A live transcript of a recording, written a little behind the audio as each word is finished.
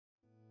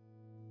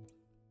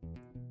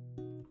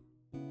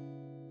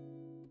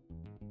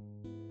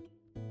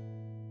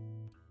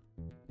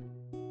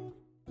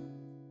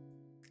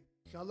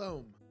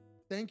Shalom.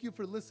 Thank you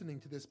for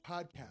listening to this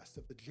podcast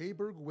of the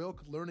Jayberg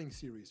Wilk Learning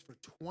Series for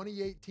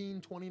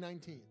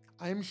 2018-2019.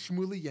 I am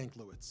Shmuley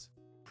Yanklowitz,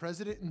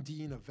 President and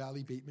Dean of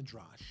Valley Beit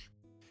Midrash.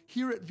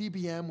 Here at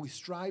VBM, we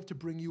strive to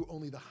bring you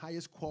only the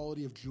highest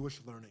quality of Jewish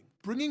learning,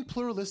 bringing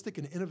pluralistic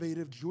and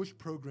innovative Jewish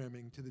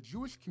programming to the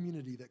Jewish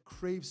community that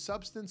craves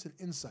substance and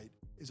insight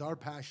is our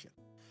passion.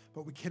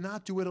 But we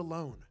cannot do it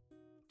alone.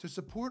 To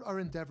support our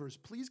endeavors,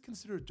 please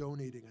consider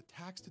donating a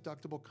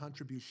tax-deductible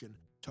contribution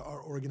to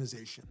our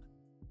organization.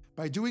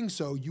 By doing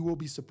so, you will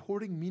be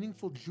supporting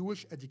meaningful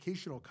Jewish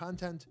educational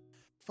content,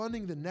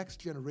 funding the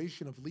next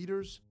generation of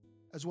leaders,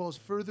 as well as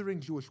furthering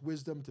Jewish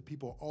wisdom to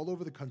people all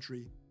over the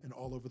country and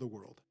all over the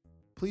world.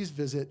 Please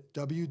visit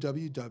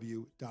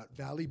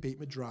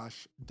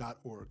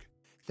www.valleybeitmidrash.org.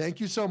 Thank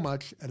you so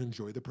much and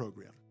enjoy the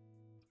program.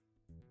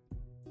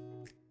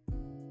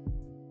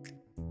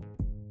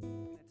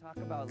 Talk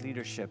about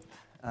leadership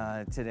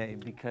today,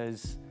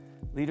 because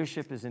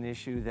leadership is an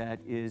issue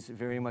that is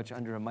very much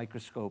under a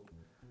microscope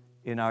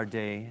in our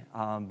day,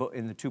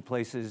 in the two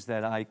places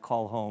that I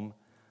call home,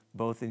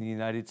 both in the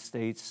United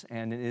States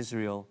and in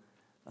Israel.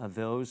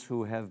 Those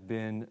who have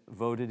been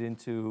voted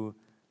into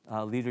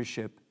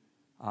leadership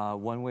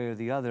one way or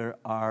the other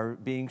are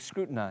being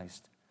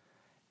scrutinized.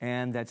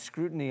 And that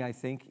scrutiny, I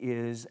think,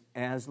 is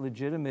as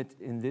legitimate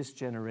in this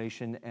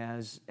generation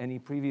as any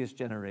previous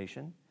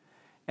generation.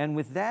 And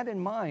with that in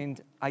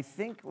mind, I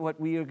think what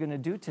we are going to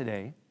do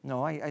today,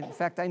 in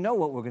fact, I know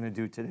what we're going to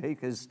do today,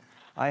 because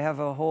I have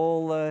a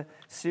whole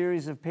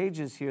series of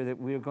pages here that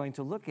we are going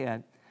to look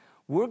at.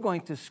 We're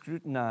going to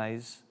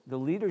scrutinize the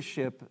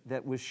leadership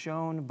that was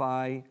shown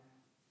by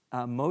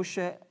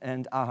Moshe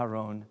and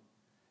Aharon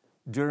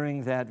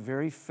during that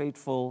very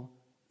fateful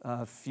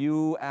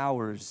few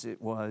hours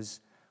it was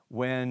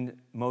when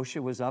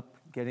Moshe was up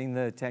getting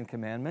the Ten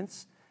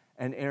Commandments,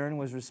 and Aaron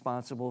was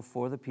responsible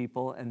for the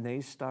people, and they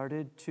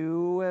started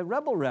to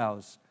rebel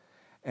rouse,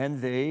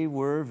 and they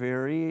were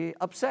very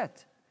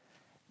upset.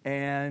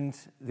 And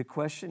the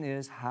question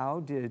is,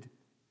 how did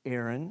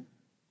Aaron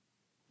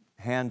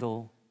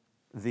handle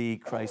the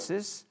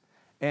crisis?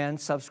 And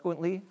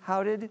subsequently,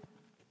 how did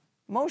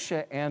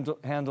Moshe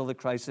handle the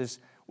crisis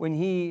when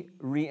he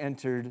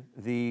re-entered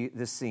the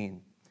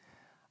scene?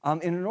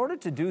 And in order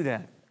to do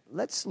that,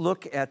 let's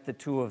look at the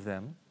two of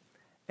them,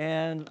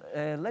 and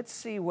let's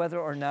see whether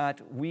or not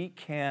we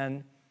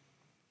can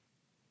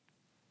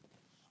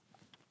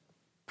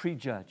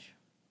prejudge,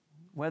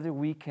 whether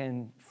we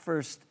can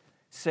first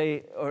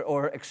say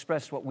or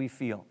express what we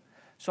feel.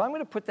 So I'm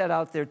going to put that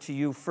out there to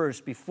you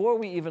first before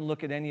we even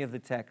look at any of the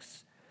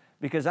texts,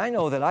 because I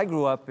know that I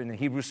grew up in a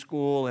Hebrew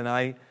school and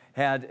I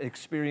had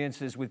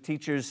experiences with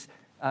teachers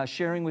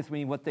sharing with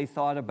me what they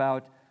thought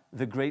about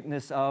the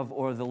greatness of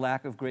or the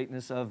lack of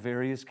greatness of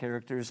various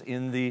characters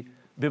in the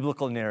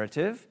biblical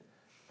narrative.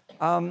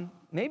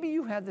 Maybe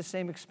you had the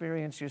same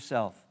experience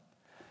yourself.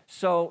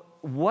 So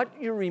what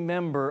you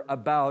remember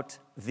about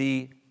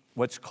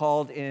what's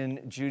called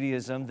in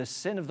Judaism the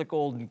sin of the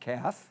golden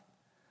calf,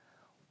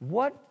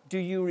 what do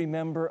you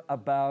remember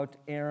about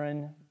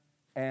Aaron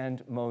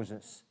and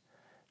Moses?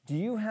 Do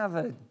you have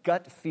a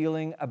gut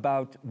feeling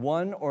about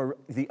one or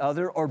the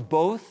other, or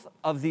both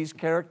of these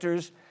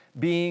characters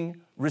being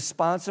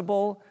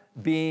responsible,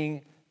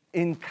 being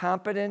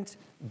incompetent,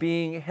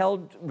 being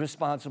held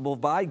responsible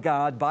by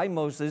God, by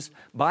Moses,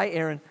 by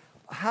Aaron?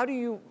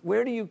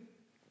 Where do you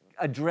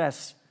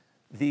address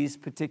these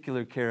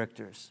particular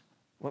characters?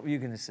 What were you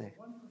going to say?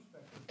 One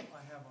perspective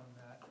I have on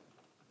that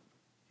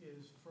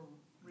is from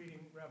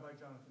reading Rabbi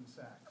Jonathan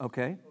Sacks over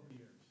the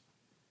years.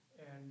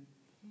 And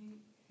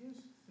his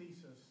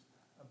thesis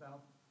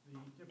about the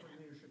different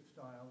leadership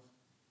styles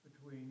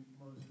between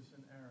Moses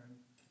and Aaron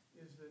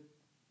is that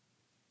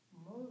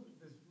Moses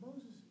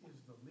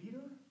is the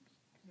leader.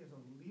 He has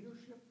a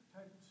leadership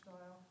type of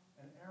style,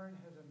 and Aaron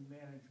has a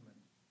management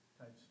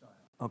type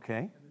style.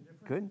 Okay, and the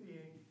difference good.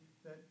 Being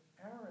that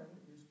Aaron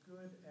is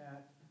good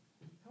at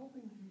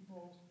helping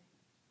people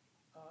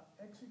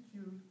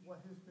execute what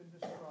has been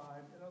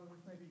described. In other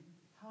words, maybe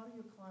how do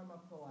you climb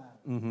up the ladder?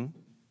 Mm-hmm.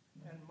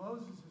 And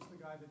Moses is the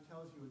guy that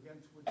tells you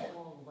against which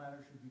wall the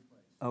ladder should be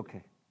placed.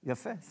 Okay,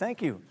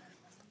 thank you.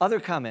 Other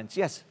comments?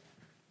 Yes?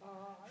 I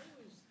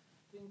always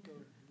think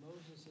of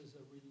Moses as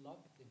a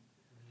reluctant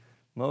leader.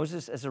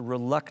 Moses as a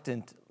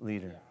reluctant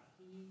leader.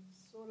 Yeah, he's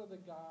sort of the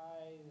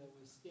guy that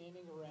was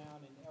standing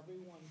around and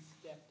everyone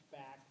stepped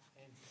back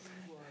and he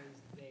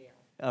was there.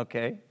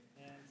 Okay.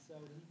 And so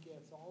he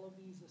gets all of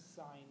these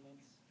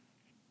assignments,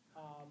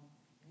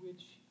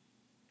 which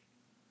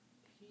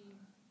he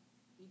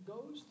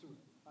goes through.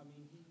 I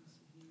mean,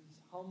 he's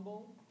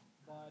humble,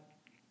 but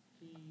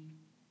he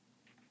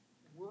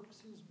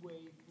works his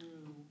way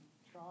through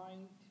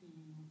trying to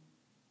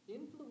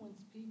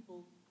influence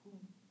people who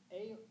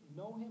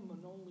know him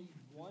in only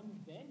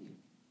one venue.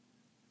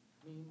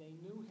 I mean, they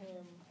knew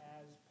him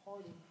as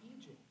part of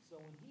Egypt. So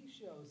when he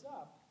shows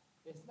up,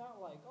 it's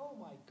not like, oh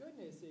my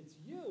goodness, it's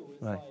you.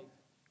 It's right. like,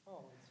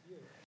 oh, it's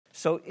you.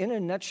 So in a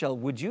nutshell,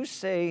 would you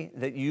say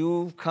that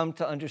you've come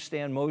to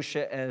understand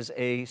Moshe as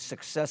a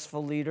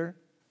successful leader?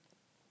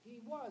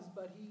 He was. was,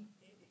 but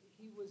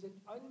he was an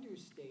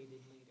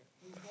understated leader.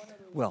 He's one of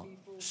those Well,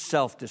 people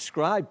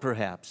self-described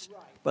perhaps.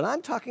 Right. But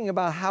I'm talking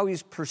about how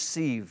he's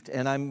perceived,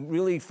 and I'm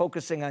really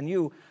focusing on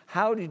you.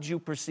 How did you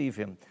perceive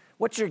him?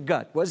 What's your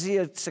gut? Was he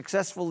a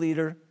successful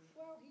leader?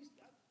 Well, he's,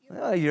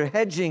 Oh, you're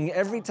hedging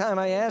every time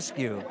I ask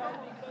you. well,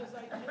 because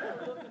I take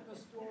a look at the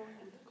story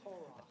with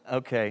Korah.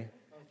 Okay.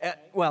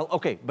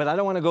 Okay, but I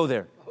don't want to go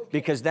there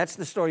because that's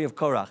the story of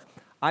Korach.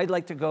 I'd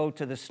like to go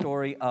to the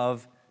story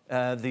of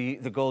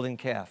the golden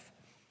calf.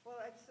 Well,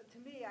 to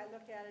me, I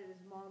look at it as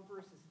mom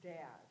versus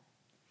dad.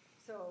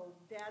 So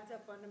dad's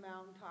up on the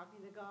mountain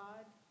talking to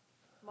God.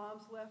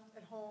 Mom's left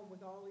at home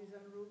with all these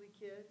unruly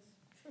kids.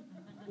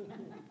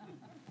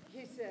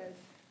 He says,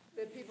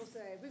 that people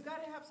say, we've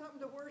got to have something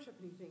to worship.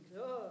 And he thinks,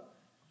 oh.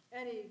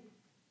 And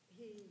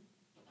he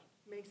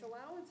makes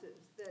allowances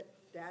that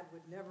dad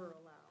would never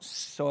allow.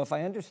 So if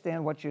I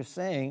understand what you're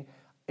saying,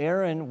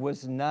 Aaron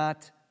was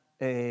not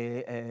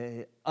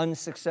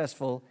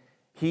unsuccessful.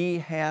 He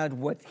had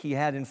what he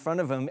had in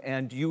front of him,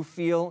 and do you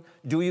feel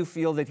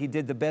that he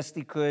did the best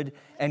he could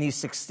and he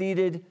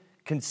succeeded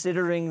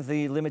considering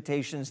the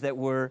limitations that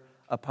were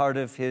a part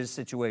of his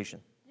situation?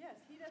 Yes,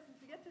 he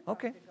doesn't get to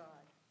talk to God.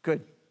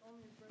 Good.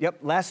 Yep,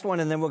 last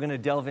one, and then we're going to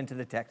delve into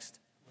the text.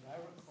 What I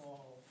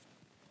recall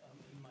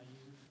in my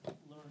youth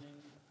learning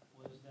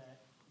was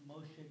that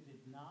Moshe did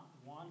not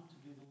want to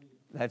be the leader.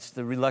 That's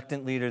the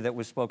reluctant leader that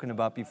was spoken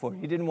about before.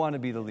 He didn't want to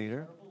be the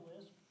leader.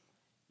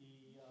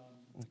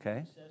 Okay.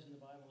 It says in the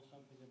Bible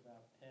something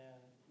about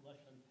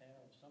lashon peh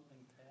or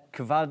something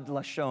peh. Kavad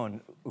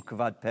lashon,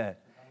 ukavad peh.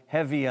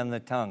 Heavy on the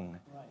tongue.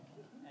 Right.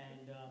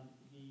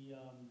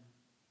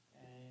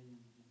 And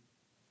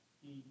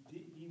he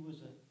was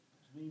to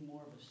me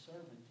more of a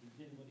servant. He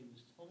did what he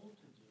was told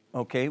to do.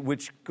 Okay,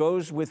 which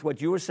goes with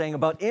what you were saying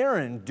about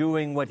Aaron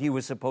doing what he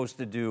was supposed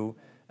to do.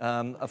 He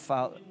didn't want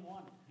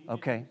it. He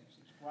Okay. didn't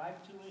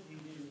subscribe to it. He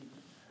didn't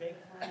beg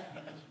for it.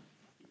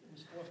 It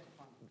was forced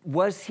upon him.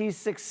 Was he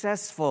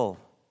successful?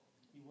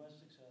 He was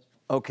successful.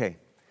 Okay,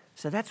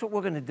 so that's what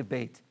we're going to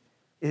debate.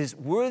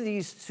 Were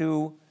these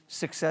two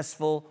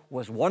successful?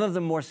 Was one of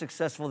them more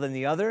successful than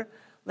the other?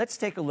 Let's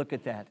take a look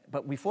at that.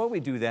 But before we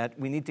do that,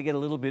 we need to get a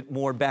little bit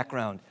more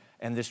background.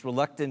 And this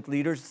reluctant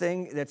leaders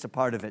thing, that's a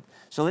part of it.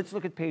 So let's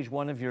look at page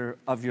 1 of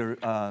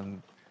your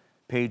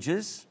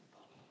pages.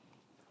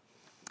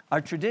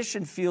 Our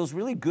tradition feels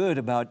really good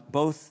about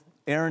both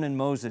Aaron and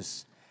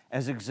Moses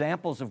as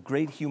examples of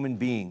great human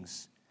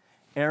beings.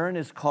 Aaron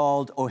is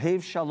called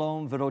Ohev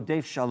Shalom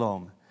V'Rodef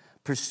Shalom,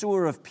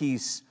 pursuer of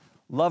peace,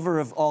 lover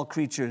of all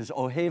creatures,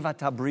 Ohev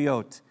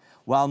HaTabriot,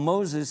 while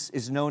Moses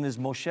is known as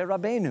Moshe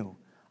Rabbeinu,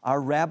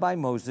 our Rabbi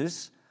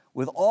Moses,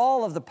 with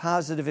all of the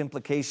positive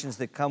implications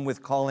that come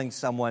with calling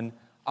someone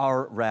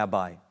our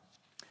rabbi.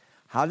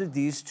 How did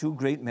these two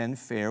great men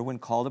fare when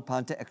called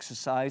upon to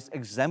exercise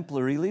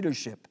exemplary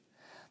leadership?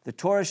 The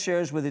Torah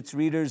shares with its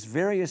readers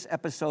various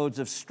episodes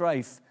of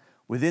strife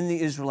within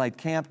the Israelite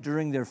camp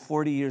during their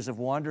 40 years of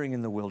wandering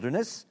in the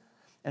wilderness,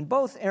 and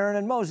both Aaron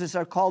and Moses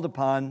are called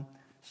upon,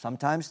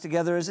 sometimes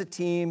together as a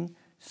team,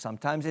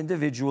 sometimes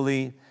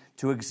individually,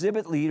 to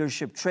exhibit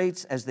leadership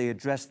traits as they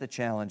address the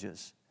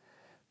challenges.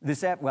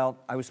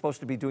 I was supposed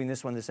to be doing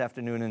this one this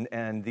afternoon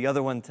and the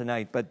other one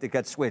tonight, but it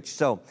got switched.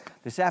 So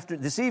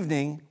this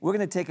evening, we're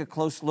going to take a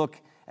close look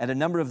at a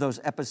number of those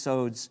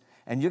episodes,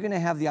 and you're going to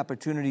have the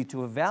opportunity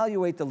to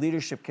evaluate the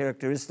leadership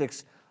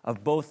characteristics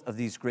of both of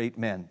these great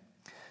men.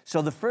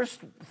 So the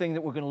first thing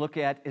that we're going to look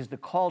at is the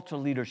call to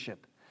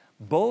leadership.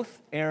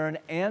 Both Aaron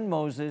and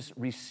Moses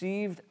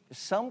received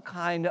some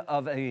kind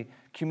of a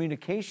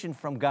communication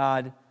from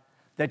God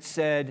that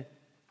said,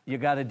 you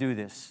got to do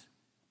this.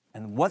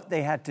 And what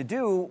they had to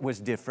do was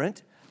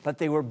different, but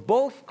they were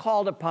both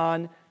called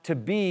upon to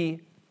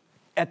be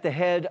at the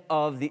head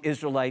of the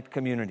Israelite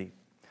community.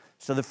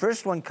 So the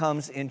first one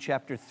comes in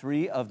chapter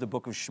 3 of the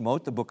book of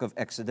Shemot, the book of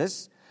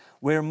Exodus,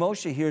 where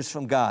Moshe hears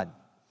from God.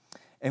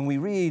 And we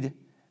read,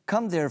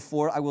 "Come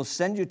therefore, I will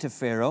send you to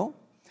Pharaoh,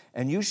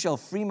 and you shall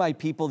free my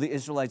people, the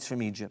Israelites,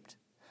 from Egypt."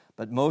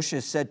 But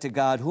Moshe said to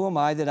God, "Who am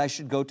I that I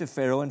should go to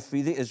Pharaoh and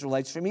free the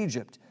Israelites from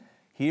Egypt?"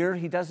 Here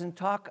he doesn't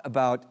talk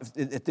about,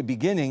 at the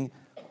beginning,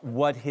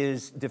 what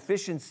his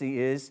deficiency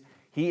is.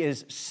 He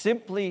is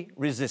simply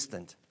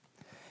resistant.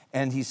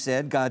 And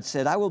God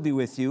said, "I will be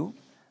with you.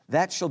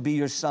 That shall be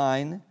your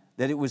sign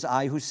that it was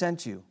I who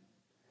sent you.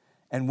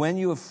 And when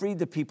you have freed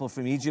the people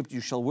from Egypt,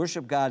 you shall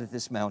worship God at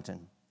this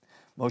mountain."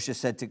 Moshe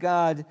said to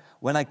God,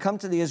 "When I come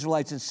to the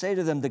Israelites and say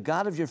to them, the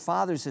God of your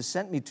fathers has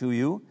sent me to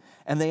you,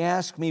 and they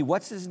ask me,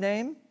 what's his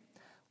name?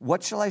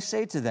 What shall I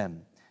say to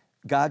them?"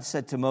 God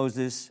said to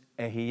Moses,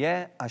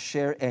 "Ehiyeh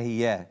asher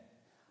ehiyeh.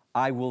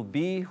 I will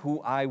be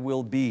who I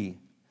will be."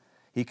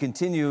 He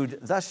continued,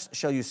 "Thus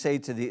shall you say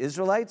to the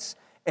Israelites,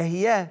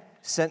 Ehiyeh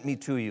sent me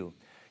to you."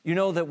 You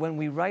know that when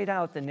we write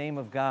out the name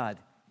of God,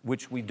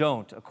 which we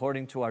don't,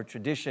 according to our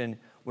tradition,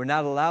 we're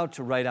not allowed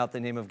to write out the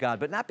name of God.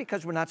 But not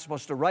because we're not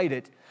supposed to write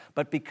it,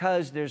 but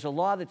because there's a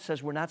law that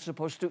says we're not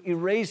supposed to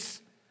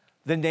erase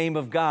the name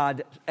of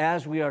God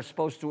as we are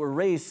supposed to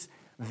erase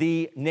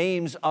the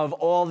names of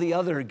all the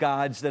other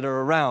gods that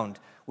are around.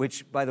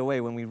 which, by the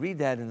way, when we read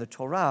that in the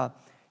Torah,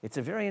 it's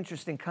a very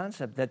interesting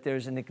concept that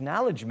there's an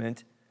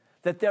acknowledgement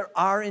that there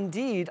are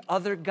indeed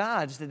other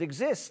gods that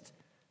exist,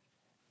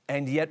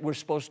 and yet we're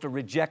supposed to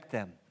reject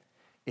them.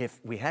 If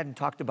we hadn't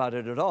talked about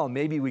it at all,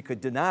 maybe we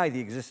could deny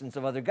the existence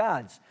of other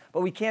gods,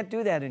 but we can't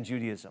do that in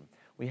Judaism.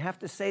 We have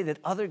to say that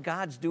other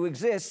gods do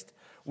exist.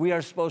 We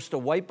are supposed to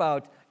wipe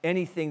out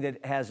anything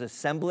that has a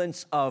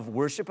semblance of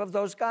worship of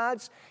those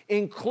gods,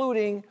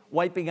 including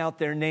wiping out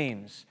their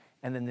names.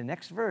 And then the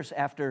next verse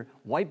after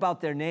wipe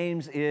out their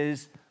names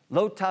is,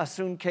 Lo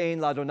tasun kein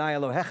ladonai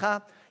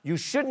Elohecha. You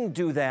shouldn't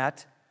do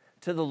that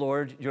to the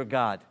Lord your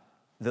God.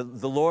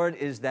 The Lord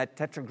is that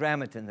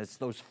tetragrammaton. That's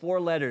those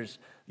 4 letters,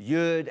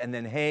 Yud, and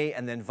then Hey,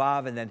 and then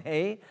Vav, and then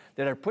Hey,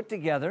 that are put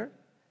together,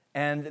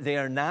 and they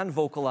are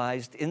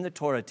non-vocalized in the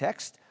Torah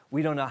text.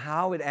 We don't know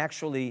how it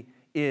actually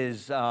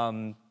is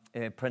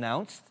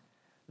pronounced.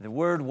 The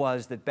word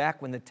was that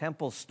back when the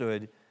temple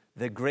stood,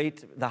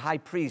 the high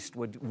priest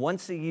would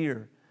once a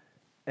year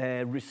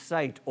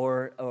recite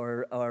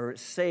or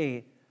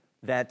say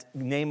that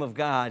name of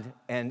God,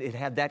 and it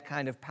had that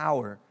kind of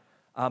power,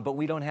 but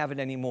we don't have it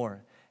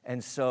anymore.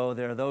 And so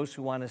there are those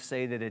who want to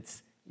say that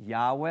it's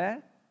Yahweh,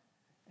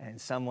 and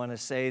some want to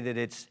say that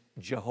it's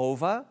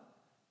Jehovah,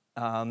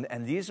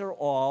 and these are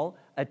all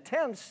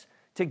attempts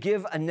to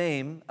give a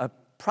name, a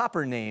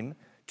proper name,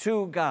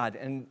 to God.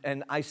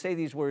 And I say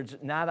these words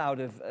not out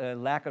of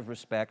lack of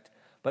respect,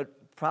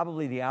 but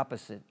probably the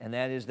opposite, and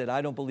that is that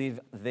I don't believe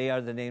they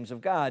are the names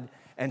of God,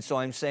 and so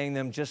I'm saying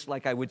them just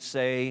like I would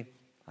say,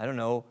 I don't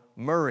know,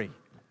 Murray.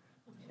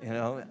 You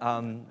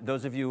know,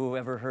 those of you who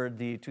ever heard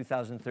the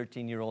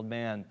 2013-year-old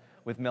man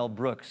with Mel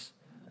Brooks,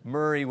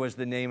 Murray was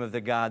the name of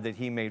the God that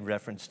he made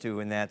reference to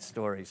in that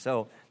story.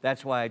 So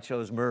that's why I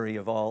chose Murray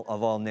of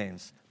all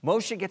names.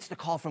 Moshe gets the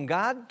call from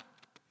God,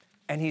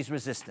 and he's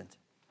resistant.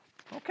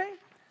 Okay,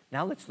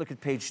 now let's look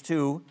at page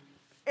 2.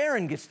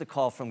 Aaron gets the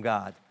call from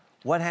God.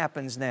 What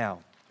happens now?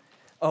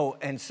 Oh,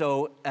 and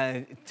so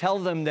tell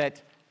them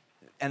that,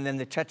 and then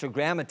the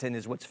tetragrammaton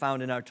is what's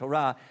found in our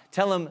Torah.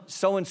 Tell them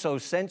so-and-so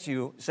sent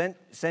you,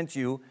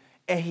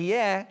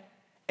 Ehyeh,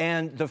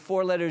 and the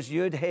 4 letters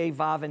Yud, Hey,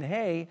 Vav, and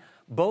Hey,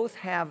 both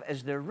have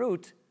as their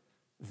root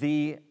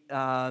the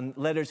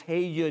letters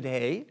Hey, Yud,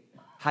 Hey,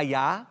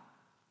 Haya,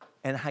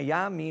 and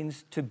Haya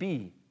means to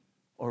be,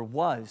 or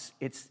was,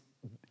 its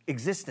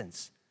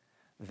existence.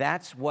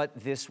 That's what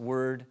this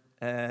word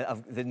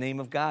of the name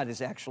of God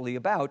is actually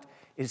about,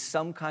 is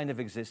some kind of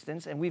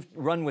existence, and we've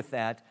run with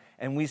that,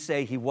 and we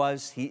say he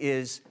was, he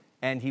is,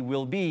 and he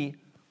will be,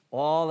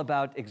 all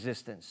about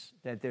existence,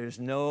 that there's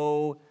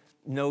no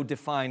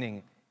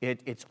defining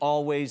it. It's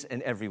always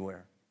and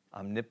everywhere,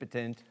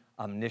 omnipotent,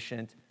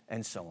 omniscient,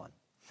 and so on.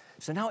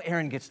 So now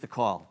Aaron gets the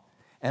call,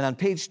 and on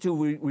page 2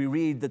 we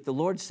read that the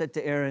Lord said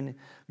to Aaron,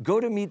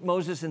 go to meet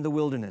Moses in the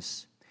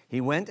wilderness.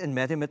 He went and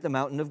met him at the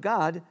mountain of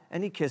God,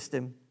 and he kissed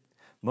him.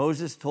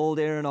 Moses told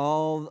Aaron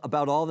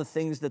about all the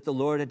things that the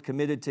Lord had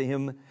committed to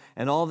him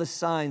and all the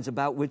signs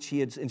about which he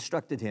had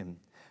instructed him.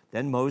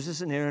 Then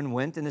Moses and Aaron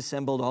went and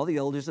assembled all the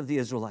elders of the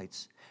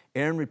Israelites.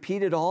 Aaron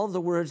repeated all the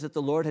words that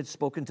the Lord had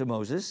spoken to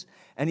Moses,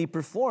 and he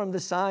performed the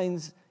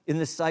signs in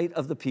the sight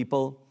of the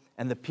people,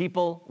 and the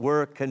people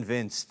were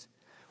convinced.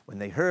 When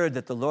they heard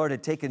that the Lord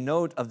had taken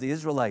note of the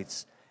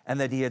Israelites and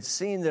that he had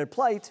seen their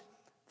plight,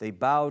 they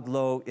bowed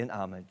low in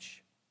homage.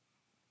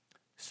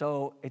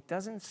 So it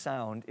doesn't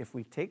sound, if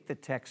we take the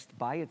text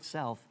by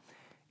itself,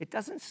 it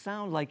doesn't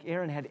sound like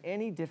Aaron had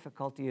any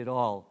difficulty at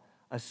all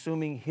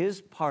assuming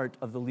his part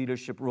of the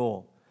leadership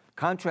role.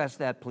 Contrast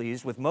that,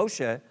 please, with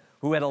Moshe,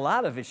 who had a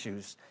lot of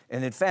issues.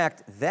 And in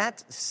fact,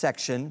 that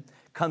section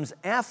comes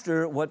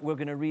after what we're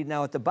going to read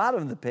now at the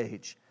bottom of the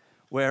page,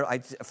 where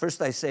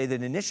first I say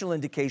that initial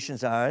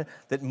indications are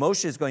that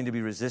Moshe is going to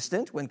be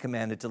resistant when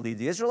commanded to lead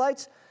the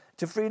Israelites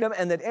to freedom,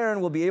 and that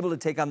Aaron will be able to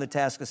take on the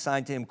task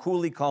assigned to him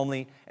coolly,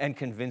 calmly, and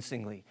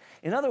convincingly.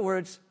 In other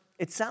words,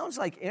 it sounds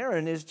like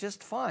Aaron is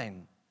just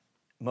fine.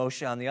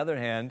 Moshe, on the other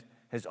hand,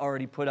 has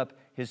already put up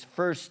his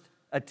first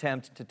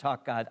attempt to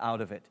talk God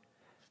out of it.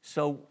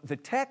 So the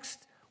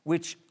text,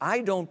 which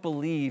I don't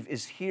believe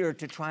is here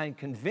to try and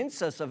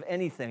convince us of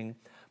anything,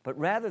 but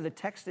rather the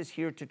text is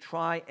here to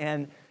try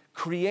and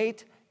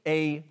create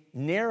a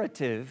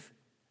narrative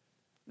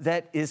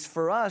that is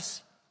for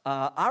us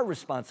our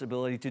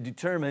responsibility to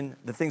determine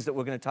the things that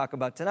we're going to talk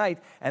about tonight,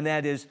 and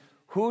that is,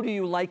 who do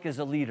you like as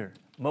a leader,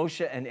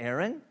 Moshe and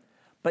Aaron?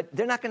 But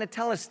they're not going to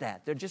tell us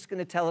that. They're just going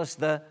to tell us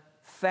the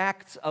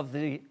facts of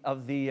the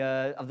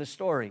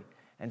story.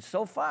 And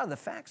so far, the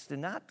facts do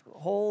not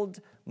hold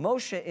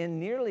Moshe in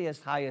nearly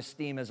as high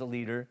esteem as a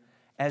leader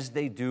as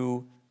they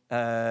do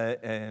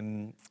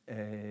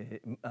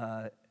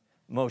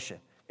Moshe.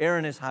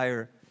 Aaron is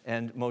higher,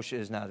 and Moshe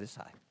is not as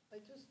high. I'm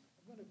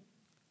going to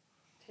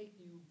take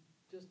you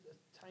just a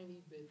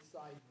tiny bit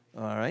sideways.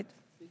 All right.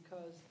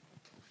 Because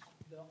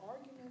the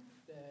argument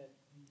that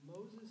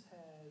Moses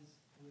has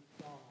with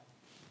God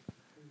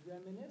is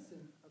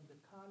reminiscent of the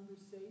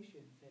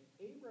conversation that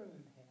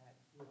Abraham had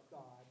with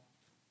God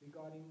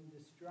regarding the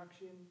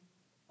destruction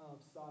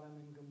of Sodom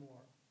and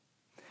Gomorrah.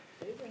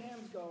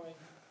 Abraham's going,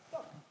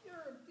 look, you're,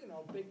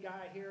 big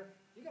guy here.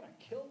 You're going to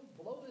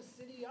blow this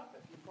city up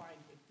if you find,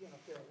 if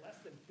there are less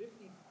than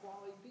 50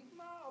 quality people.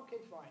 No,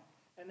 okay, fine.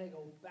 And they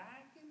go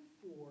back and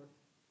forth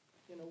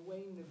in a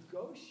way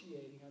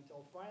negotiating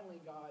until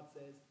finally God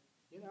says,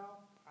 I'm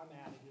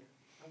out of here.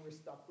 And we're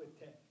stuck with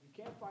 10. You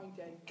can't find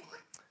 10.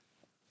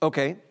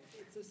 Okay.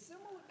 It's a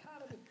similar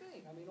kind of a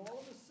thing. I mean, all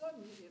of a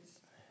sudden,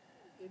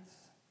 it's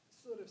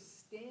sort of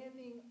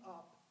standing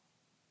up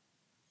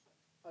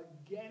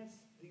against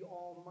the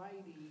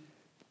Almighty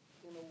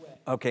in a way.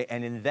 Okay,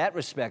 and in that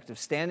respect of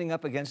standing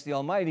up against the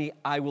Almighty,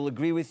 I will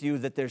agree with you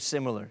that they're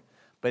similar.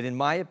 But in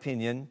my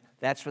opinion,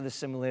 that's where the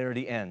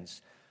similarity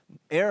ends.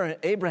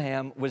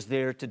 Abraham was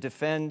there to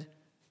defend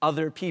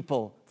other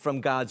people from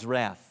God's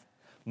wrath.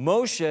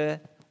 Moshe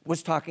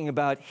was talking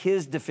about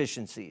his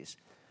deficiencies.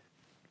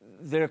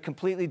 There are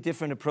completely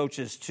different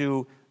approaches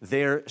to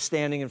their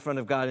standing in front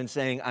of God and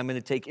saying, I'm going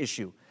to take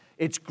issue.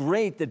 It's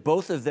great that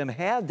both of them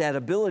had that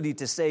ability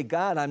to say,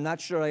 God, I'm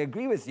not sure I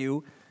agree with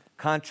you.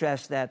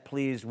 Contrast that,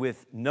 please,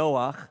 with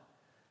Noah.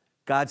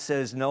 God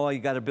says, Noah, you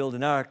got to build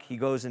an ark. He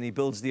goes and he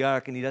builds the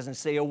ark, and he doesn't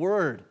say a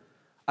word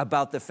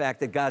about the fact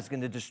that God's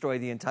going to destroy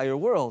the entire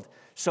world.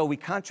 So we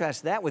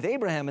contrast that with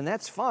Abraham, and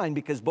that's fine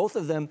because both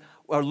of them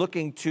are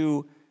looking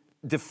to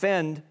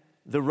defend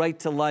the right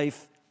to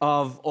life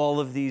of all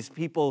of these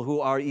people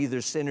who are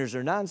either sinners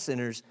or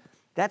non-sinners.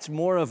 That's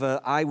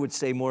I would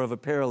say, more of a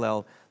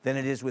parallel than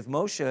it is with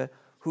Moshe,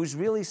 who's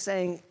really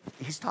saying,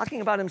 he's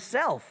talking about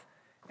himself.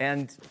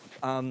 And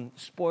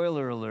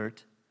spoiler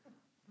alert,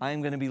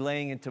 I'm going to be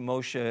laying into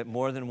Moshe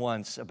more than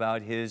once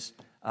about his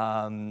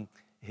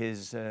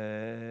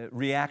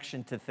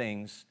reaction to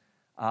things.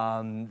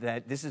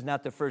 That this is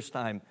not the first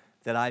time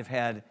that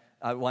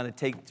I want to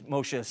take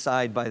Moshe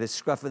aside by the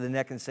scruff of the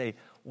neck and say,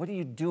 what are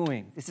you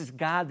doing? This is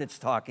God that's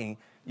talking.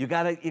 You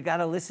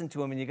gotta listen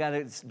to him, and you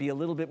gotta be a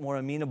little bit more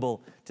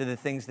amenable to the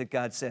things that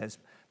God says.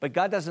 But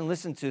God doesn't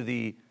listen to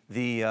the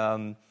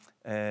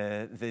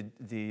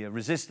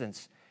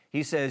resistance.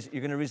 He says,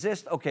 you're going to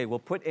resist? Okay, we'll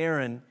put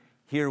Aaron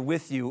here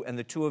with you, and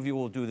the two of you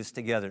will do this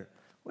together,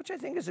 which I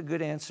think is a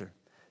good answer.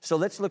 So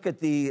let's look at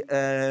the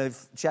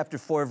chapter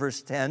 4,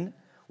 verse 10,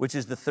 which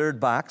is the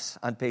third box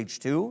on page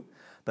 2.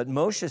 But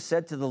Moshe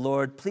said to the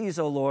Lord, please,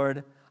 O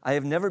Lord, I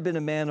have never been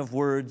a man of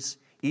words,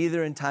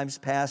 either in times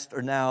past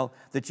or now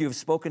that you have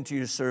spoken to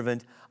your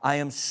servant. I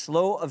am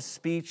slow of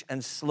speech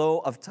and slow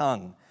of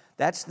tongue.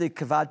 That's the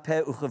kavad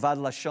peh u'kavad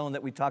lashon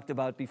that we talked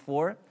about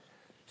before.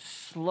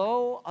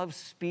 Slow of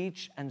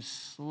speech and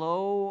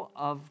slow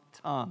of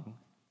tongue.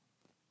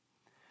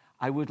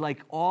 I would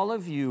like all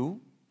of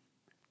you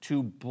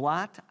to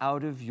blot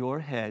out of your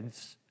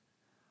heads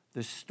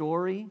the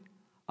story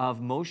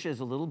of Moshe as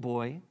a little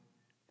boy,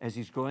 as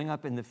he's growing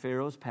up in the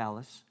Pharaoh's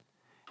palace,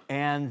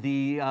 and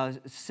the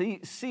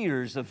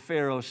seers of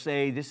Pharaoh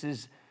say,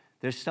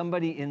 there's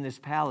somebody in this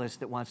palace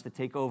that wants to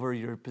take over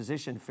your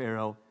position,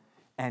 Pharaoh,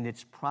 and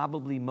it's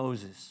probably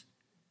Moses.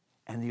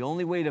 And the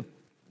only way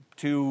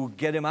to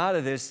get him out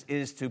of this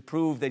is to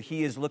prove that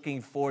he is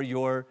looking for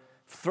your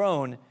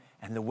throne.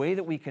 And the way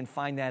that we can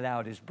find that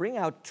out is bring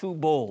out 2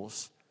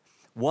 bowls,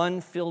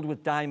 one filled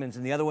with diamonds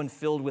and the other one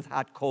filled with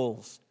hot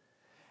coals.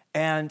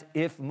 And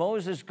if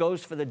Moses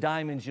goes for the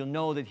diamonds, you'll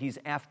know that he's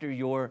after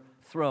your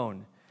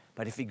throne.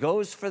 But if he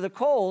goes for the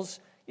coals,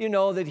 you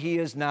know that he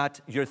is not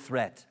your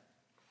threat.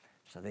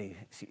 So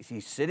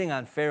he's sitting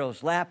on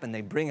Pharaoh's lap, and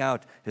they bring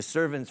out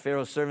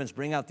Pharaoh's servants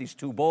bring out these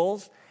 2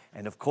 bowls.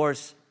 And of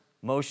course,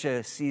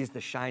 Moshe sees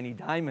the shiny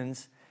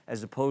diamonds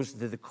as opposed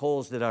to the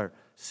coals that are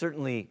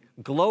certainly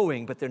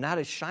glowing, but they're not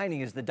as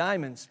shining as the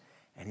diamonds.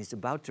 And he's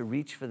about to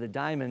reach for the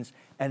diamonds,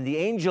 and the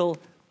angel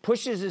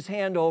pushes his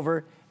hand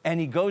over, and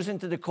he goes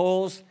into the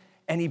coals,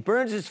 and he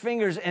burns his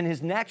fingers, and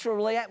his natural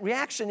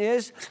reaction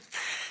is,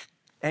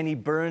 and he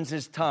burns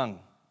his tongue.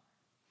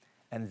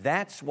 And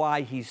that's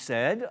why he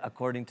said,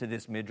 according to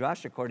this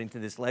midrash, according to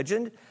this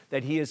legend,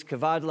 that he is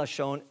kavad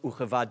lashon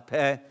u'kavad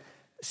peh,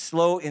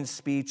 slow in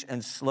speech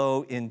and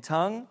slow in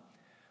tongue.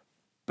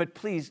 But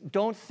please,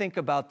 don't think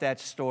about that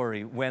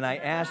story when I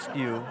ask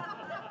you,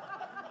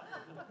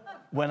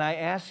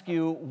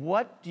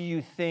 what do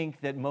you think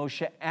that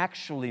Moshe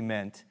actually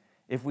meant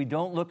if we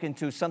don't look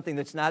into something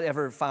that's not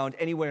ever found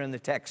anywhere in the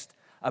text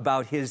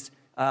about his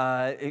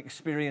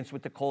experience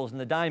with the coals and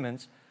the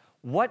diamonds?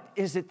 What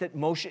is it that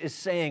Moshe is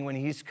saying when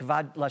he's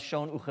kavad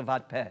lashon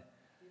u'kavad peh?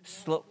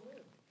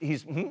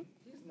 He's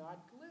not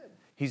glib.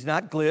 He's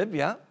not glib,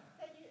 yeah.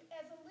 And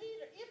as a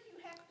leader, if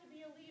you have to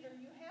be a leader,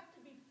 you have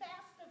to be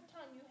fast of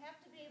tongue. You have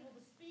to be able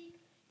to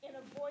speak in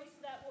a voice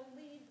that will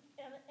lead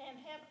and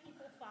have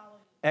people follow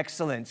you.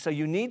 Excellent. So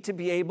you need to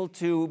be able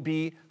to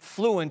be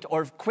fluent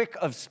or quick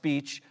of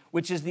speech,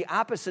 which is the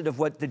opposite of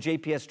what the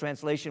JPS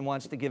translation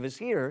wants to give us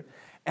here.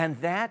 And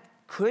that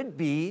could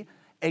be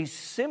a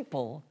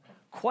simple,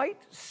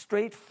 quite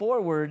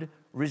straightforward,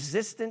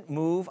 resistant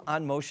move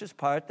on Moshe's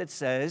part that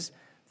says,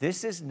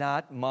 this is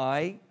not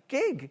my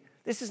gig.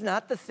 This is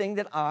not the thing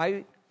that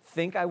I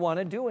think I want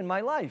to do in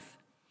my life.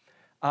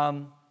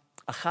 Achad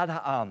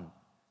Ha'am,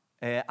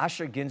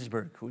 Asher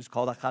Ginsburg, who's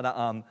called Achad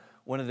Ha'am,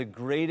 one of the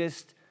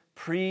greatest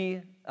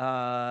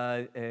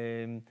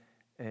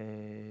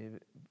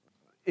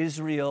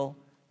Israel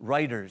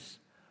writers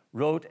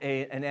wrote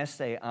an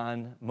essay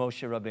on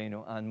Moshe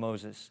Rabbeinu, on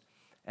Moses.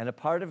 And a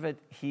part of it,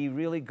 he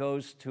really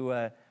goes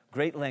to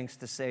great lengths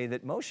to say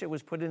that Moshe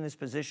was put in this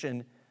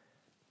position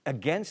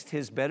against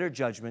his better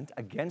judgment,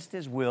 against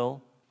his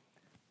will,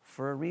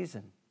 for a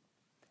reason.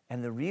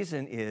 And the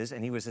reason is,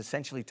 and he was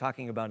essentially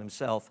talking about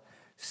himself,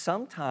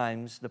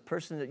 sometimes the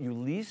person that you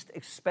least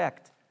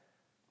expect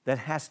that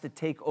has to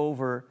take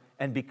over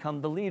and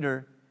become the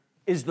leader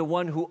is the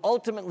one who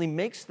ultimately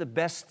makes the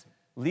best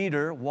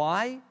leader.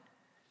 Why?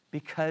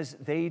 Because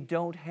they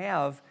don't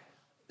have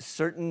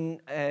certain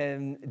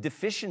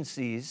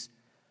deficiencies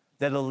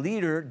that a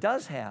leader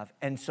does have.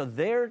 And so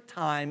their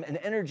time and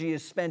energy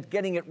is spent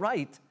getting it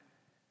right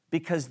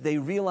because they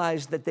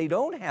realize that they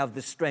don't have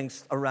the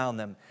strengths around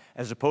them,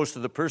 as opposed to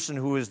the person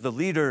who is the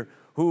leader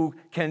who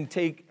can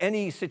take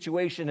any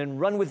situation and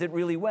run with it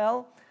really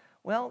well.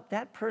 Well,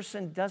 that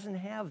person doesn't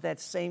have that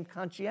same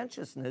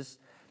conscientiousness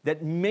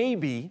that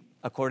maybe,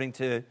 according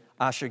to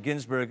Asher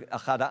Ginsberg,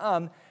 Achad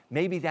Ha'am,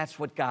 maybe that's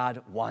what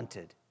God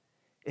wanted,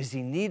 is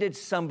he needed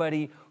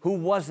somebody who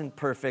wasn't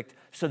perfect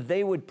so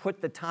they would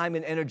put the time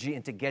and energy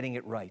into getting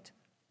it right.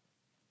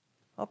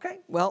 Okay,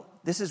 well,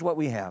 this is what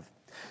we have.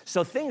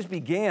 So things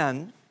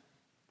began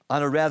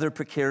on a rather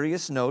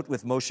precarious note,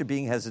 with Moshe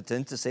being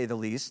hesitant, to say the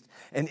least,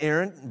 and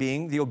Aaron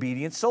being the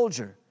obedient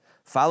soldier,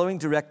 following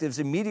directives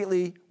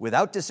immediately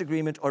without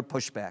disagreement or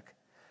pushback.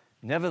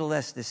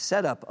 Nevertheless, this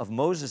setup of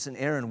Moses and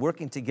Aaron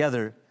working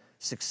together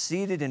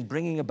succeeded in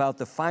bringing about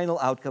the final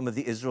outcome of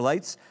the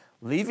Israelites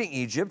leaving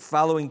Egypt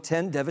following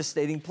 10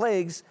 devastating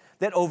plagues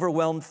that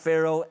overwhelmed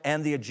Pharaoh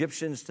and the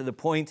Egyptians to the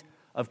point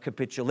of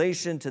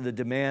capitulation to the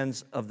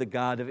demands of the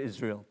God of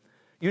Israel.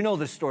 You know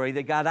the story.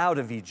 They got out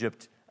of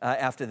Egypt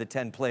after the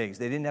 10 plagues.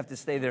 They didn't have to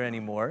stay there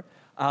anymore.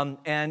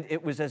 And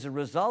it was as a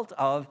result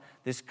of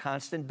this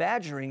constant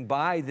badgering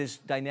by this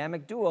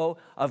dynamic duo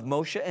of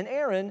Moshe and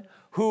Aaron,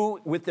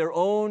 who, with their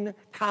own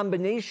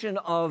combination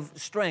of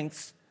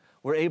strengths,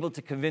 were able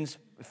to convince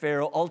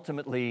Pharaoh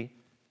ultimately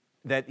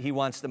that he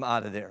wants them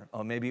out of there.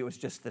 Or maybe it was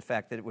just the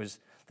fact that it was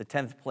the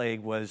 10th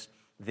plague was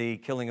the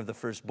killing of the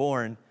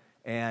firstborn,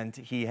 and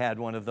he had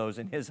one of those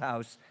in his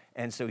house,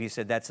 and so he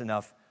said, that's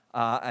enough.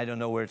 I don't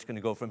know where it's going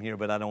to go from here,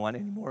 but I don't want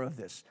any more of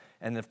this.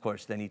 And of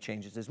course, then he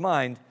changes his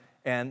mind,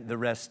 and the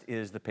rest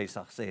is the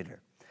Pesach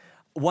Seder.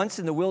 Once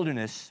in the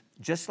wilderness,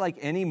 just like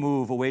any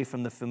move away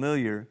from the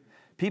familiar,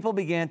 people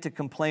began to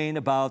complain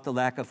about the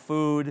lack of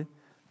food,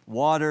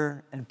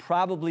 water, and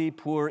probably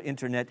poor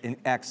internet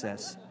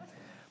access.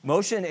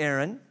 Moshe and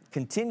Aaron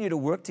continue to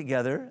work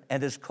together,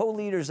 and as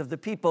co-leaders of the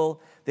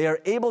people, they are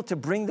able to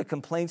bring the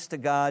complaints to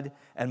God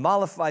and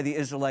mollify the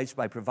Israelites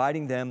by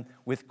providing them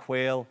with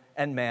quail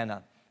and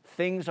manna.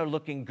 Things are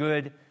looking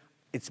good.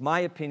 It's my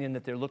opinion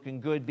that they're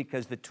looking good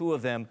because the two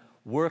of them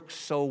work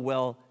so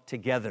well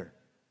together.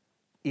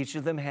 Each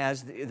of them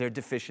has their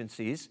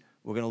deficiencies.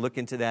 We're going to look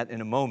into that in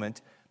a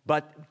moment.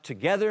 But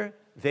together,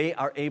 they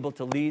are able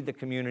to lead the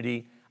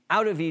community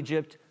out of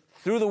Egypt,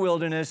 through the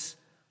wilderness,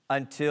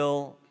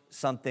 until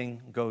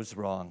something goes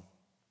wrong.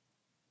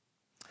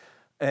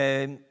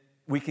 And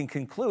we can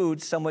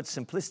conclude, somewhat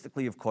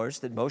simplistically, of course,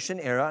 that Moshe and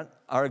Aaron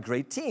are a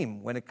great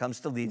team when it comes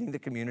to leading the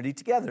community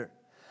together.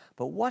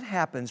 But what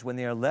happens when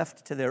they are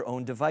left to their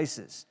own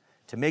devices,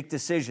 to make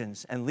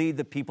decisions and lead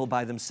the people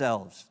by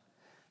themselves?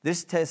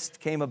 This test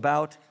came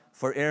about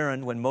for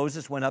Aaron when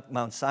Moses went up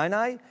Mount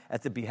Sinai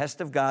at the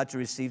behest of God to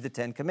receive the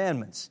 10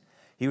 Commandments.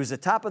 He was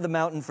atop of the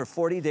mountain for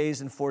 40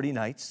 days and 40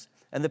 nights,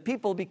 and the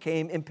people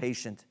became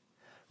impatient.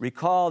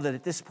 Recall that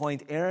at this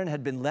point, Aaron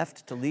had been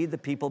left to lead the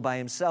people by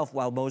himself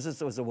while Moses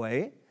was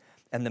away,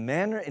 and the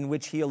manner in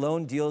which he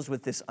alone deals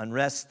with this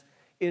unrest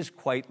is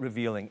quite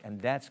revealing,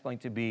 and that's going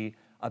to be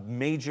a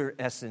major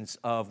essence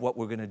of what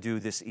we're going to do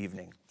this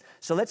evening.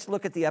 So let's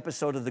look at the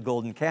episode of the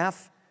golden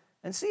calf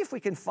and see if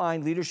we can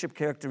find leadership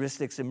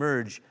characteristics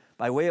emerge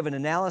by way of an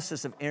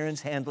analysis of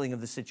Aaron's handling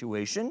of the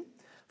situation,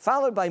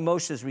 followed by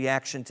Moshe's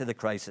reaction to the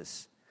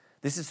crisis.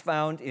 This is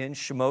found in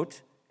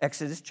Shemot,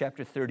 Exodus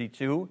chapter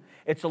 32.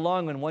 It's a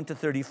long one, 1 to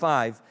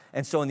 35.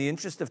 And so in the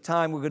interest of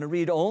time, we're going to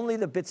read only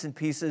the bits and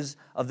pieces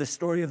of the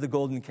story of the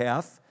golden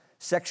calf,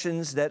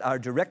 sections that are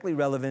directly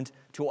relevant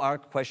to our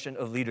question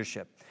of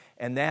leadership.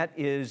 And that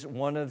is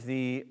one of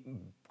the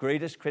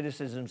greatest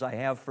criticisms I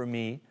have for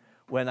me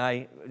when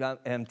I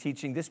am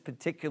teaching this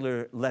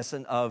particular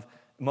lesson of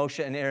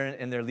Moshe and Aaron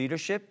and their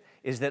leadership,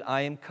 is that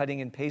I am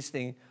cutting and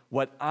pasting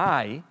what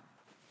I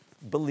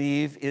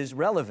believe is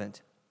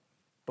relevant.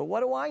 But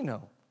what do I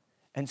know?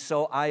 And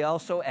so I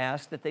also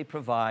ask that they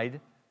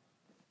provide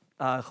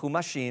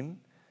chumashim,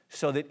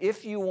 so that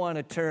if you want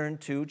to turn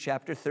to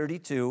chapter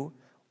 32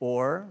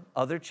 or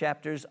other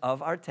chapters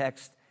of our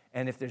text,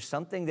 and if there's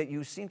something that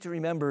you seem to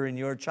remember in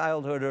your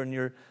childhood or in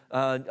your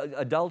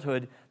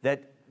adulthood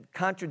that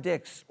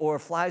contradicts or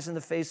flies in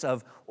the face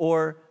of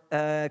or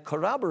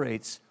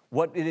corroborates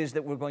what it is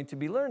that we're going to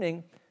be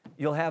learning,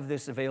 you'll have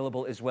this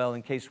available as well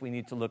in case we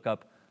need to look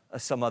up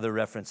some other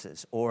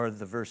references or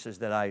the verses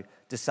that I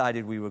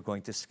decided we were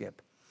going to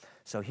skip.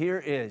 So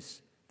here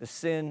is the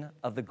sin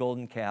of the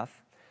golden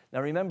calf.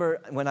 Now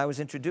remember, when I was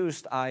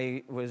introduced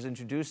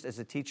as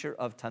a teacher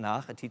of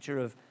Tanakh, a teacher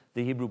of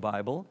the Hebrew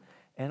Bible,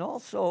 and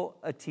also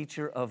a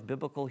teacher of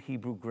biblical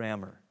Hebrew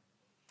grammar.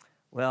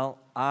 Well,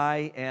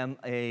 I am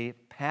a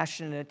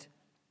passionate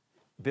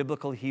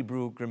biblical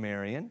Hebrew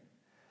grammarian.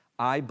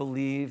 I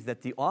believe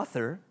that the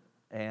author,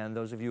 and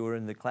those of you who are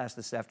in the class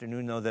this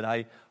afternoon know that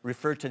I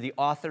refer to the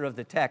author of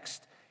the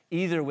text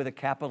either with a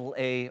capital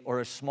A or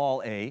a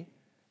small a.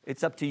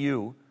 It's up to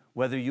you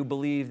whether you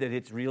believe that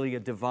it's really a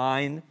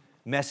divine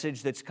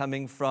message that's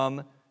coming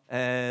from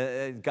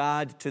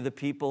God to the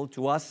people,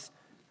 to us,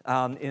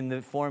 in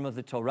the form of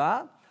the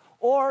Torah,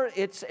 or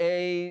it's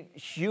a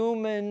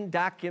human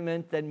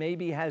document that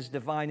maybe has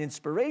divine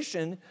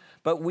inspiration,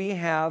 but we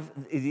have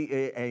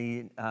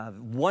a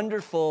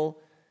wonderful,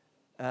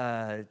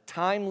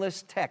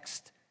 timeless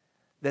text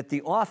that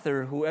the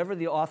author, whoever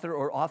the author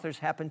or authors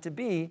happen to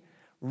be,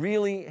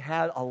 really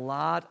had a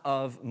lot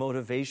of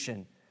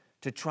motivation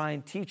to try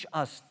and teach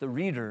us, the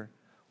reader,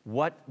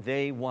 what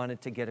they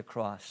wanted to get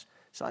across.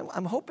 So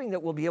I'm hoping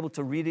that we'll be able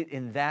to read it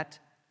in that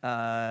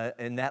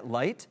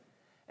light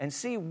and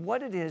see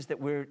what it is that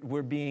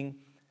we're being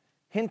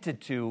hinted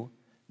to,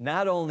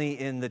 not only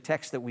in the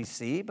text that we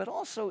see, but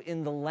also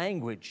in the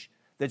language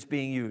that's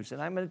being used.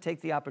 And I'm going to take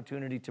the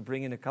opportunity to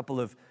bring in a couple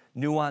of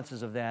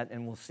nuances of that,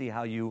 and we'll see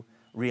how you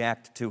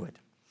react to it.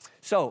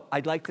 So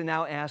I'd like to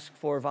now ask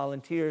for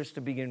volunteers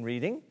to begin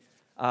reading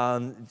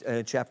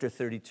chapter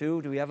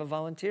 32. Do we have a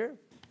volunteer?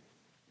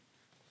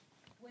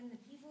 When the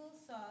people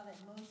saw that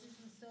Moses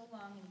was so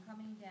long in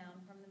coming down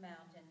from the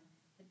mountain,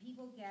 the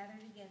people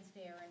gathered against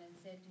Aaron and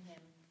said to him,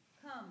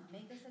 "Come,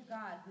 make us a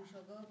god who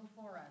shall go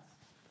before us.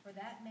 For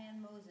that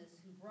man Moses,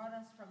 who brought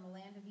us from the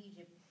land of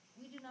Egypt,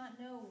 we do not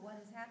know what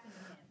has happened to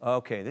him."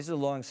 Okay, this is a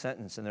long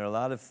sentence, and there are a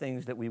lot of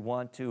things that we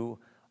want to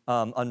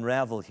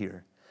unravel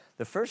here.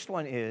 The first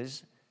one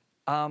is,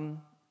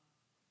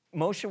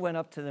 Moshe went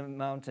up to the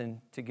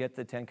mountain to get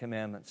the Ten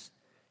Commandments.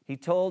 He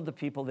told the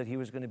people that he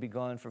was going to be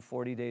gone for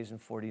 40 days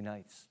and 40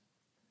 nights.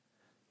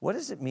 What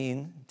does it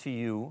mean to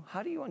you?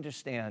 How do you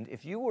understand,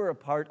 if you were a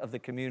part of the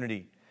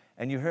community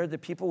and you heard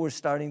that people were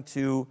starting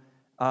to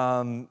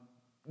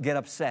get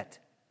upset,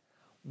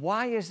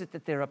 why is it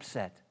that they're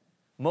upset?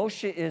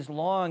 Moshe is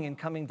long in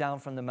coming down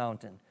from the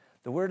mountain.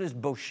 The word is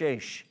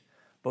boshesh.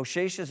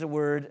 Boshesh is a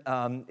word,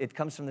 it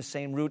comes from the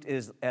same root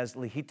as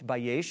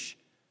lehitbayesh.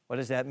 What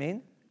does that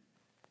mean?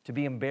 To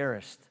be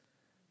embarrassed.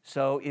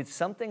 So it's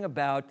something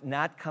about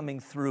not coming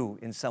through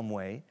in some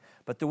way.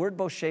 But the word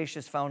boshesh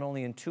is found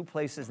only in 2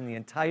 places in the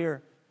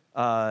entire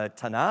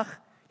Tanakh,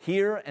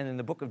 here and in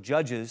the book of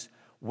Judges,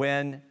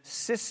 when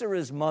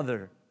Sisera's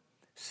mother,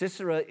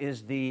 Sisera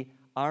is the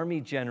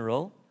army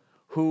general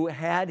who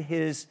had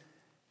his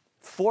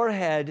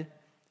forehead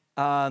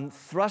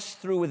thrust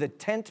through with a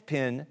tent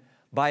pin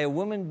by a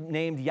woman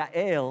named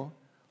Yael,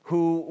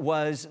 who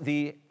was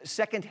the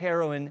second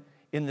heroine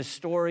in the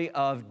story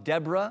of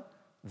Deborah,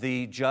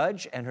 the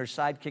judge, and her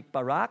sidekick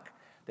Barak.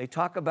 They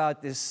talk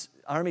about this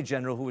army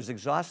general who was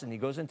exhausted, and he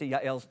goes into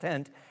Yael's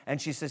tent,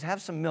 and she says,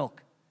 "Have some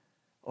milk,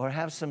 or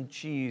have some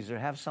cheese, or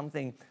have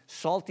something,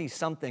 salty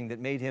something that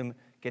made him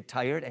get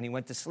tired," and he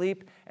went to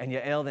sleep, and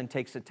Yael then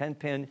takes the tent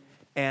pin,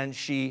 and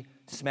she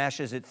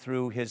smashes it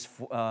through his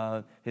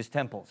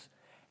temples.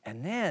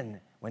 And then,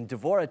 when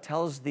Devorah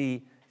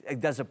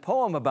does a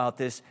poem about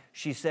this,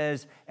 she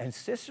says, and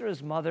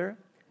Sisera's mother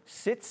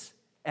sits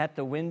at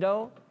the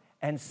window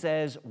and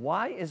says,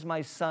 "Why is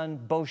my son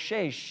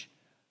boshesh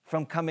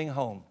from coming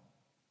home?"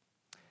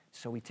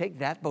 So we take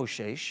that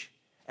boshesh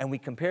and we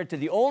compare it to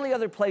the only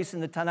other place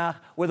in the Tanakh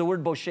where the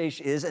word boshesh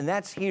is, and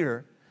that's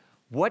here.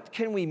 What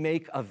can we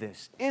make of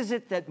this? Is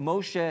it that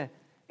Moshe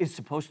is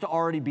supposed to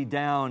already be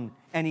down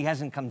and he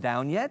hasn't come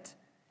down yet,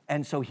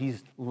 and so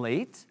he's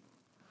late?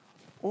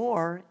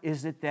 Or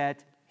is it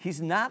that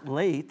he's not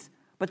late,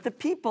 but the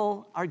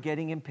people are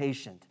getting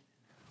impatient?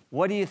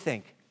 What do you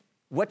think?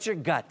 What's your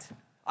gut?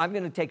 I'm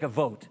going to take a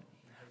vote.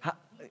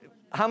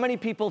 How many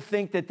people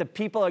think that the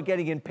people are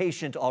getting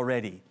impatient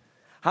already?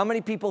 How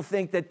many people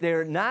think that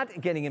they're not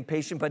getting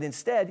impatient, but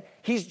instead,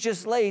 he's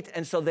just late,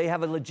 and so they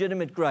have a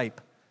legitimate gripe?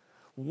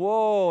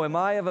 Whoa, am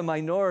I of a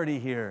minority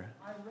here?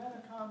 I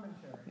read a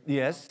commentary.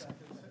 Yes. That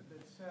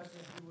said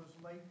that he was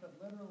late, but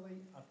literally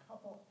a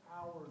couple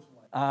hours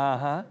late.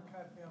 Uh-huh.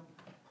 Cut him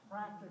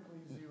practically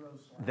 0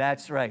 slack.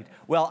 That's right.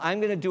 Well, I'm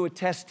going to do a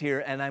test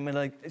here, and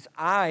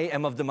I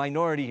am of the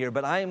minority here,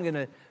 but I am going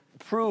to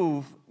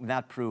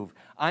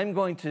I'm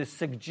going to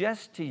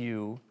suggest to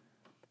you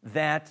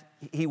that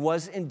he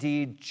was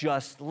indeed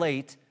just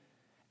late,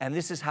 and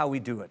this is how we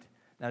do it.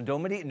 Now,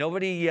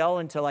 nobody yell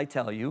until I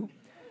tell you,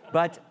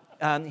 but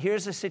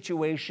here's a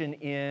situation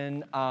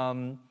in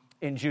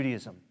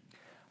Judaism.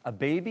 A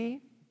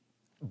baby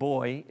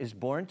boy is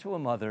born to a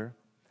mother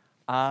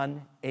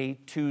on a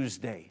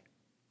Tuesday.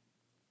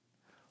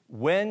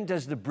 When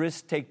does the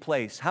bris take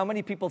place? How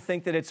many people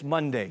think that it's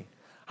Monday?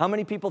 How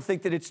many people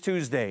think that it's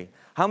Tuesday?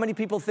 How many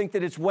people think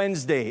that it's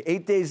Wednesday,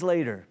 8 days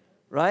later,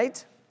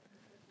 right?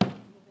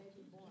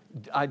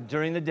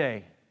 During the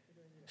day.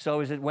 So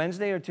is it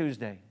Wednesday or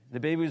Tuesday? The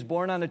baby was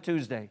born on a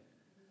Tuesday.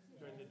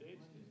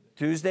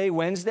 Tuesday,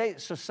 Wednesday.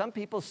 So some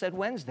people said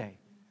Wednesday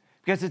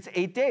because it's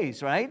 8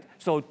 days, right?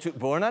 So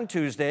born on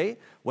Tuesday,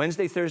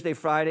 Wednesday, Thursday,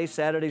 Friday,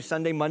 Saturday,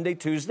 Sunday, Monday,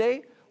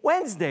 Tuesday,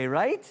 Wednesday,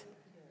 right?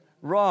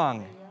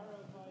 Wrong.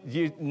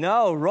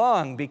 No,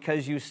 wrong,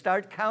 because you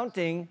start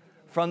counting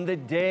from the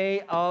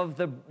day of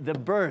the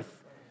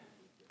birth.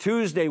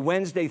 Tuesday,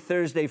 Wednesday,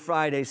 Thursday,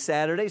 Friday,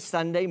 Saturday,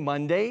 Sunday,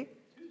 Monday.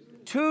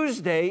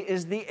 Tuesday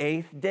is the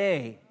 8th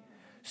day.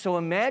 So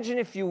imagine,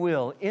 if you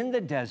will, in the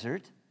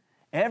desert,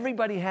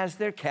 everybody has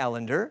their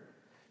calendar.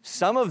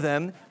 Some of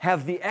them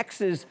have the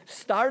X's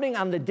starting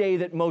on the day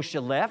that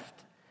Moshe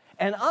left,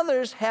 and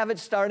others have it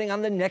starting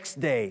on the next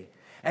day.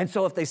 And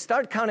so if they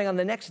start counting on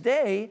the next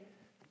day,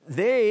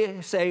 they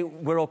say,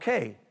 we're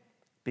okay,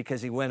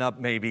 because he went up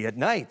maybe at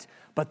night.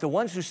 But the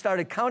ones who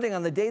started counting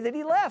on the day that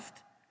he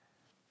left,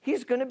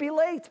 he's going to be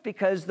late,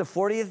 because the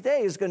 40th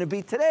day is going to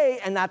be today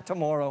and not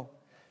tomorrow.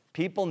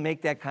 People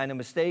make that kind of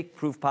mistake.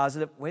 Proof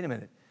positive. Wait a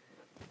minute.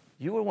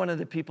 You were one of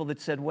the people that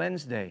said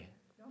Wednesday.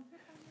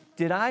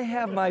 Did I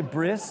have my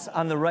bris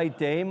on the right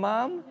day,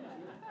 Mom?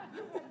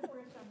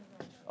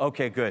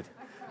 Okay, good.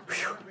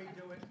 Whew.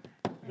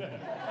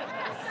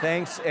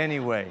 Thanks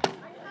anyway.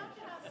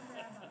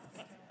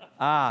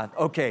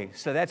 Okay,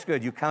 so that's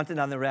good. You counted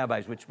on the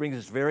rabbis, which brings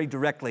us very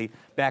directly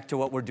back to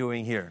what we're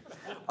doing here.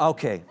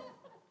 Okay,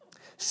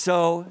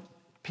 so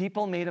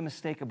people made a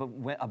mistake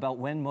about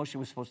when Moshe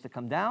was supposed to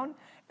come down,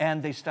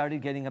 and they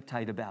started getting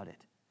uptight about it.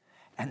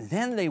 And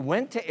then they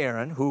went to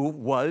Aaron, who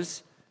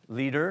was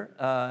leader,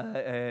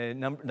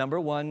 number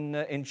one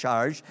in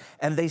charge,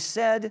 and they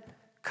said,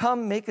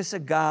 come, make us a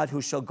God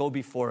who shall go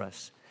before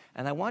us.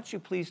 And I want you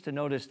please to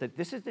notice that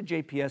this is the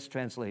JPS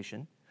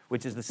translation,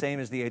 which is the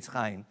same as the Eitz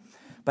Chaim,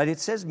 but it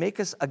says,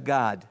 make us a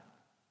God.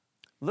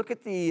 Look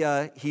at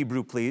the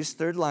Hebrew, please,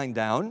 third line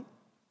down.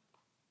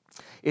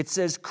 It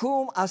says,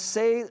 kum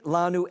aseh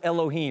lanu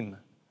Elohim.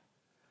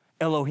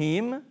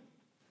 Elohim,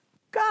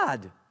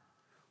 God.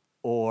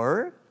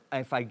 Or,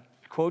 if I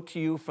quote to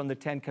you from the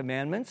Ten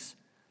Commandments,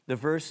 the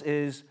verse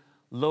is,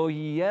 lo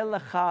yeh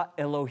lecha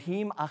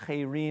Elohim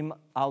acherim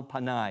al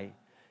panai.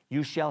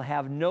 You shall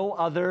have no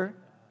other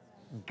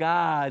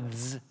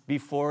gods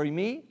before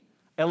me,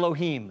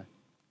 Elohim.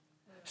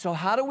 So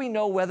how do we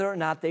know whether or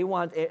not they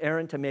want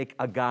Aaron to make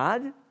a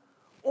god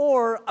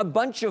or a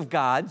bunch of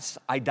gods,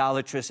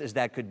 idolatrous as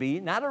that could be,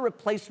 not a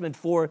replacement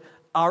for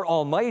our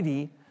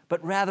Almighty,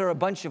 but rather a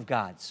bunch of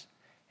gods?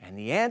 And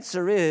the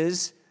answer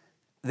is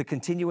the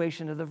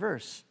continuation of the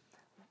verse.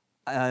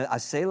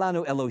 Aseh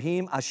lanu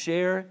Elohim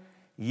asher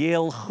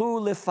yelchu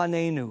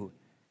lefanenu.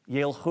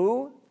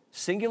 Yelchu,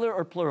 singular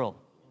or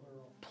plural?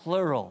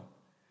 Plural.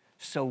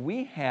 So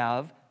we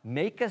have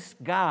make us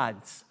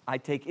gods. I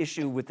take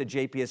issue with the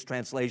JPS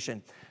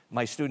translation.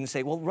 My students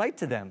say, well, write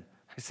to them.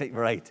 I say,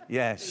 right,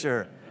 yeah,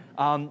 sure.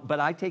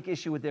 But I take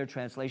issue with their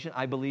translation.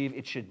 I believe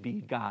it should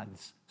be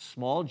gods.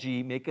 Small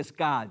g, make us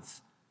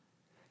gods.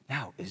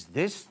 Now, is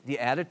this the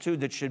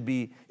attitude that should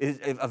be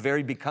a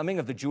very becoming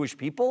of the Jewish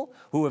people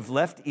who have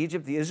left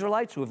Egypt, the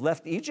Israelites who have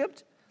left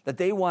Egypt, that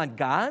they want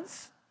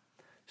gods?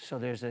 So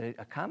there's a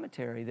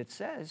commentary that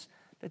says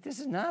that this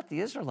is not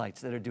the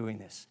Israelites that are doing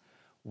this.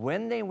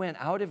 When they went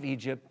out of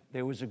Egypt,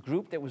 there was a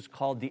group that was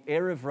called the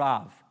Erev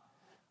Rav.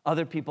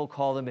 Other people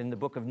call them in the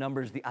book of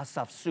Numbers the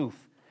Asaf Suf.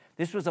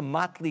 This was a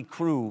motley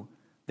crew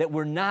that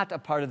were not a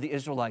part of the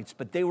Israelites,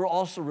 but they were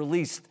also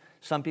released,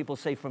 some people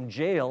say, from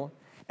jail,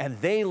 and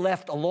they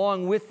left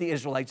along with the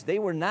Israelites. They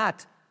were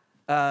not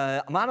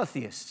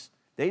monotheists.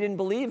 They didn't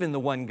believe in the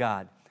one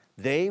God.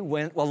 They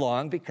went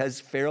along because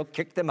Pharaoh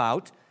kicked them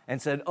out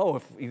and said, oh,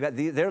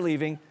 if they're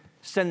leaving,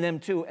 send them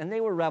too. And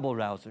they were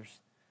rabble-rousers.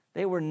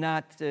 They were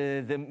not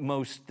the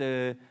most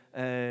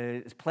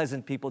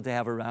pleasant people to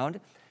have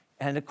around.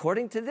 And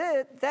according to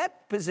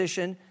that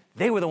position,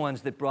 they were the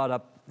ones that brought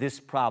up this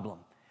problem.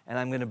 And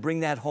I'm going to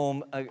bring that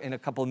home in a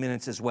couple of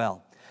minutes as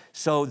well.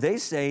 So they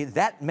say,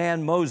 that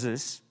man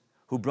Moses,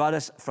 who brought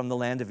us from the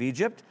land of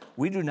Egypt,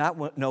 we do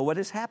not know what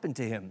has happened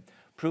to him.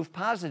 Proof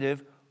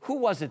positive, who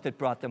was it that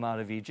brought them out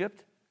of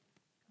Egypt?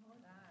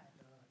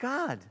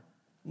 God,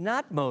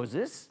 not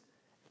Moses.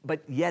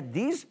 But yet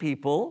these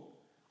people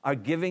are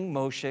giving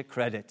Moshe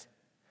credit.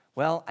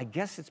 Well, I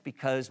guess it's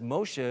because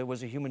Moshe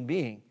was a human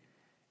being,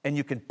 and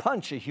you can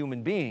punch a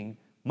human being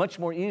much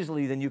more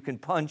easily than you can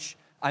punch,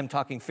 I'm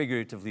talking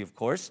figuratively, of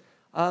course,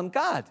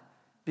 God.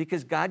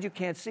 Because God you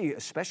can't see,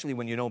 especially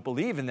when you don't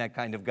believe in that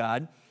kind of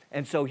God.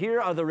 And so here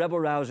are the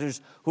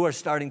rebel-rousers who are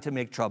starting to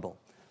make trouble.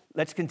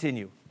 Let's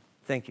continue.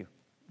 Thank you.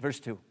 Verse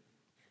 2.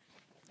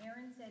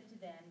 Aaron said to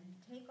them,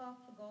 take off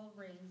the gold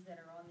rings that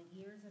are on the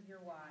ears of your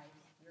wives,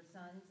 your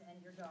sons,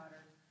 and your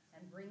daughters,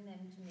 and bring them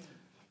to me.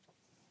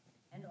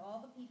 And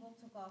all the people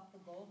took off the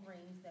gold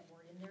rings that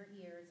were in their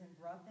ears and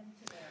brought them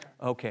to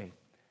Aaron. Okay,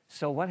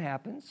 so what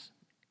happens?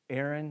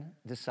 Aaron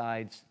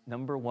decides,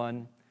 number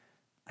one,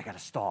 I got to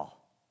stall.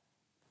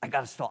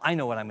 I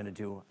know what I'm going to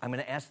do. I'm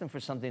going to ask them for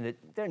something that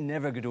they're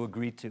never going to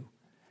agree to.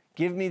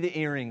 Give me the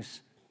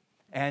earrings,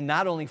 and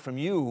not only from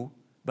you,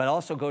 but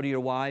also go to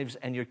your wives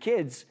and your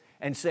kids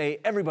and say,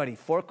 everybody,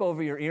 fork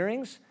over your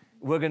earrings.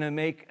 We're going to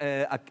make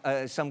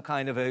some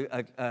kind of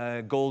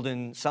a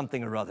golden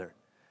something or other.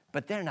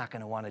 But they're not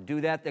going to want to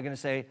do that. They're going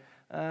to say,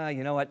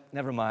 you know what,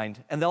 never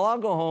mind. And they'll all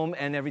go home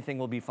and everything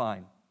will be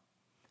fine.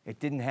 It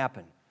didn't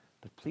happen.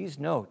 But please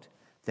note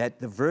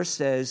that the verse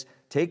says,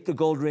 take the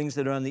gold rings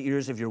that are on the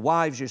ears of your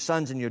wives, your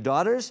sons, and your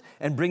daughters,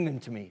 and bring them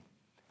to me.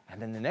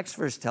 And then the next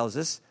verse tells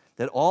us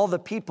that all the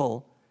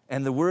people,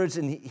 and the words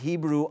in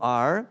Hebrew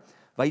are,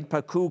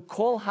 Vayitpaku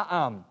kol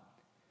ha'am.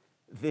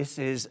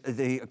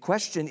 The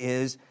question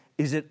is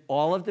it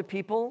all of the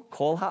people,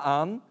 kol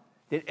ha'am?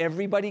 Did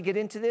everybody get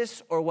into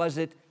this? Or was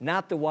it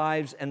not the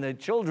wives and the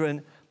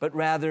children, but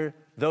rather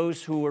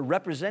those who were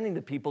representing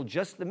the people,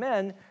 just the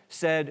men,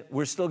 said,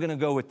 we're still going to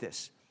go with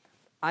this?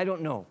 I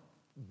don't know.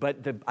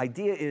 But the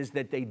idea is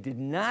that they did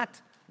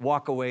not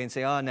walk away and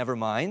say, oh, never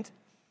mind.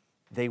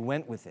 They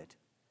went with it.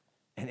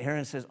 And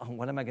Aaron says, oh,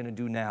 what am I going to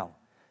do now?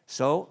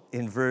 So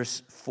in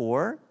verse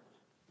 4,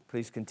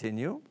 please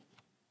continue.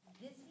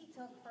 This he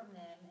took from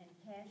them and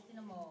cast in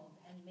a mold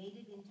and made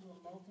it into a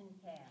molten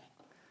calf.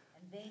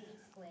 And they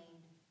exclaimed,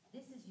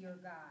 this is your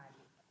God,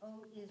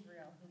 O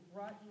Israel, who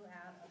brought you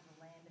out of the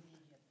land of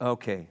Egypt.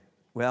 Okay.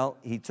 Well,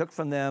 he took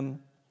from them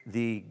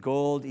the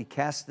gold, he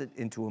cast it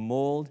into a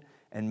mold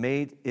and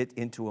made it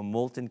into a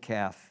molten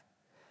calf.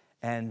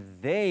 And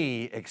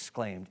they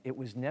exclaimed. It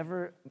was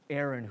never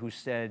Aaron who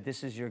said,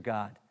 this is your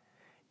God.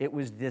 It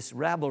was this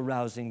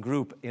rabble-rousing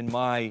group in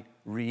my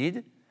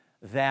read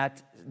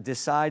that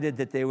decided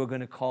that they were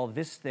going to call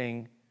this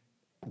thing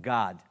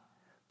God.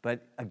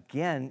 But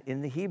again,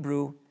 in the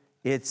Hebrew,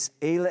 it's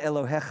Eile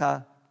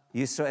Elohecha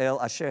Yisrael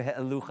Asher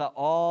He'elucha.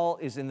 All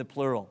is in the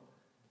plural.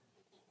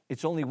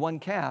 It's only one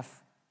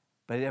calf,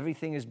 but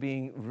everything is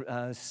being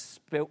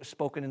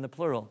spoken in the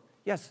plural.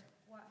 Yes?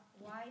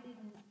 Why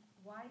didn't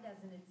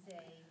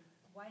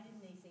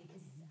they say,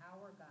 this is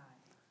our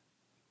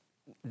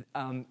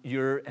God?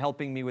 You're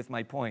helping me with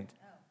my point. Oh,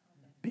 okay.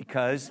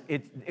 Because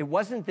it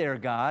wasn't their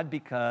God,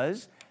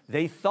 because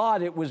they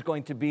thought it was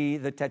going to be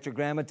the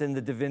Tetragrammaton,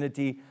 the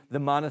divinity, the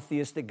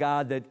monotheistic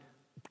God that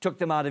took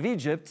them out of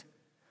Egypt,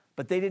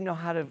 but they didn't know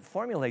how to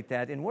formulate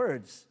that in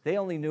words. They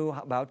only knew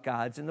about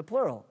gods in the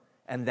plural,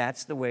 and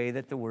that's the way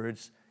that the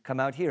words come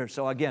out here.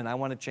 So again, I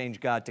want to change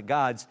God to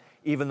gods,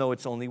 even though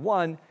it's only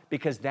one,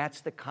 because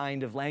that's the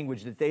kind of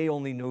language that they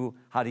only knew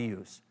how to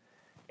use.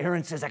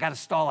 Aaron says, I got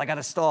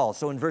to stall.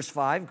 So in verse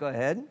 5, go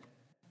ahead.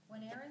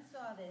 When Aaron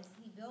saw this,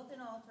 he built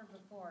an altar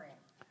before it,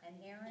 and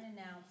Aaron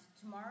announced,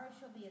 tomorrow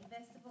shall be a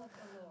festival of the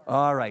Lord.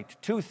 All right,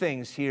 two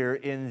things here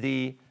in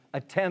the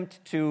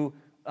attempt to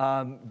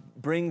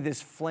bring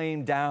this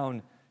flame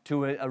down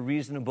to a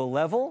reasonable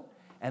level,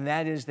 and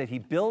that is that he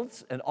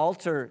builds an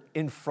altar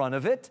in front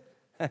of it,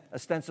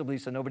 ostensibly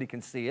so nobody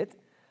can see it.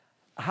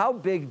 How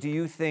big do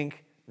you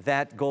think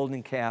that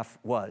golden calf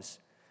was?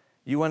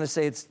 You want to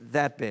say it's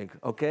that big,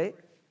 okay?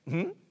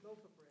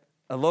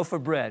 A loaf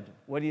of bread.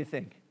 What do you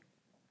think?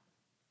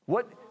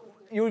 What?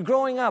 You were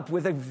growing up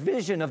with a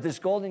vision of this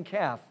golden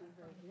calf.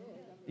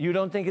 You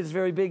don't think it's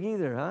very big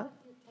either, huh?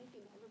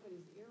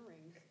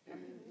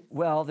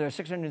 Well, there are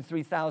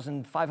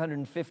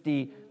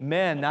 603,550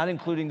 men, not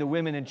including the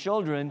women and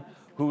children,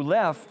 who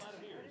left,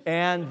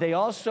 and they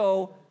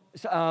also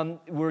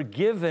were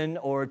given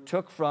or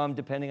took from,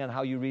 depending on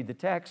how you read the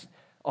text,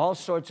 all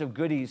sorts of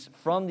goodies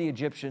from the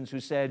Egyptians who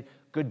said,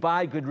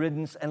 goodbye, good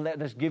riddance, and let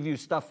us give you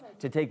stuff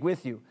to take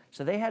with you.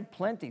 So they had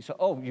plenty.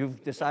 So,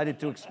 you've decided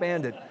to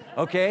expand it.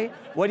 Okay,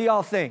 what do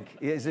y'all think?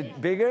 Is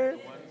it bigger?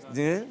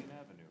 Yeah.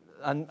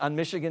 On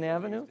Michigan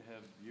Avenue?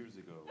 Years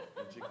ago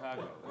in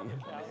Chicago, they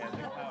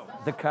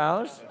had the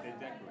cows?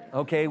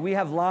 Okay, we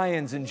have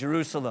lions in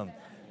Jerusalem.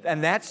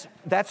 And that's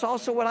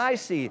also what I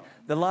see.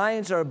 The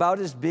lions are about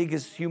as big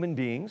as human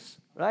beings,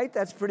 right?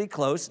 That's pretty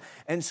close.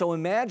 And so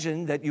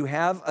imagine that you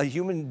have a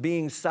human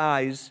being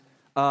size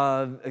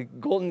a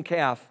golden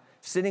calf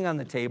sitting on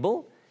the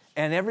table,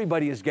 and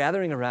everybody is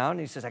gathering around.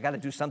 He says, I got to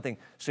do something.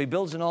 So he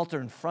builds an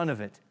altar in front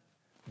of it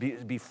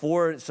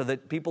before, so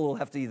that people will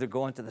have to either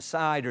go onto the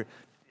side or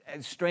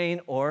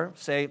strain or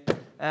say,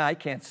 I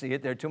can't see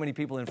it. There are too many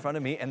people in front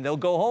of me, and they'll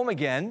go home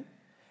again.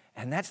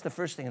 And that's the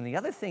first thing. And the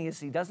other thing is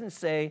he doesn't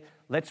say,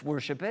 let's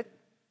worship it.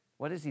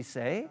 What does he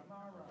say?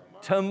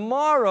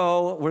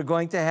 Tomorrow we're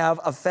going to have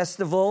a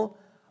festival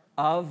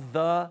of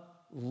the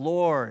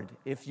Lord.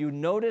 If you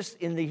notice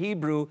in the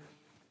Hebrew,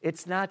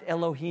 it's not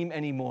Elohim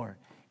anymore.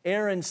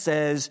 Aaron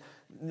says,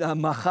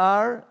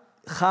 Machar,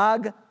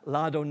 Chag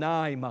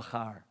Ladonai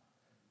Machar.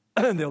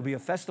 There'll be a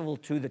festival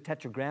to the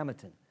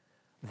Tetragrammaton,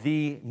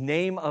 the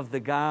name of the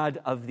God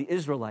of the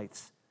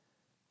Israelites,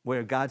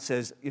 where God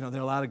says, there are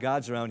a lot of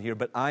gods around here,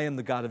 but I am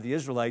the God of the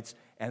Israelites,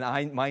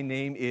 and my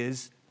name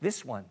is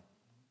this one.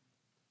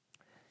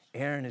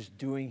 Aaron is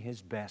doing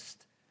his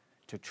best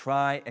to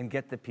try and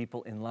get the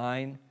people in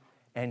line,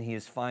 and he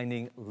is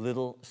finding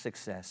little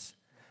success.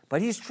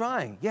 But he's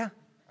trying, yeah.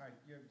 All right,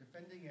 you're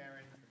defending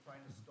Aaron, you're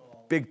trying to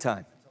stall. Big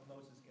time. Until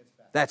Moses gets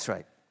back. That's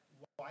right.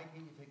 Why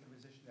can't you take the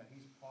position that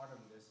he's part of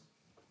this,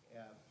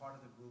 part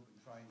of the group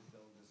and trying to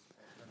build this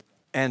alternative?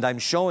 And I'm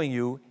showing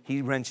you,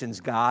 he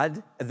mentions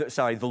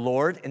the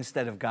Lord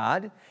instead of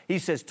God. He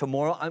says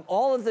tomorrow.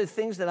 All of the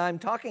things that I'm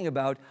talking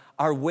about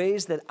are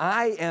ways that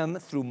I am,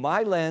 through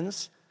my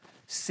lens,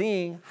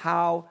 seeing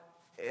how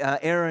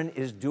Aaron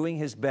is doing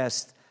his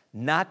best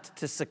not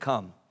to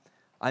succumb.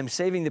 I'm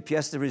saving the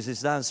pièce de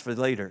résistance for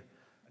later.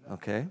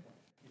 Okay?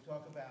 You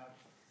talk about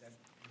that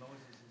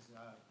Moses is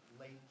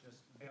late just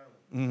barely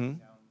Mm-hmm.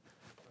 down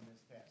from his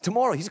task.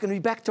 Tomorrow, he's going to be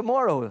back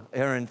tomorrow,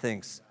 Aaron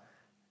thinks.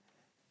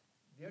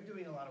 They're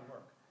doing a lot of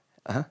work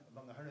Uh-huh.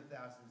 among the hundred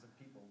thousands of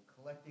people,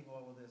 collecting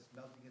all of this,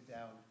 melting it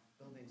down,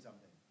 building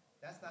something.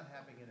 That's not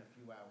happening in a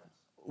few hours.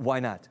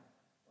 Why not?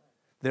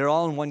 They're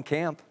all in one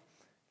camp.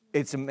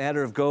 It's a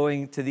matter of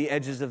going to the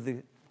edges of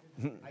the...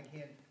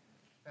 Factually,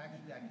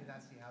 I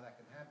cannot see how that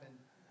can happen,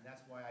 and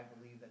that's why I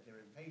believe that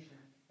they're impatient,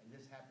 and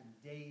this happened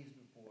days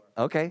before.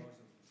 Okay.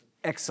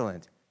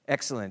 Excellent.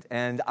 Excellent.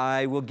 And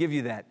I will give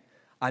you that.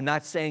 I'm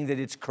not saying that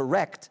it's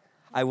correct.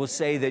 I will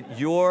say that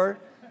your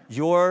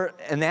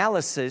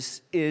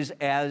analysis is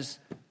as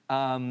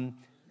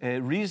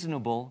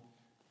reasonable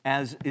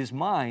as is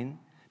mine,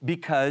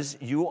 because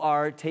you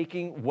are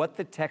taking what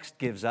the text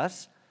gives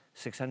us,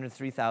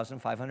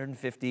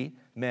 603,550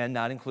 men,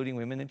 not including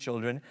women and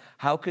children.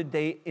 How could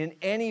they in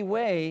any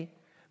way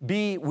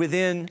be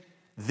within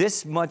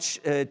this much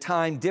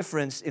time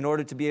difference in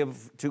order to be able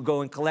to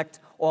go and collect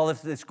all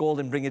of this gold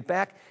and bring it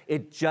back?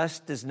 It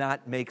just does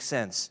not make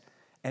sense.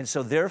 And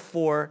so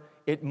therefore,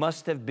 it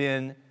must have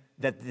been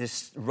that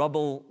this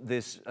rubble,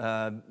 this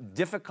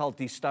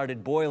difficulty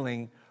started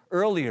boiling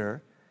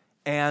earlier,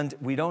 and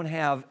we don't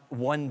have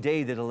one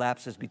day that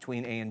elapses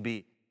between A and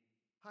B.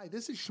 Hi,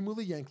 this is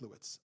Shmuley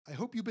Yanklowitz. I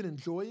hope you've been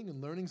enjoying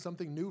and learning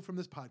something new from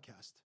this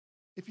podcast.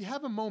 If you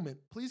have a moment,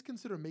 please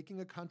consider making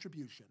a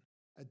contribution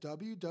at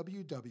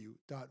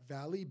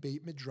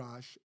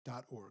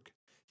www.valleybeitmidrash.org.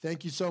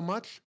 Thank you so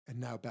much, and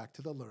now back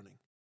to the learning.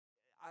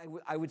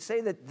 I would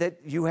say that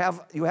you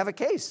have a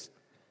case.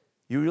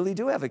 You really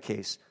do have a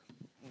case.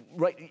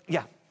 Right,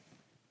 yeah.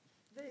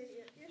 The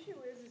issue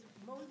is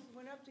Moses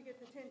went up to get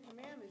the Ten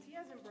Commandments. He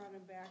hasn't brought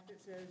them back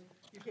that says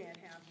you can't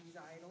have these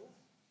idols.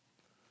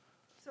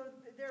 So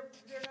they're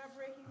not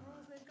breaking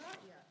rules they've got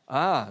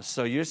yet.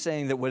 So you're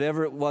saying that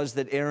whatever it was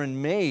that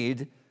Aaron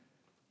made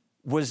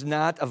was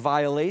not a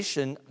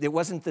violation. It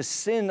wasn't the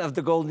sin of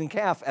the golden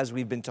calf, as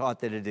we've been taught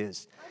that it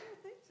is. I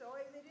don't think so.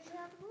 They didn't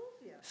have the rules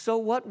yet. So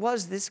what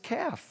was this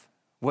calf?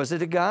 Was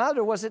it a god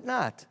or was it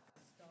not?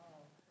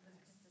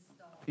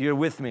 You're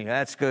with me.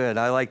 That's good.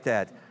 I like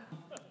that.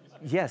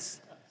 Yes.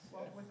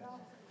 Well,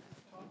 without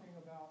talking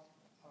about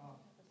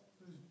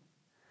who's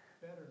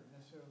better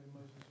necessarily,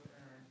 Moses or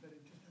Aaron, but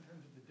just in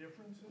terms of the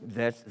differences.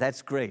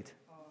 That's great.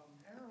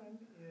 Aaron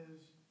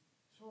is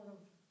sort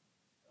of,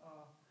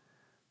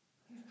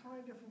 he's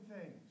trying different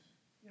things.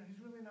 You know,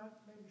 he's really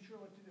not maybe sure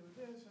what to do with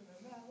this and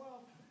then that.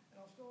 Well, and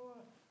I'll still,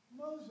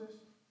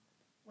 Moses,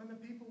 when the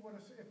people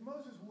would have, if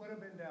Moses would have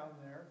been down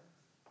there,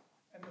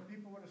 and the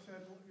people would have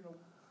said, well,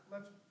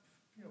 let's,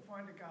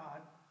 find a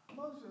God,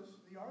 Moses,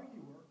 the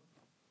arguer,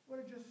 would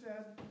have just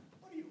said,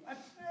 what are you, a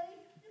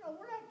snake?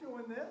 We're not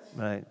doing this.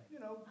 Right.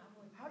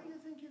 How do you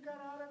think you got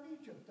out of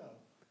Egypt, though?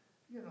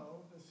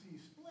 The sea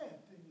split,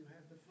 and you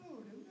had the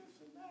food, and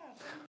this and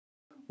that.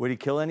 Would he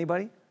kill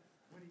anybody?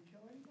 Would he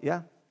kill anybody?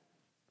 Yeah.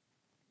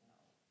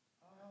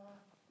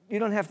 You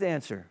don't have to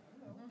answer.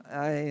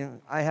 I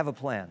have a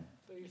plan.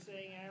 So you're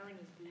saying Aaron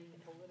is being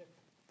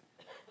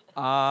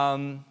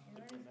political?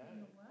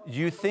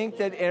 You think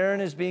that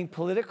Aaron is being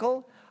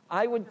political?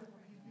 I would...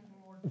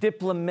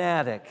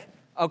 Diplomatic.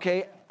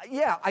 Okay,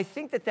 yeah, I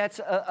think that that's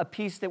a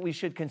piece that we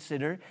should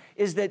consider,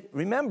 is that,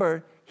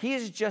 remember, he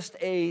is just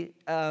a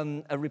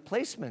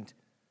replacement,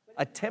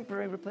 a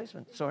temporary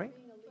replacement. Sorry?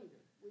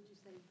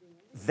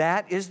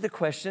 That is the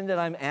question that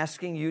I'm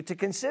asking you to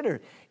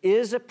consider.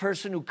 Is a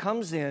person who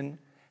comes in,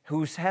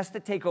 who has to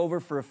take over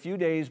for a few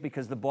days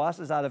because the boss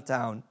is out of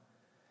town,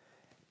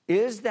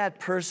 is that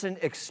person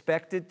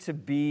expected to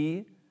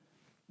be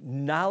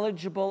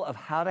knowledgeable of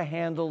how to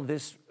handle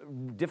this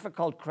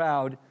difficult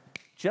crowd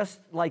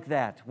just like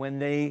that when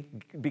they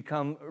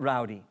become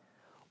rowdy?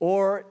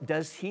 Or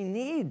does he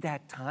need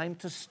that time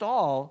to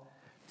stall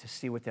to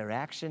see what their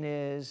action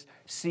is,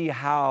 see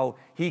how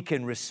he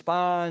can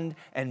respond,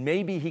 and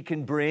maybe he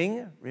can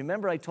bring,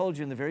 remember I told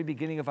you in the very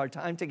beginning of our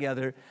time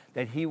together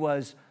that he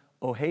was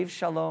Ohev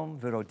Shalom,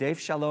 V'rodef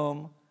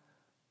Shalom.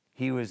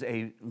 He was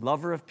a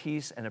lover of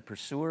peace and a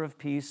pursuer of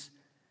peace,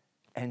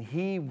 and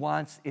he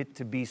wants it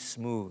to be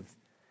smooth.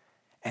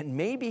 And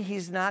maybe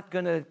he's not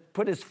going to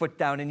put his foot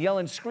down and yell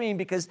and scream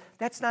because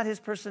that's not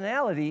his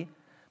personality,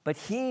 but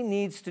he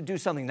needs to do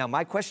something. Now,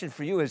 my question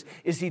for you is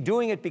he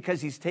doing it because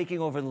he's taking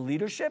over the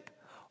leadership,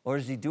 or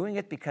is he doing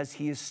it because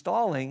he is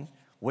stalling,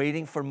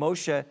 waiting for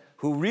Moshe,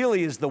 who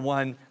really is the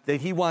one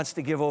that he wants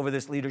to give over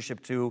this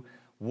leadership to?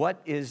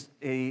 What is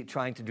he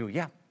trying to do?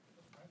 Yeah.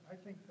 I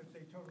think that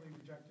they totally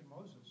rejected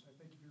Moses. I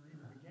think if you read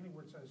the beginning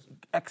where it says,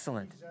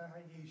 Excellent.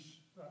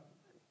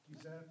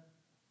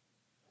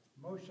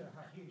 Moshe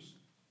Hahish.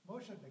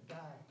 Moshe the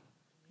guy.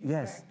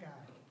 Yes. That guy.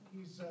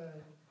 He's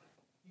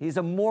He's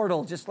a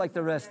mortal, just like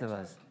the rest of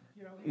us.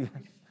 He's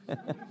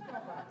nobody.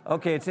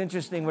 Okay, it's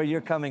interesting where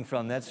you're coming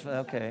from. That's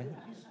okay.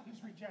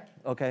 He's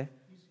rejected. Okay.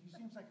 He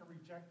seems like a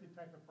rejected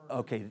type of person.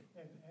 Okay.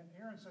 And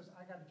Aaron says,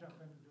 I got to jump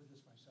in and do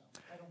this myself.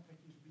 I don't think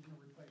he's being a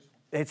replacement.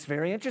 It's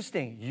very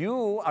interesting.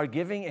 You are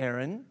giving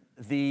Aaron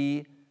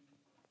the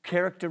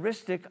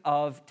characteristic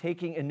of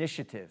taking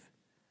initiative.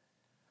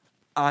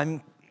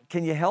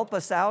 Can you help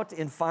us out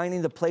in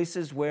finding the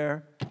places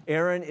where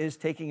Aaron is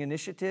taking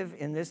initiative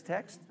in this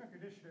text? He took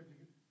initiative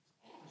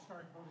to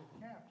start voting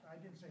camp. I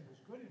didn't say it was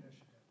good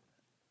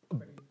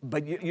initiative.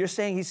 But you're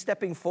saying he's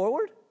stepping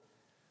forward?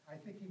 I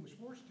think he was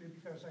forced to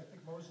because I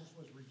think Moses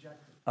was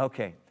rejected.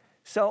 Okay.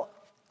 So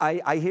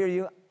I hear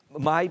you.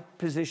 My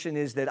position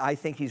is that I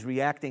think he's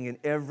reacting in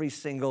every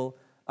single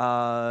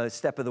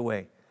step of the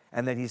way,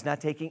 and that he's not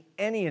taking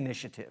any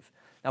initiative.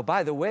 Now,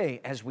 by the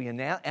way, as we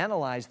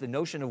analyze the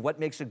notion of what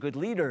makes a good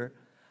leader,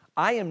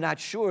 I am not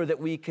sure that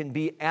we can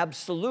be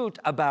absolute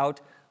about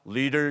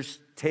leaders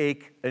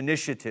take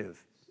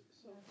initiative.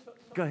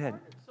 Go ahead.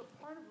 So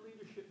part of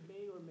leadership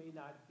may or may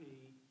not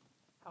be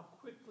how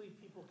quickly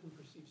people can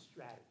perceive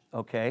strategy.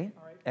 Okay,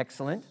 All right?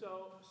 excellent.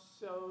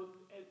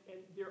 And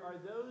there are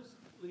those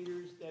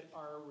leaders that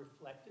are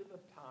reflective of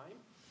time,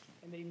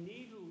 and they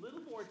need a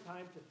little more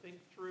time to think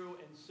through,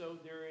 and so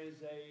there's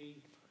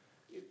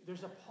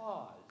a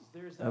pause.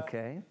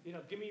 Okay.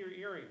 Give me your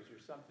earrings or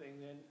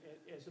something, and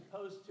as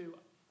opposed to,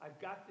 I've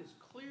got this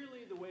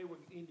clearly the way we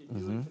need to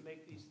do it to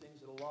make these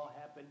things, it'll all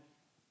happen.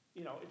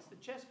 It's the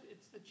chess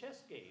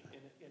game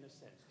in a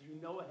sense. Do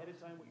you know ahead of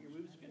time what your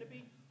moves are going to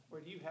be, or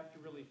do you have to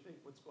really think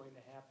what's going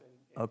to happen?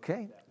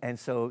 Okay, and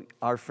so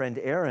our friend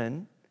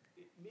Aaron,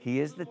 he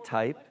is the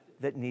type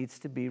that needs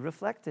to be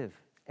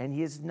reflective, and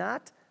he is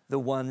not the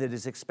one that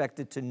is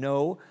expected to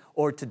know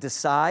or to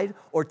decide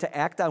or to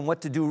act on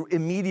what to do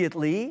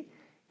immediately.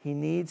 He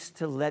needs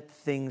to let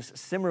things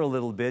simmer a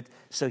little bit,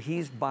 so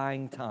he's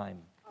buying time.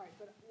 All right,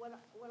 but what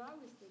I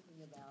was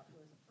thinking about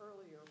was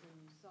earlier when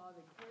you saw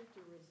the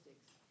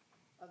characteristics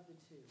of the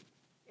two.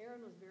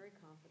 Aaron was very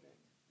confident.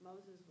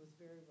 Moses was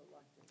very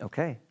reluctant.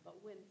 Okay. But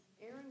when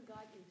Aaron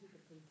got into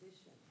the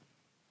position,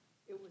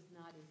 it was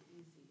not as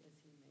easy as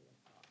he may have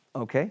thought.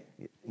 Okay,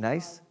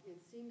 nice. Because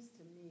it seems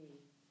to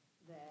me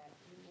that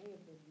he may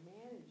have been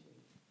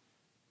managing,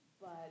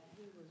 but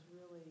he was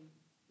really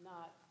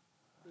not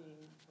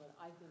being what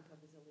I think of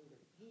as a leader.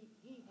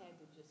 He had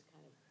to just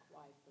kind of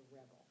quiet the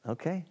rebel.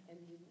 Okay. And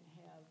didn't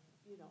have,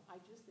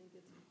 I just think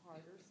it's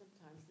harder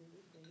sometimes than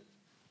you think.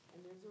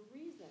 And there's a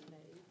reason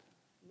they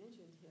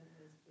mentioned him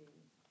as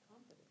being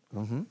confident.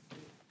 Mm-hmm.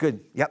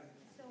 Good, yep.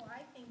 So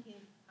I think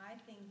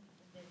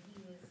that he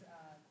was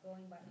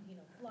going by,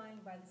 flying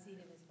by the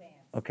seat of his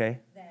pants. Okay.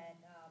 That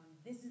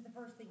this is the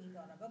first thing he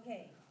thought of.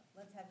 Okay,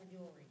 let's have the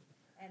jewelry.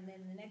 And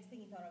then the next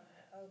thing he thought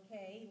of,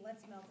 okay,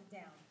 let's melt it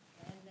down.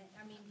 And then,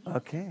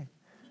 Okay.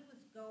 He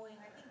was going.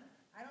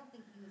 I don't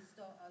think he was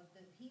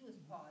he was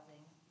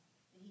pausing,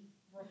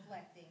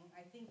 reflecting.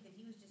 I think that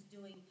he was just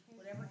doing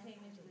whatever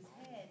came into his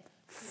head.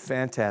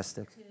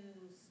 Fantastic. To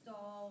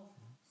stall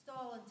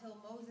until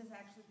Moses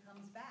actually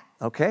comes back.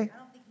 Okay. I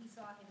don't think he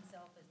saw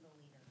himself as the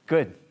leader.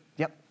 Good.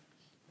 Yep.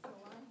 So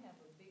I have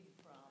a big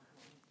problem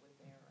with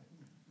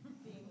Aaron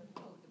being a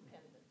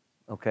codependent.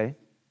 Okay.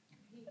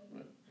 He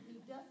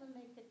doesn't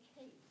make a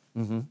case.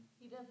 Mm-hmm.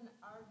 He doesn't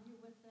argue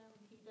with them.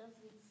 He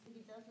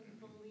doesn't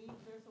believe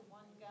there's a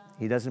one God.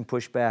 He doesn't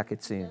push back,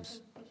 it seems. He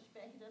doesn't push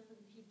back.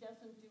 He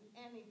doesn't do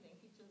anything.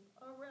 He just,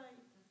 all right.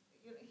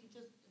 He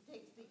just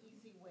takes the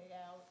easy way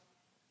out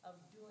of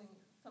doing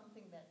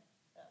something that,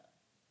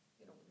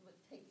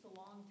 takes a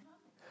long time.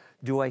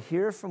 Do I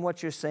hear from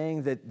what you're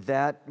saying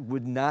that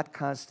would not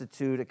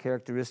constitute a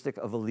characteristic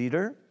of a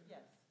leader? Yes.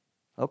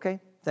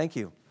 Okay, thank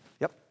you.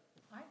 Yep.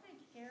 I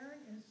think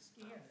Aaron is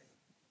scared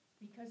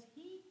because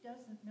he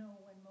doesn't know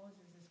when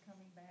Moses is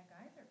coming back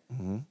either.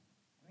 Mm-hmm.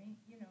 I mean,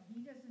 he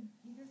doesn't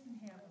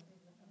have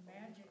a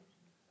magic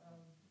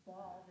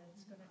ball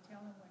that's going to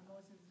tell him when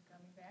Moses is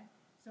coming back.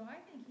 So I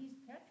think he's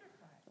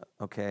petrified.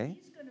 Okay.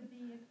 He's going to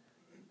be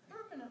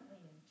permanently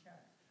in charge.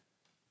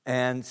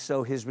 And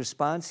so his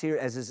response here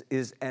is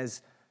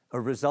as a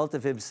result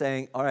of him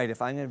saying, all right,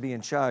 if I'm going to be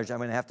in charge, I'm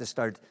going to have to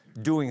start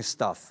doing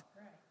stuff.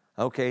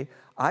 Right. Okay.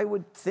 I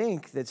would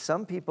think that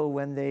some people,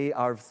 when they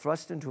are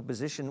thrust into a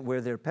position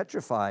where they're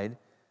petrified,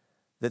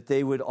 that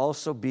they would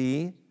also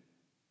be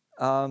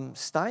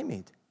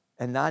stymied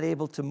and not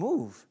able to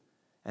move.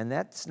 And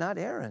that's not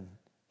Aaron.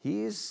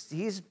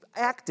 He's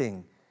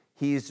acting.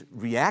 He's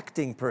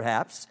reacting,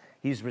 perhaps.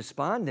 He's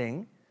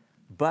responding,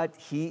 but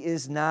he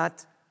is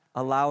not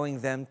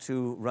allowing them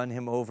to run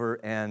him over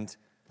and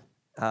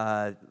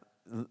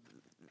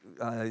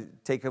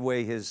take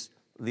away his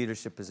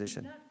leadership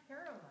position. He's not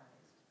paralyzed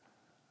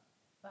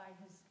by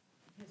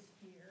his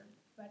fear,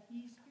 but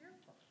he's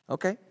fearful.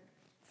 Okay,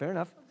 fair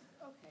enough.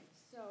 Okay,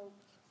 so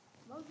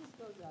Moses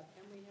goes up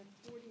and we have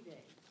 40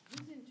 days.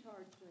 Who's in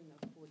charge during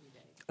those 40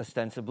 days?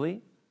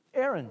 Ostensibly,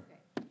 Aaron. Okay,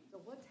 so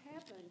what's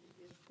happened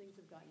is things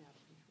have gotten out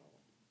of control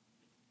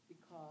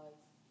because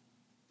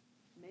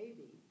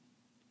maybe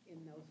in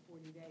those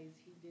 40 days,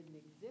 he didn't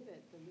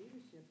exhibit the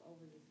leadership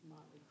over this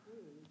motley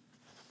crew.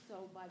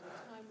 So by the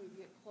time we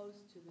get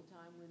close to the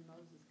time when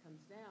Moses comes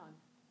down,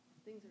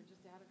 things are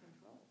just out of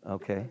control.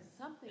 Okay. Because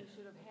something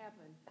should have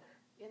happened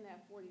in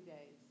that 40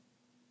 days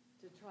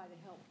to try to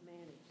help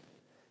manage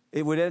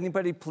things. Would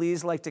anybody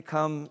please like to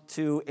come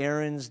to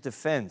Aaron's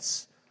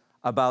defense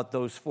about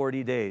those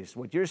 40 days?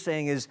 What you're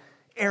saying is,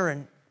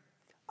 Aaron,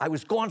 I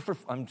was gone for,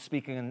 I'm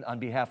speaking on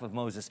behalf of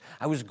Moses,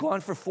 I was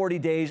gone for 40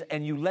 days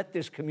and you let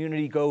this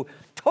community go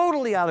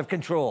totally out of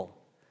control.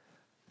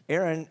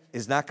 Aaron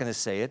is not going to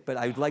say it, but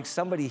I would like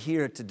somebody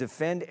here to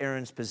defend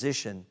Aaron's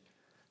position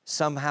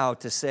somehow,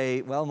 to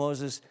say, well,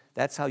 Moses,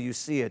 that's how you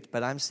see it,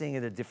 but I'm seeing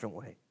it a different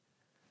way.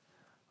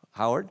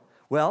 Howard?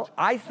 Well,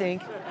 I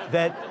think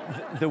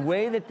that the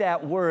way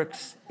that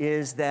works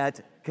is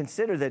that,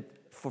 consider that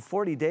for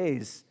 40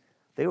 days,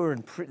 they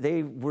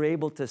were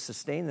able to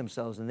sustain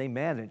themselves, and they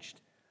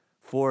managed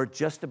for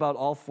just about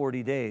all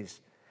 40 days.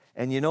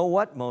 And you know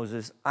what,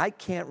 Moses? I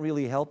can't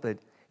really help it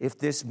if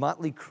this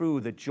motley crew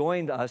that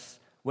joined us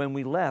when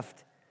we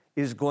left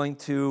is going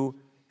to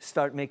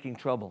start making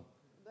trouble.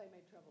 They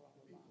made trouble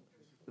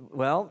all along.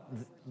 Well,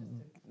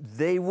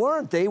 they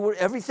weren't.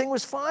 Everything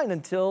was fine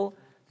until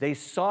they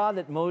saw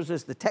that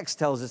Moses, the text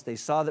tells us, they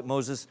saw that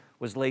Moses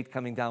was late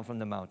coming down from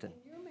the mountain.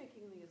 And you're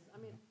making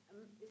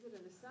is it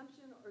an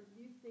assumption, or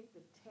do you think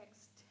the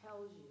text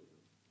tells you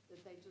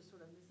that they just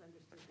sort of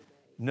misunderstood the day?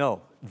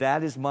 No,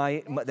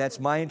 that's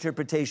my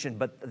interpretation.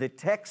 But the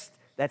text,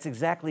 that's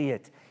exactly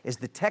it, is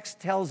the text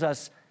tells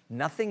us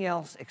nothing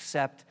else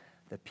except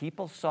the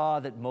people saw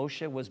that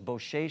Moshe was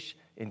boshesh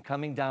in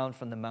coming down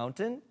from the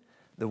mountain.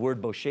 The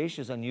word boshesh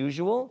is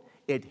unusual.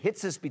 It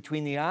hits us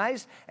between the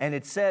eyes, and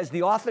it says,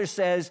 the author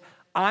says,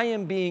 I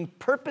am being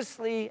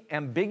purposely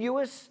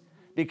ambiguous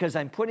because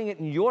I'm putting it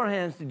in your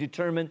hands to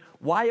determine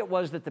why it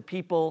was that the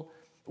people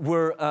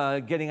were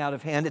getting out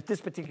of hand at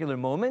this particular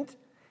moment.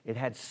 It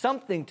had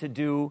something to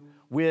do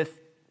with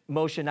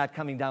Moshe not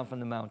coming down from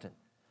the mountain.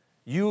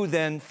 You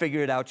then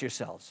figure it out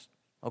yourselves.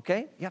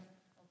 Okay? Yep.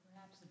 Well,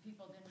 perhaps the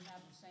people didn't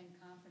have the same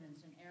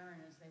confidence in Aaron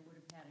as they would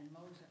have had in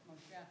Moshe.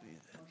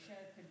 Moshe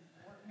could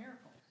work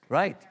miracles.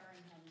 Right.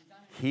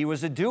 He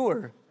was a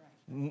doer.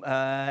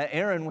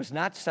 Aaron was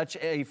not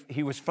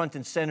he was front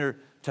and center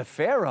to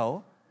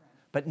Pharaoh,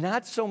 but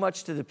not so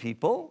much to the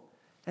people.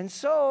 And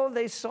so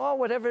they saw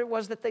whatever it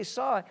was that they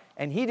saw,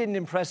 and he didn't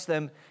impress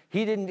them.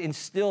 He didn't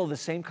instill the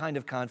same kind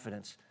of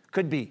confidence.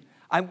 Could be.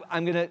 I'm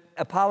going to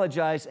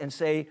apologize and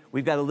say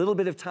we've got a little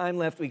bit of time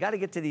left. We got to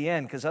get to the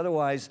end, because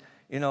otherwise,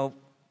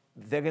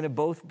 they're going to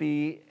both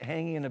be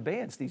hanging in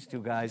abeyance, these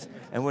two guys,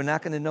 and we're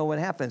not going to know what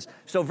happens.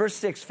 So verse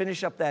 6,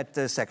 finish up that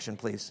section,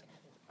 please.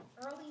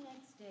 Early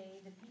next day,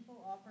 the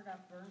people offered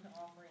up burnt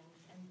offerings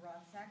and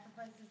brought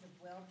sacrifices of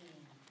well-being.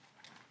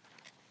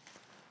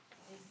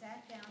 They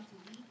sat down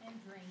to eat and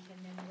drink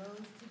and then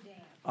rose to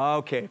dance.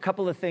 Okay, a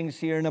couple of things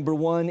here. Number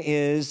one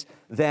is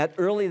that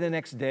early the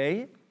next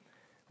day,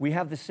 we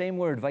have the same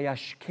word,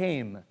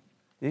 vayashkem.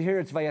 Here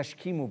it's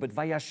vayashkimu, but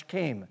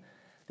vayashkem.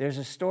 There's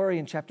a story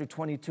in chapter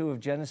 22 of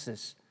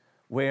Genesis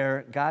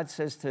where God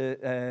says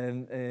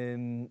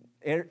to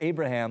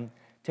Abraham,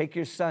 take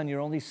your son,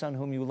 your only son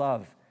whom you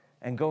love,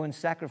 and go and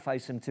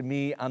sacrifice him to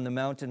me on the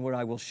mountain where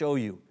I will show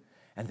you.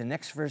 And the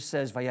next verse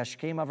says,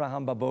 vayashkem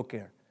Avraham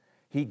baboker.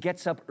 He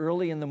gets up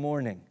early in the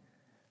morning.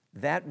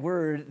 That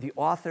word, the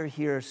author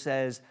here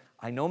says,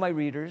 I know my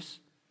readers.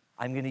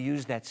 I'm going to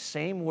use that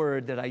same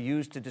word that I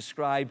used to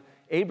describe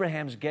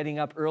Abraham's getting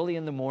up early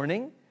in the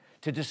morning,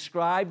 to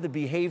describe the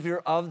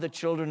behavior of the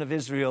children of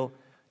Israel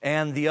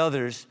and the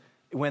others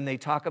when they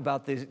talk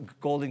about the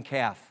golden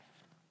calf.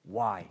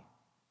 Why?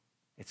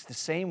 It's the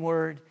same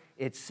word.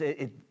 It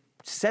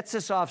sets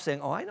us off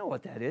saying, oh, I know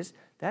what that is.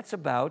 That's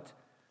about,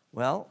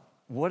 well,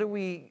 when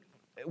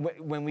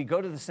we go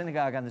to the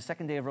synagogue on the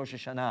second day of Rosh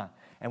Hashanah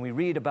and we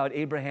read about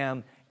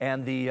Abraham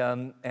and the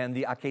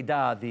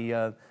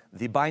Akedah,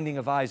 the binding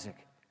of Isaac,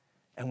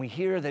 and we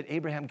hear that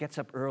Abraham gets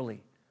up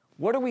early,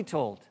 what are we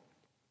told?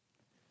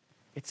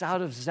 It's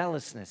out of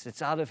zealousness.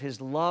 It's out of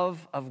his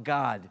love of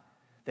God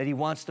that he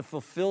wants to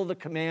fulfill the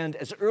command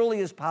as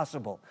early as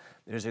possible.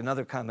 There's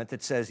another comment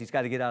that says he's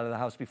got to get out of the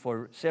house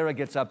before Sarah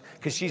gets up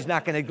because she's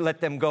not going to let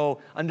them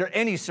go under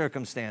any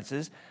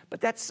circumstances.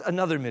 But that's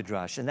another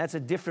midrash, and that's a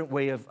different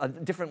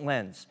different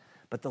lens.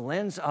 But the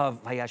lens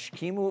of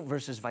vayashkimu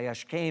versus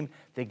vayashkem,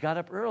 they got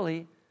up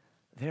early,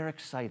 they're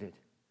excited.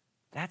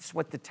 That's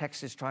what the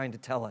text is trying to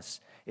tell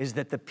us, is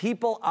that the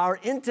people are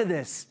into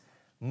this,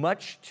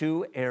 much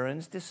to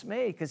Aaron's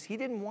dismay, because he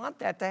didn't want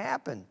that to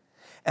happen.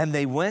 And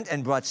they went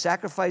and brought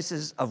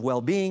sacrifices of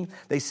well-being.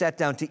 They sat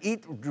down to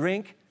eat,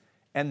 drink,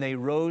 and they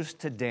rose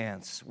to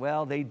dance.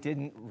 Well, they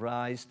didn't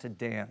rise to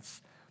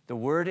dance. The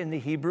word in the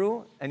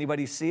Hebrew,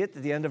 anybody see it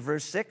at the end of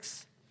verse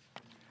 6?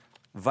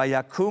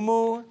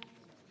 Vayakumu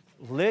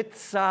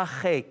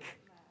litzachek.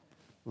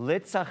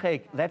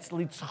 Litzachek. That's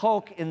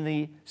litzchok in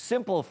the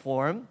simple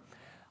form.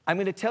 I'm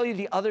going to tell you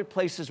the other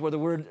places where the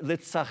word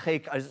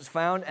litzachek is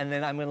found, and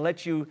then I'm going to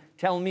let you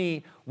tell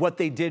me what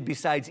they did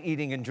besides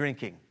eating and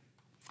drinking.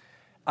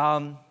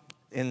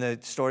 in the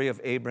story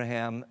of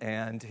Abraham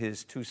and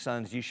his two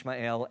sons,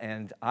 Ishmael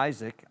and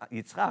Isaac,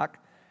 Yitzchak,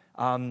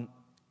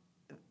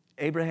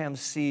 Abraham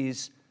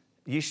sees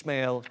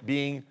Ishmael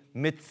being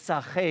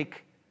mitzachek,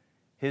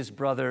 his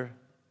brother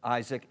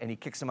Isaac, and he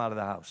kicks him out of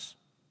the house.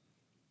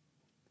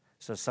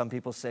 So some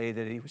people say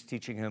that he was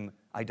teaching him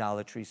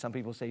idolatry. Some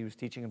people say he was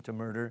teaching him to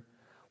murder.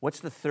 What's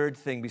the third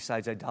thing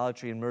besides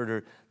idolatry and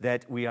murder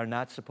that we are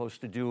not supposed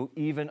to do,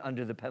 even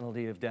under the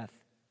penalty of death?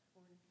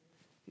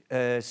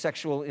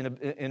 Sexual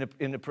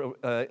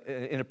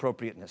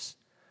inappropriateness.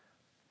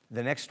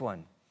 The next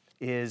one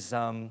is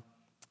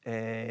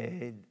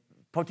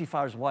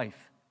Potiphar's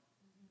wife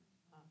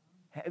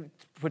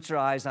puts her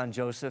eyes on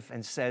Joseph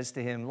and says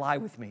to him, lie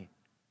with me.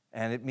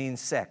 And it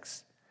means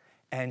sex.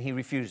 And he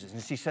refuses.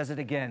 And she says it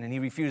again, and he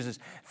refuses.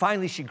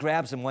 Finally, she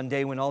grabs him one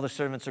day when all the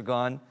servants are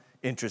gone,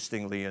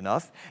 interestingly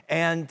enough,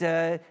 and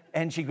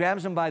she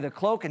grabs him by the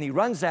cloak, and he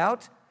runs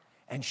out,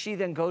 and she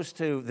then goes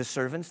to the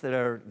servants that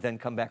are then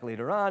come back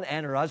later on,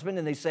 and her husband,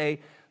 and they say,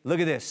 look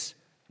at this.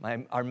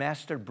 Our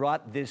master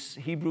brought this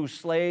Hebrew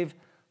slave,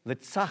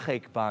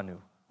 Litzachek Banu,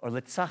 or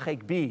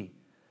Litzachek Bi,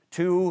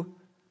 to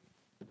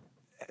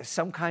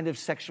some kind of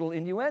sexual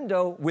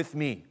innuendo with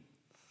me.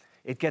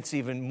 It gets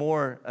even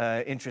more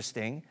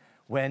interesting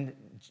when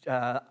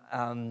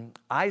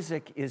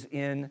Isaac is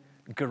in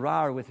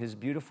Gerar with his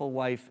beautiful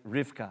wife,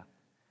 Rivka.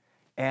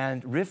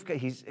 And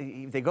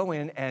Rivka, they go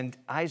in, and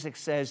Isaac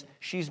says,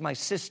 she's my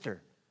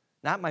sister.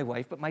 Not my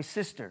wife, but my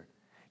sister.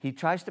 He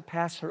tries to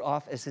pass her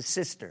off as his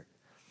sister.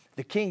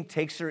 The king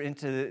takes her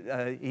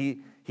into,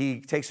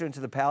 he takes her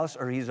into the palace,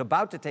 or he's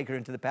about to take her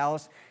into the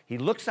palace. He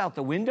looks out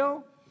the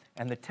window,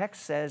 and the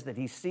text says that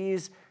he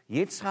sees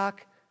Yitzchak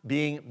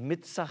being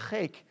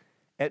mitzachek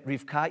at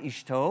Rivka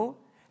Ishto,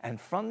 and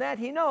from that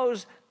he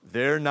knows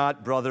they're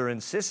not brother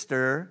and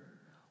sister.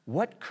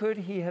 What could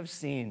he have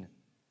seen?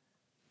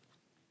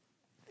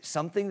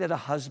 Something that a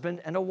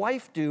husband and a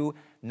wife do,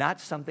 not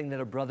something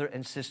that a brother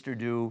and sister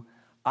do.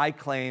 I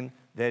claim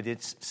that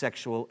it's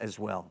sexual as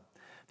well.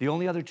 The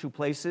only other two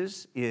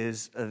places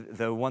is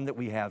the one that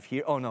we have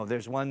here. Oh no,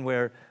 there's one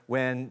where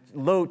when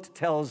Lot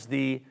tells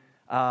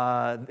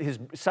his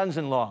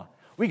sons-in-law,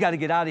 we got to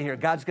get out of here.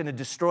 God's going to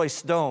destroy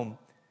Sodom.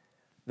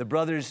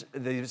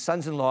 The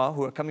sons-in-law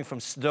who are coming from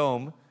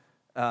Sodom,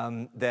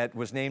 that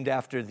was named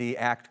after the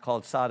act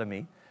called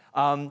sodomy,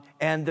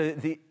 and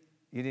you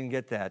didn't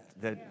get that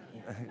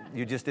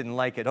you just didn't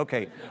like it.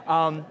 Okay,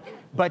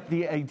 but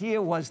the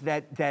idea was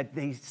that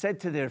they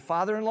said to their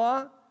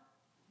father-in-law,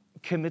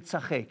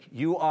 "Kemitzachek,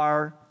 you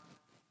are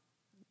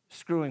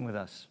screwing with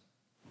us."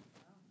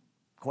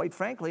 Quite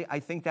frankly, I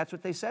think that's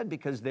what they said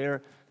because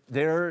their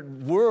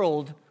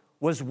world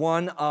was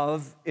one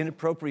of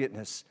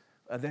inappropriateness.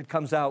 That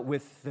comes out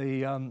with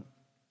the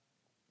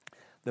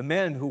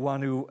men who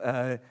want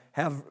to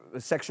have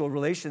sexual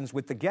relations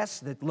with the guests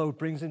that Lot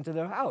brings into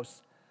their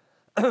house.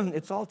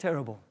 It's all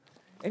terrible.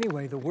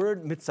 Anyway, the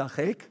word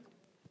mitzachek,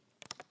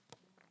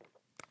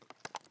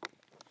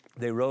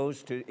 they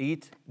rose to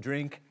eat,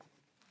 drink,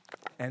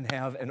 and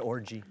have an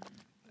orgy.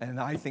 And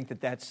I think that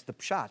that's the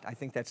pshat. I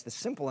think that's the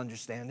simple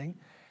understanding.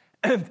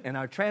 And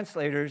our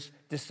translators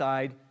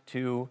decide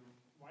to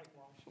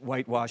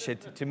whitewash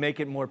it, to make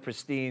it more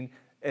pristine,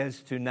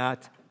 as to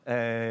not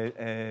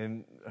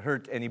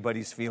hurt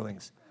anybody's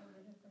feelings.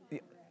 Are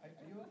you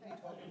okay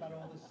talking about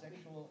all this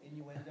sexual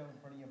innuendo in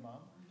front of your mom?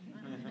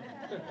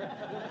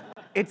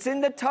 It's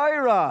in the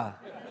Torah.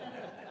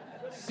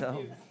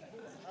 So,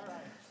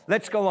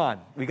 let's go on.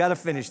 We got to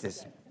finish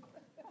this.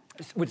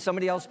 Would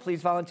somebody else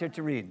please volunteer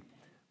to read?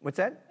 What's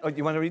that? Oh,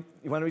 you want to read?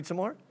 You want to read some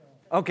more?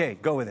 Okay,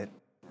 go with it.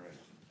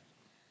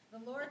 The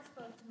Lord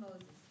spoke to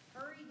Moses,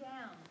 "Hurry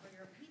down, for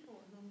your people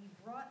whom you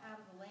brought out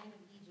of the land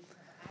of Egypt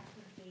have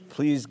acted basely."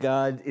 Please,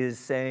 God is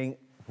saying,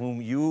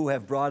 whom you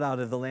have brought out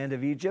of the land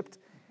of Egypt.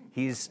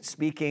 He's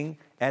speaking,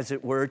 as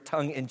it were,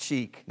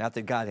 tongue-in-cheek. Not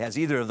that God has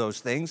either of those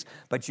things,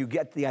 but you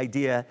get the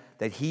idea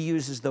that he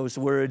uses those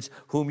words,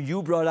 whom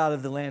you brought out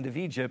of the land of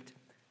Egypt.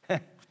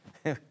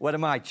 What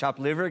am I, chopped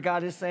liver,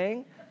 God is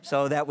saying?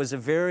 So that was a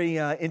very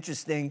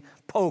interesting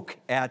poke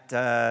at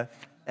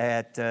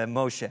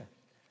Moshe.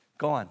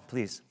 Go on,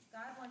 please.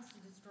 God wants to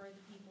destroy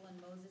the people, and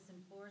Moses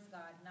implores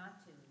God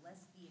not to,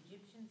 lest the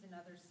Egyptians and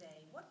others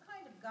say, "What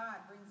kind of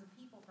God brings a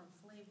people from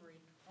slavery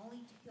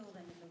only to kill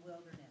them in the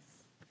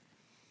wilderness?"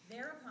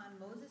 Thereupon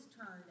Moses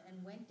turned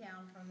and went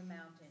down from the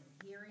mountain,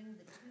 bearing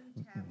the two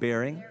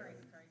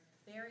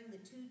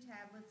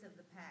tablets of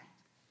the pact.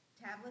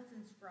 Tablets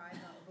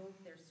inscribed on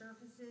both their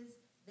surfaces.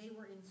 They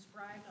were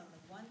inscribed on the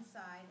one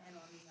side and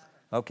on the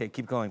other. Okay,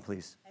 keep going,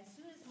 please. As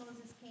soon as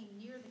Moses came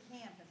near the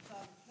camp and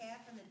saw the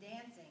calf and the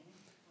dancing,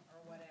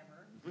 or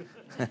whatever,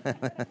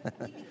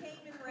 he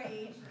became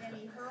enraged, and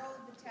he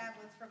hurled the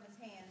tablets from his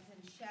hands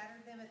and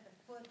shattered them at the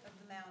foot of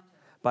the mountain.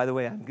 By the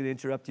way, I'm going to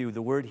interrupt you.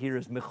 The word here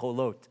is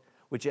mecholot,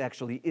 which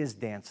actually is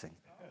dancing.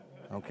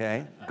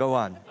 Okay, go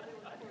on.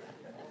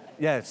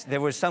 Yes, there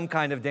was some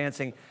kind of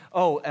dancing.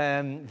 Oh,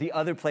 the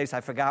other place,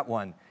 I forgot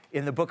one.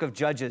 In the book of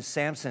Judges,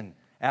 Samson,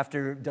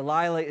 after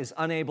Delilah is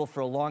unable for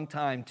a long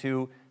time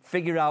to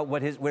figure out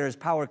where his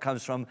power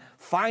comes from.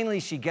 Finally,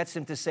 she gets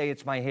him to say,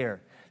 it's my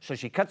hair. So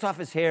she cuts off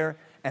his hair,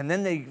 and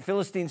then the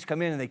Philistines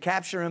come in and they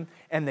capture him,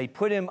 and they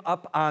put him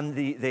up on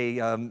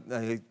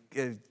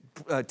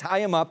tie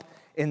him up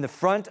in the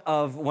front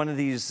of one of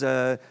these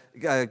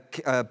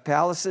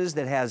palaces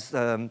that has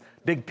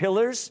big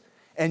pillars.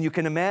 And you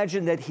can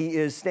imagine that he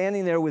is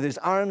standing there with his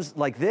arms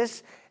like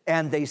this,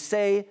 and they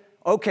say,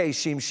 okay,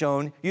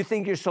 Shimshon, you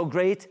think you're so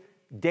great?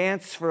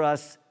 Dance for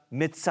us.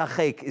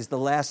 Mitzachek is the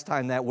last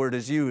time that word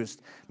is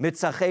used.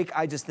 Mitzachek,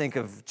 I just think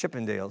of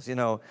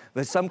Chippendales,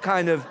 but some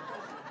kind of,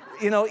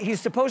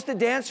 he's supposed to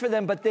dance for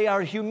them, but they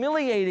are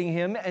humiliating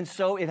him, and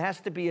so it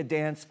has to be a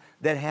dance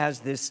that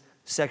has this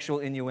sexual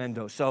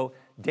innuendo. So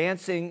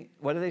dancing,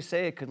 what do they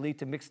say? It could lead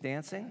to mixed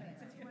dancing?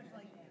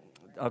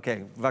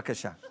 Okay,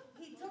 vakasha.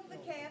 He took the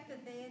calf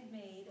that they had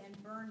made and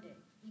burned it.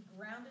 He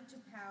ground it to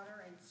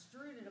powder and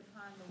strewed it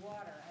upon the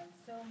water, and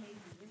so made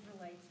the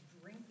Israelites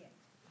drink it.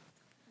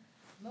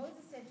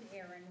 Moses said to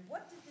Aaron,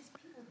 what did this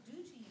people do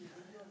to you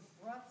that you have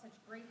brought such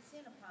great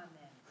sin upon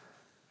them?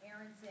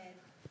 Aaron said,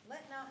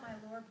 let not my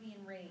Lord be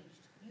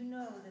enraged. You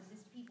know that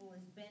this people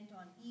is bent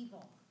on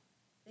evil.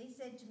 They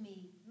said to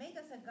me, make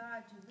us a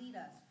god to lead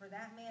us, for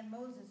that man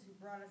Moses who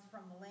brought us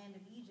from the land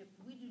of Egypt,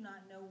 we do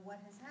not know what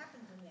has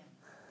happened to him.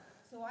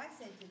 So I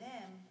said to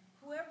them,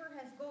 whoever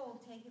has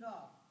gold, take it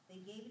all. They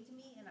gave it to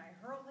me, and I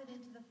hurled it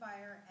into the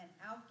fire, and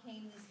out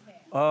came this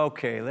calf.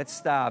 Okay, let's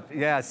stop.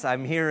 Yes,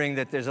 I'm hearing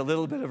that there's a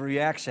little bit of a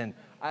reaction.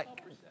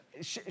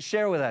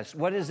 Share with us.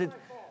 What is it?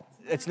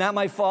 It's not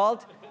my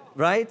fault,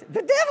 right?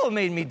 The devil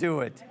made me do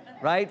it,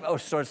 right? Or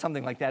sort of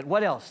something like that.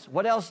 What else?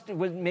 What else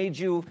made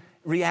you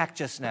react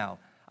just now?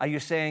 Are you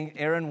saying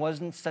Aaron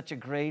wasn't such a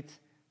great,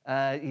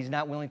 he's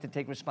not willing to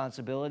take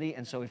responsibility,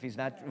 and so if he's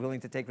not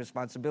willing to take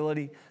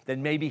responsibility,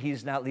 then maybe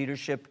he's not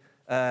leadership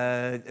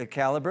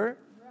caliber?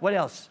 What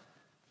else?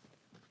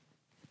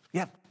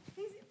 Yeah.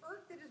 He's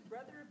irked that his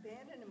brother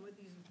abandoned him with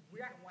these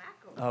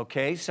wackos.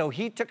 Okay, so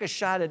he took a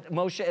shot at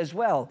Moshe as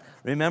well.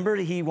 Remember,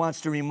 he wants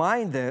to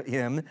remind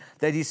him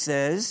that he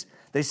says,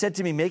 they said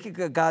to me, make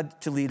a God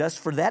to lead us.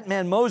 For that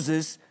man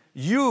Moses,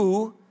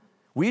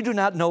 we do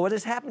not know what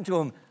has happened to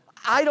him.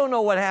 I don't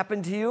know what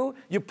happened to you.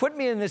 You put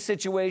me in this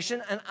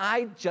situation, and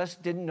I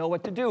just didn't know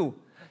what to do.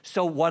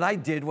 So what I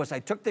did was I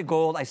took the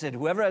gold. I said,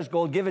 whoever has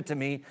gold, give it to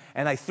me.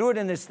 And I threw it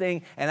in this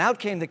thing, and out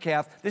came the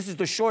calf. This is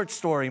the short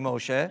story,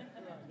 Moshe,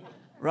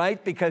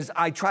 right? Because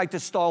I tried to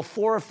stall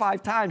 4 or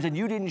 5 times, and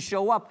you didn't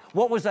show up.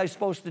 What was I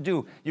supposed to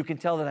do? You can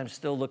tell that I'm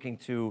still looking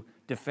to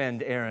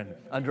defend Aaron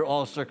under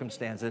all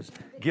circumstances.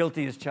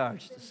 Guilty as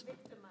charged.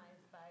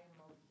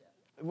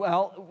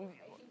 Well,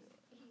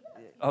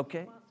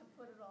 okay.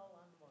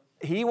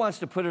 He wants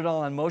to put it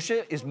all on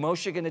Moshe. Is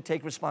Moshe going to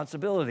take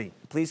responsibility?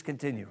 Please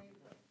continue.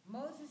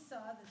 Moses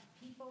saw that the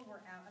people were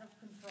out of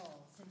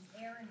control, since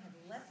Aaron had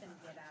let them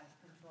get out of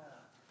control,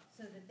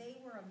 so that they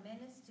were a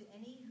menace to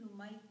any who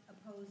might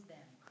oppose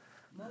them.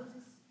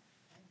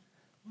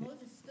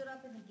 Moses stood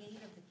up in the gate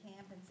of the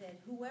camp and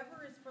said,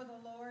 whoever is for the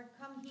Lord,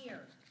 come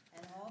here.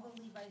 And all the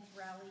Levites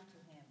rallied to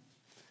him.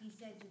 He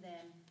said to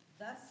them,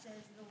 thus says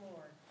the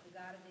Lord, the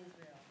God of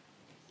Israel,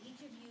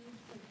 each of you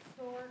put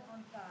sword on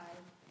thigh,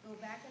 go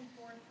back and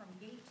forth from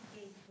gate to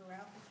gate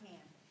throughout the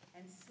camp,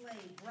 and slay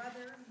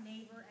brother,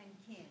 neighbor, and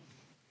kin.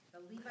 The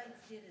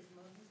Levites did as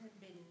Moses had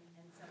bidden,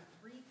 and some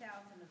 3,000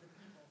 of the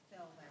people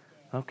fell that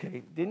day.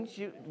 Okay,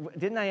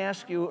 didn't I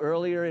ask you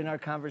earlier in our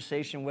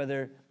conversation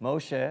whether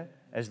Moshe,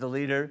 as the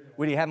leader,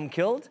 would he have him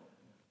killed?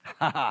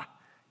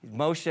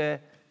 Moshe,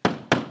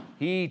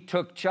 he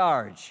took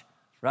charge,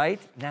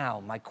 right? Now,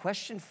 my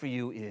question for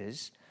you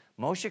is,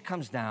 Moshe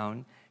comes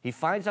down, he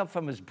finds out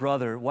from his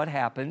brother what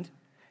happened,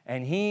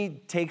 and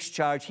he takes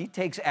charge, he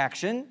takes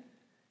action,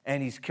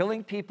 and he's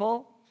killing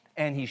people,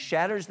 and he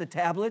shatters the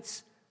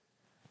tablets.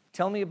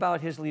 Tell me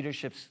about his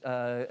leadership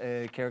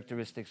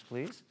characteristics,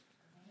 please.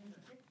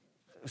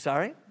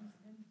 Sorry?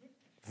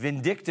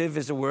 Vindictive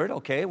is a word.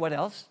 Okay, what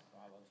else?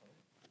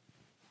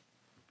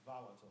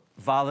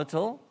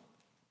 Volatile.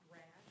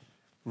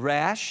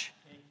 Rash.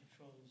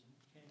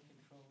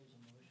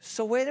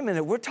 So wait a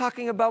minute, we're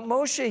talking about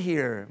Moshe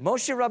here.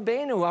 Moshe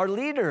Rabbeinu, our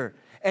leader.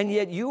 And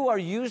yet you are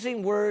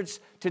using words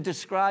to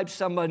describe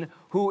someone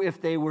who, if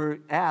they were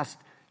asked,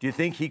 do you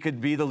think he could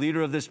be the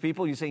leader of this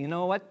people? You say, you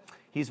know what?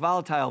 He's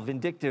volatile,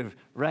 vindictive,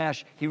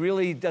 rash. He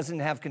really doesn't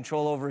have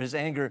control over his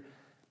anger.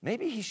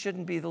 Maybe he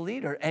shouldn't be the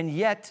leader. And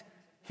yet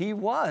he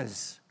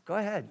was. Go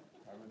ahead.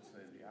 I would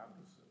say the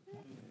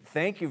opposite.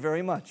 Thank you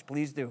very much.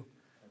 Please do.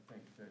 I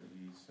think that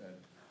he said,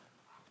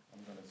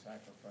 I'm going to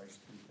sacrifice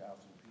 3,000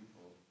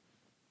 people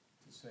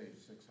to save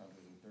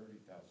 630,000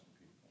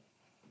 people.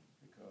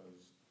 Because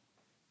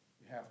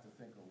you have to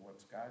think of what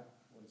is God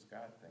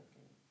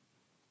thinking?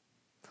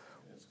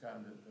 Is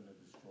God going to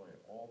destroy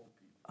all the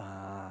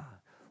people?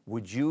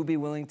 Would you be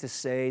willing to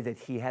say that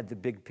he had the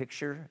big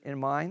picture in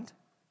mind?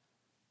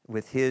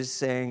 With his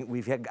saying,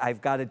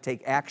 I've got to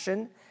take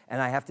action,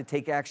 and I have to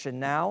take action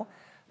now.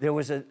 There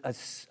was a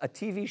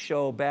TV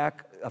show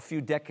back a few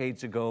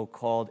decades ago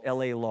called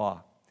L.A.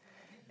 Law.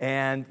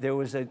 And there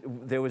was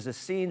a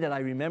scene that I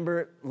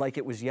remember like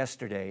it was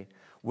yesterday,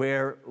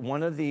 where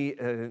one of the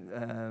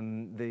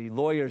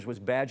lawyers was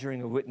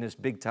badgering a witness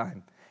big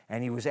time.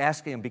 And he was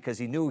asking him because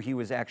he knew he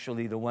was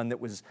actually the one that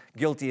was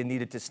guilty and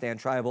needed to stand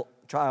trial,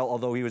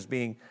 although he was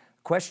being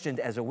questioned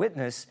as a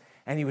witness.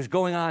 And he was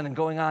going on and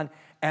going on.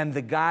 And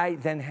the guy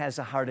then has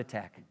a heart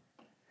attack.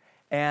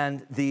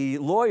 And the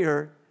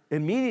lawyer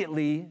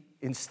immediately,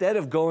 instead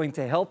of going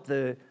to help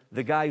the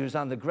guy who's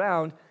on the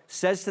ground,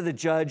 says to the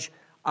judge,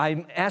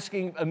 I'm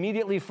asking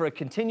immediately for a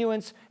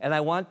continuance, and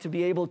I want to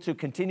be able to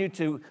continue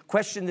to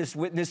question this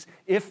witness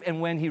if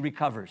and when he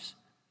recovers.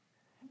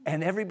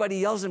 And everybody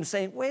yells at him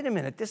saying, wait a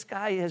minute, this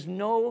guy has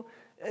no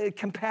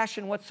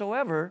compassion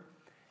whatsoever.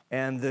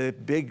 And the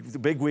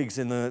bigwigs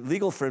in the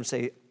legal firm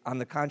say, on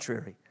the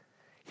contrary.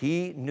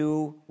 He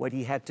knew what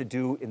he had to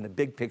do in the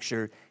big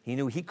picture. He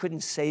knew he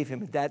couldn't save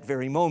him at that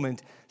very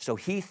moment, so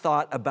he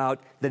thought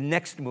about the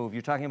next move.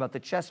 You're talking about the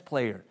chess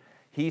player.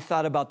 He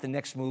thought about the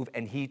next move,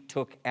 and he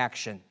took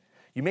action.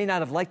 You may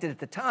not have liked it at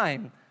the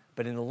time,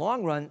 but in the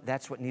long run,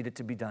 that's what needed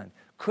to be done.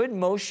 Could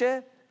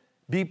Moshe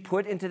be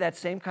put into that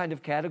same kind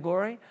of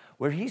category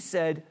where he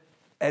said,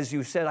 as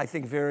you said, I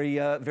think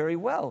very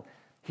well,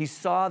 he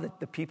saw that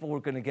the people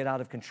were going to get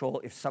out of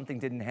control if something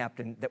didn't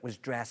happen that was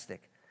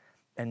drastic.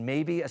 And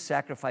maybe a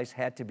sacrifice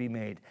had to be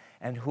made.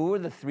 And who were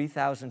the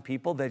 3,000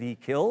 people that he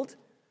killed?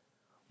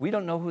 We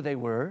don't know who they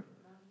were.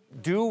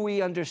 Do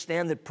we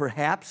understand that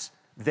perhaps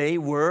they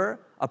were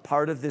a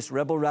part of this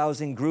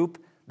rebel-rousing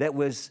group that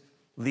was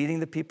leading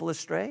the people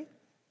astray?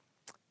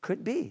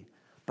 Could be.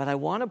 But I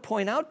want to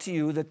point out to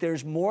you that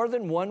there's more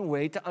than one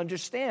way to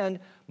understand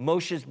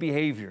Moshe's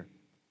behavior.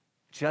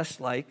 Just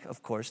like,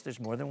 of course, there's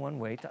more than one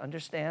way to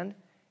understand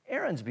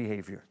Aaron's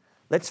behavior.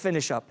 Let's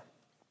finish up.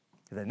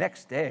 The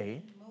next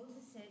day,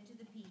 Moses said to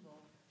the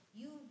people,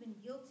 "You have been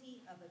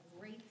guilty of a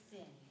great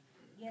sin,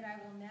 yet I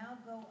will now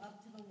go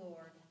up to the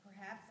Lord.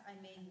 Perhaps I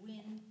may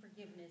win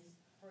forgiveness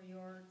for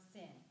your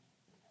sin."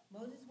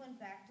 Moses went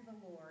back to the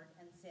Lord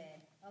and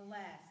said,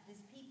 "Alas, this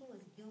people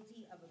is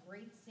guilty of a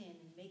great sin,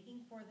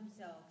 making for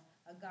themselves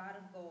a god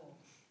of gold.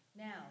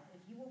 Now,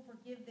 if you will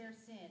forgive their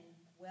sin,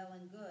 well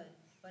and good,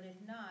 but if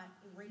not,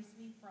 erase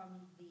me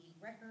from the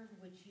record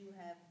which you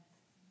have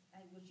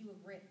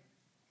written."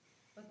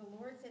 But the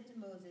Lord said to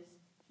Moses,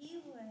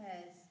 "He who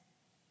has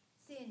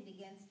sinned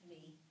against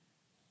me,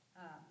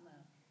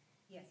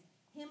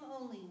 him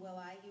only will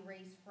I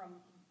erase from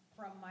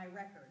my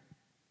record.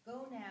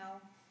 Go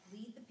now,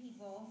 lead the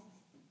people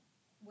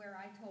where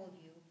I told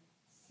you.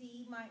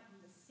 See, my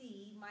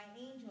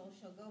angel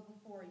shall go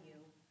before you.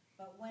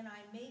 But when I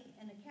make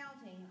an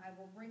accounting, I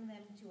will bring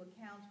them to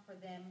account for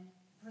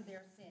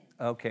their sin."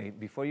 Okay,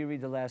 before you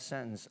read the last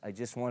sentence, I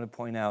just want to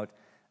point out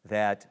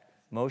that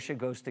Moshe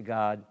goes to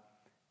God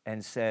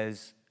and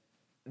says,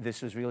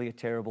 this was really a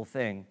terrible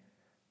thing,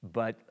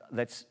 but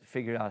let's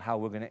figure out how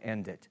we're going to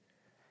end it.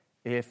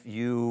 If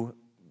you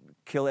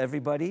kill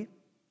everybody,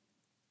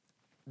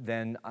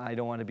 then I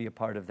don't want to be a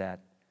part of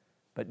that.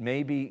 But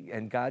maybe,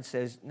 and God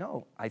says,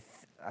 no, I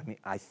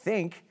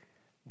think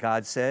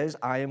God says,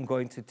 I am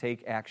going to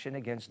take action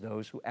against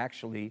those who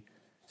actually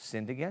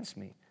sinned against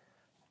me.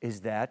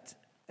 Is that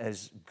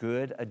as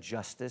good a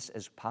justice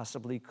as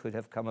possibly could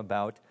have come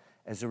about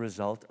as a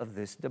result of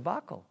this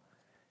debacle?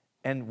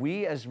 And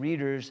we as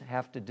readers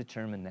have to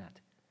determine that.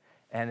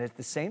 And at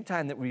the same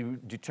time that we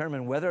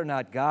determine whether or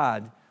not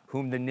God,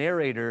 whom the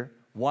narrator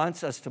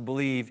wants us to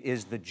believe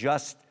is the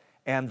just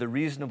and the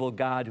reasonable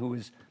God who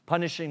is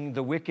punishing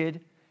the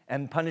wicked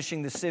and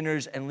punishing the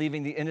sinners and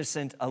leaving the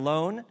innocent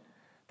alone,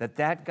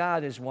 that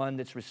God is one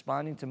that's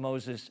responding to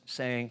Moses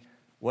saying,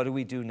 what do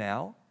we do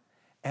now?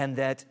 And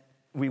that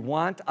we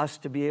want us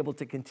to be able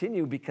to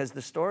continue because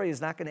the story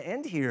is not going to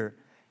end here.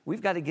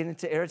 We've got to get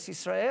into Eretz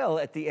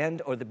Yisrael at the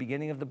end or the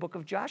beginning of the book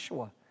of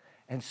Joshua.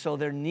 And so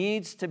there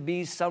needs to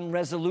be some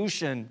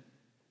resolution.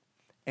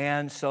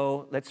 And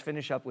so let's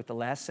finish up with the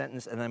last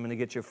sentence, and I'm going to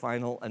get your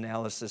final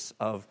analysis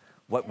of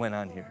what went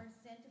on here.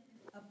 Sent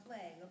a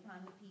plague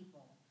upon the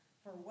people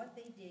for what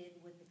they did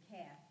with the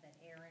calf that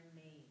Aaron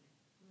made.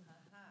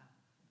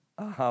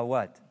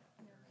 What?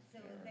 So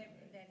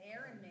that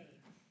Aaron made.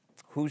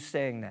 Who's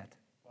saying that?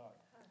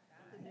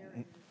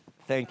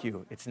 Thank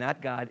you. It's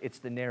not God, it's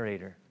the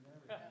narrator.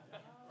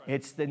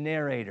 It's the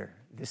narrator.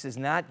 This is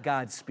not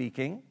God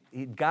speaking.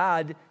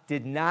 God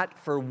did not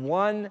for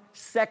 1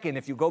 second,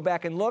 if you go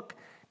back and look,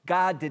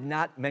 God did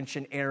not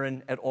mention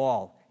Aaron at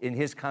all in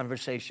his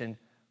conversation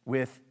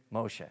with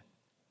Moshe.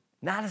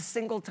 Not a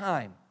single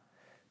time.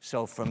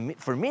 So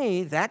for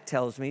me, that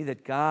tells me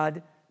that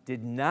God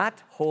did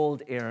not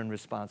hold Aaron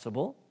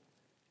responsible.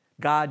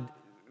 God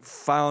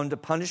found a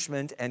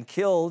punishment and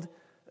killed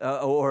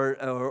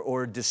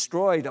or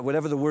destroyed,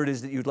 whatever the word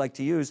is that you'd like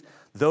to use,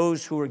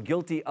 those who were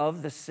guilty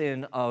of the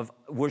sin of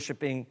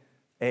worshiping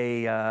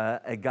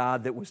a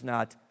god that was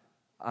not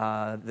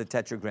the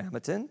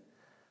Tetragrammaton.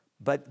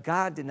 But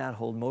God did not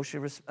hold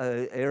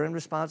Aaron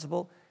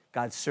responsible.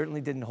 God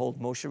certainly didn't hold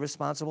Moshe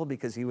responsible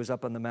because he was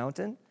up on the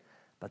mountain.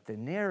 But the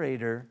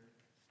narrator,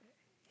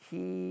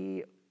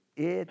 he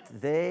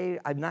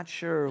I'm not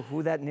sure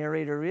who that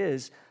narrator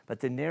is, but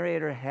the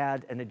narrator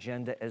had an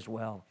agenda as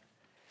well.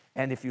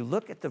 And if you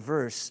look at the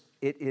verse,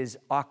 it is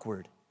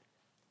awkward.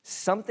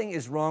 Something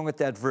is wrong with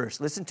that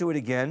verse. Listen to it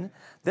again.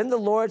 Then the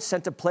Lord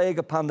sent a plague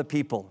upon the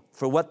people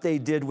for what they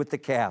did with the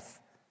calf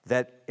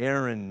that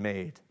Aaron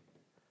made.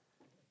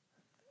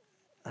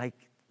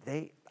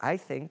 I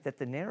think that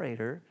the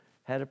narrator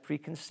had a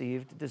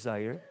preconceived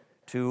desire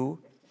to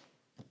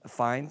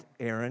find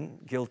Aaron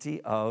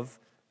guilty of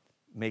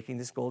making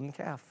this golden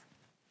calf.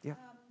 Yeah.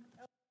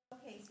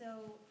 Okay,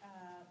 so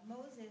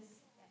Moses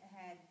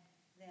had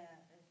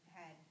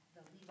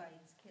the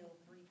Levites kill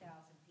 3,000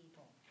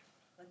 people,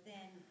 but then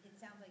it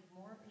sounds like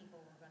more people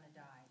were going to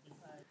die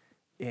because.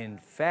 In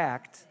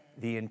fact,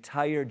 the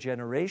entire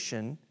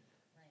generation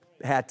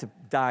had to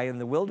die in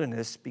the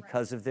wilderness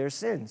because of their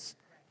sins,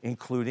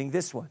 including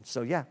this one.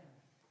 So yeah.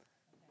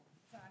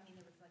 So I mean,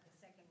 there was like a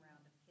second round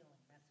of killing.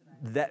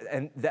 That's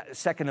what That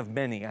second of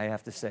many, I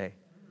have to say.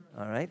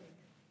 All right.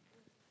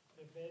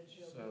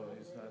 So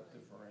he's not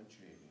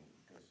differentiating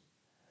because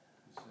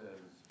he says,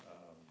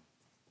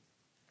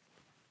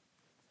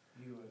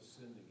 he who has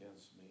sinned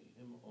against me,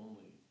 him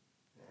only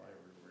will I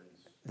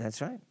erase.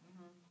 That's right.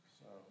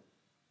 So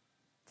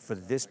For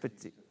this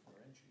particular.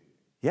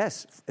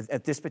 Yes,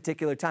 at this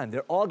particular time.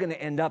 They're all going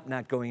to end up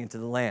not going into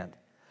the land.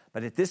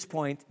 But at this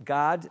point,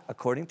 God,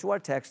 according to our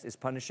text, is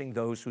punishing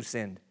those who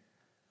sinned,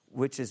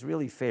 which is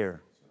really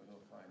fair. So he'll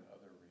find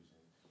other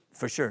reasons.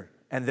 For sure.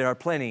 And there are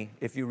plenty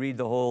if you read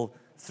the whole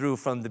through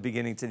from the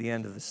beginning to the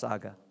end of the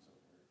saga.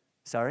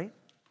 Sorry? So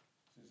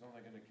he's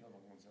only going to kill the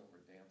ones that were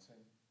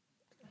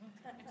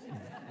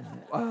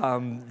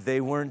dancing?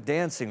 They weren't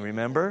dancing,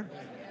 remember?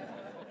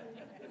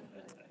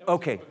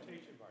 Okay,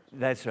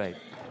 that's right.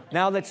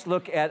 Now let's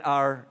look at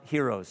our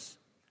heroes.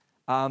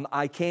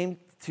 I came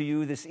to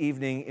you this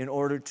evening in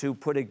order to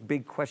put a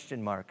big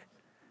question mark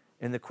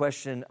in the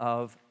question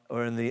of,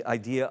 or in the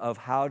idea of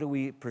how do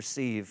we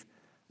perceive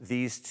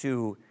these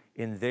two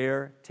in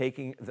their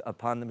taking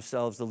upon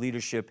themselves the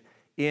leadership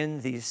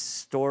in the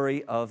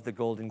story of the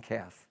golden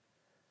calf.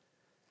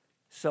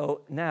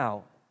 So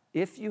now,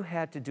 if you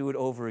had to do it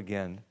over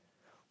again,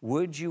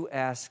 would you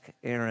ask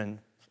Aaron,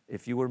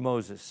 if you were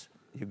Moses,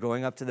 you're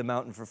going up to the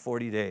mountain for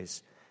 40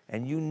 days,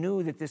 and you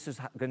knew that this is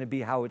going to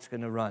be how it's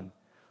going to run,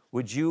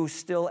 would you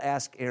still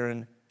ask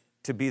Aaron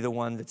to be the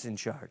one that's in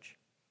charge?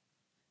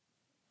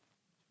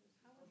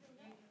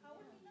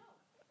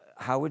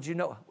 How would you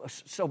know?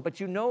 So,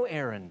 but you know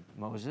Aaron,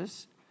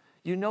 Moses.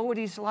 You know what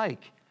he's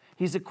like.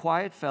 He's a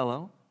quiet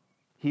fellow.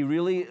 He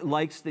really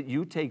likes that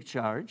you take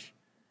charge.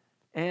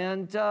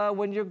 And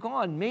when you're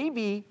gone,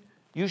 maybe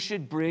you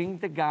should bring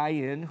the guy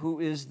in who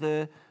is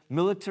the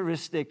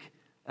militaristic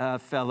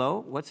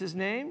fellow. What's his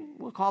name?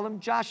 We'll call him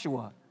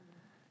Joshua.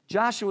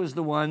 Joshua is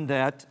the one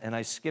that, and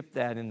I skipped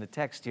that in the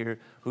text here,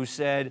 who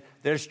said,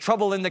 there's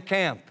trouble in the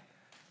camp.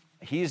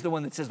 He's the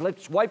one that says,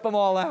 let's wipe them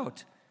all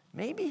out.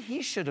 Maybe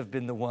he should have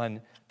been the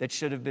one that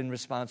should have been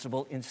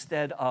responsible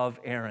instead of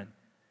Aaron.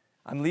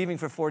 I'm leaving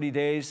for 40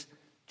 days.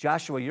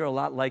 Joshua, you're a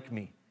lot like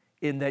me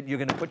in that you're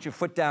going to put your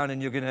foot down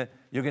and you're going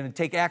to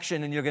take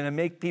action and you're going to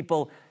make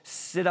people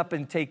sit up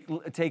and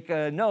take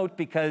a note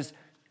because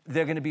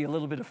they're going to be a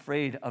little bit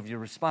afraid of your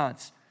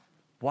response.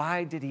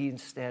 Why did he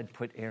instead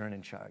put Aaron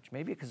in charge?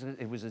 Maybe because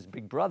it was his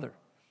big brother.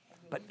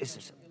 But is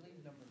there something? You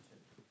leave number two.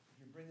 If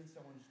you bring in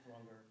someone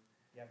stronger,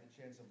 you have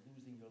the chance of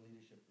losing your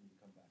leadership when you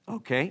come back.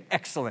 Okay,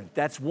 excellent.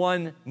 That's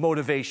one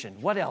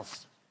motivation. What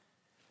else?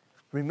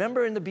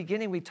 Remember in the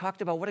beginning we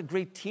talked about what a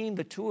great team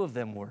the two of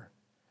them were.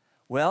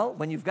 Well,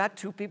 when you've got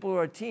two people who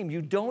are a team,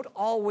 you don't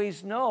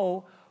always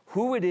know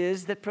who it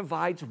is that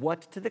provides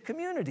what to the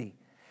community.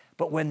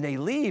 But when they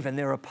leave and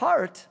they're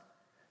apart,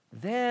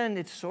 then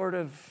it sort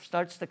of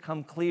starts to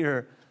come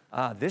clear.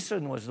 This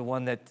one was the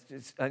one that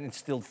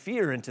instilled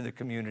fear into the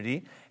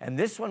community, and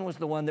this one was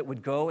the one that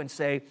would go and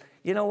say,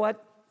 you know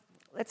what,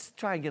 let's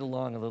try and get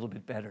along a little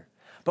bit better.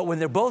 But when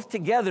they're both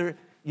together,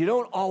 you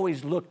don't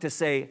always look to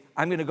say,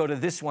 I'm going to go to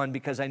this one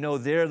because I know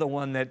they're the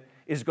one that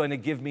is going to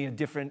give me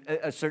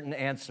a certain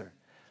answer.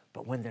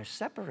 But when they're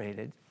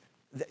separated,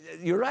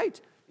 you're right.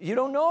 You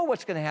don't know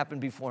what's going to happen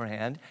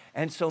beforehand.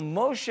 And so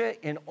Moshe,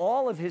 in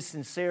all of his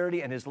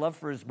sincerity and his love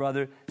for his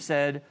brother,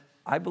 said,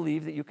 I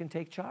believe that you can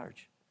take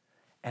charge.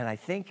 And I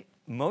think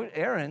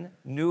Aaron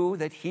knew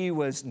that he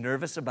was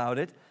nervous about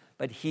it,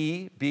 but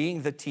he,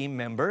 being the team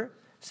member,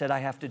 said, I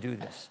have to do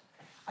this.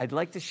 I'd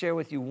like to share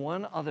with you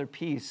one other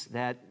piece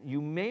that you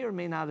may or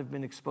may not have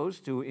been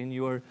exposed to in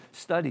your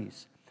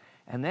studies.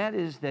 And that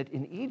is that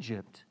in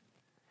Egypt,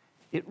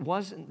 it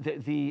wasn't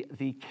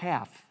the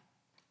calf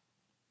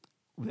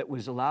that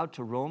was allowed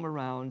to roam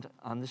around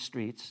on the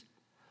streets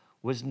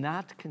was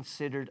not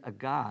considered a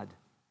god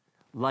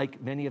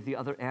like many of the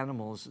other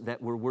animals that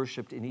were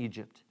worshipped in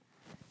Egypt.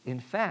 In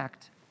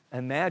fact,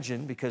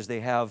 imagine, because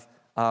they have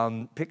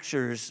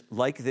pictures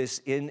like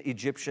this in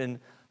Egyptian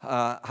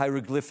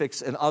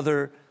hieroglyphics and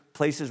other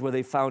places where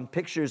they found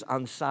pictures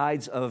on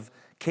sides of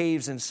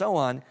caves and so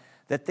on,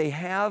 that they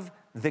have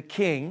the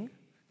king.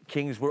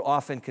 Kings were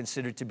often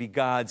considered to be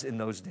gods in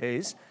those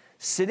days,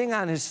 sitting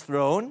on his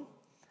throne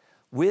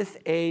with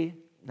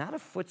not a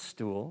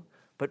footstool,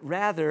 but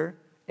rather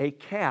a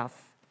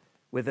calf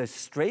with a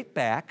straight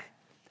back,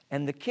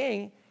 and the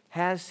king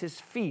has his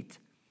feet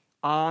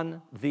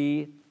on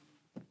the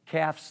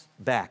calf's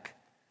back,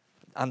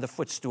 on the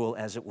footstool,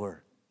 as it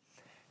were.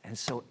 And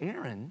so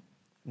Aaron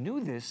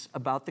knew this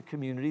about the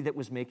community that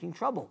was making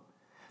trouble,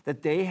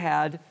 that they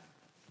had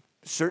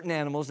certain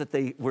animals that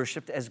they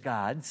worshipped as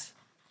gods,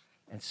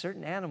 and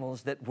certain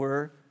animals that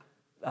were,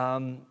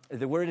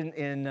 the word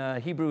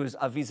in Hebrew is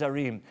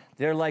avizarim.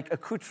 They're like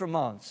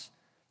accoutrements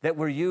that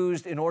were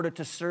used in order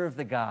to serve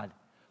the god.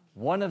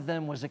 One of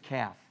them was a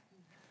calf.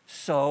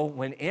 So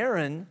when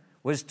Aaron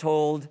was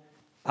told,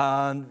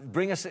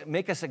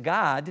 make us a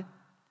god,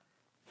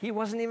 he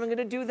wasn't even going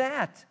to do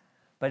that.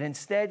 But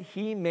instead,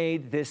 he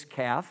made this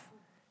calf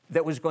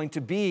that was going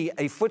to be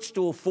a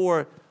footstool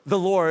for the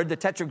Lord, the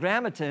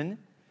Tetragrammaton,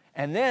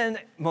 and then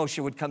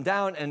Moshe would come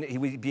down and he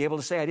would be able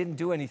to say, I didn't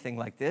do anything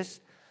like this.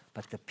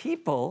 But the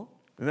people,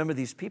 remember,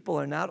 these people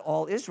are not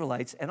all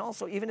Israelites, and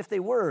also, even if they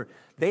were,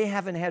 they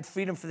haven't had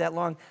freedom for that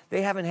long.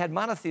 They haven't had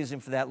monotheism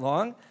for that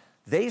long.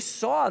 They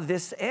saw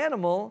this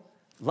animal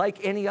like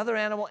any other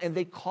animal, and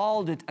they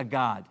called it a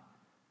god.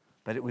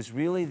 But it was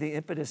really the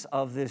impetus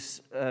of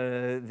this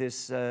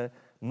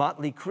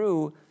motley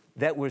crew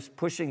that was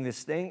pushing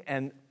this thing.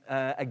 And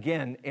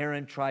again,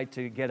 Aaron tried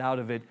to get out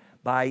of it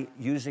by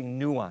using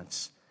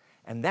nuance.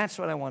 And that's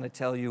what I want to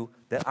tell you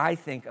that I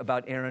think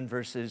about Aaron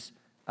versus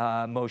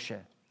Moshe.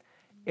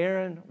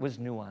 Aaron was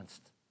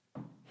nuanced.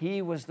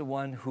 He was the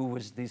one who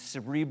was the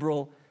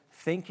cerebral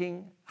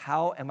thinking,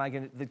 how am I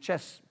going to, the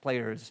chess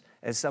players,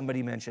 as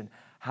somebody mentioned,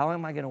 how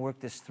am I going to work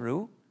this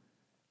through?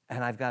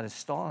 And I've got to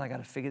stall and I've got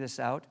to figure this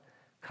out.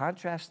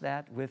 Contrast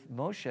that with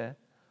Moshe,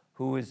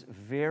 who is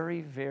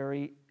very,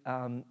 very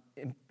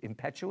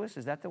impetuous.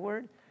 Is that the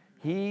word?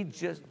 He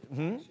just,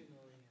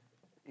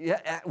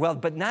 yeah, well,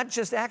 but not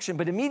just action,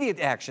 but immediate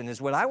action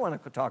is what I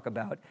want to talk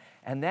about.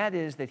 And that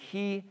is that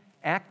he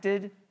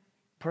acted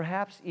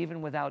perhaps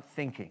even without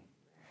thinking.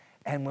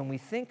 And when we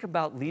think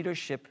about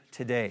leadership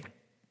today,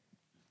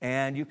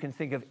 and you can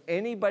think of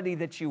anybody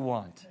that you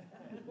want,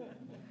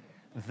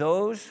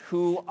 those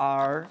who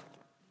are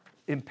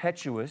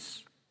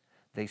impetuous,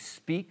 they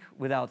speak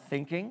without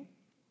thinking,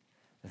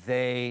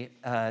 they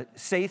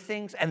say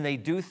things and they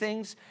do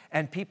things,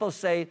 and people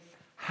say,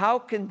 how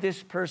can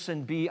this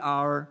person be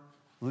our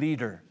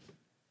leader?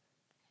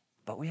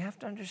 But we have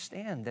to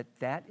understand that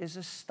that is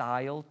a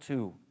style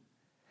too.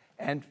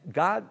 And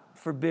God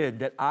forbid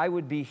that I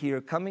would be here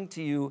coming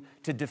to you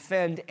to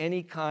defend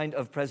any kind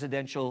of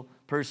presidential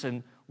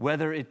person,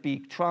 whether it be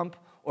Trump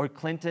or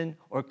Clinton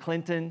or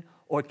Clinton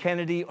or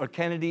Kennedy or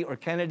Kennedy or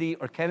Kennedy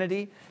or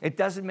Kennedy. It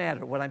doesn't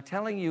matter. What I'm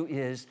telling you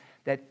is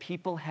that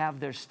people have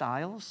their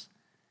styles,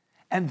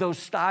 and those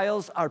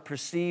styles are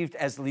perceived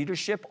as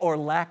leadership or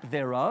lack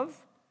thereof.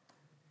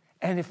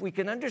 And if we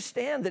can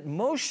understand that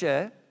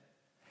Moshe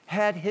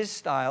had his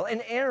style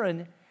and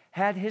Aaron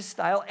had his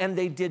style, and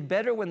they did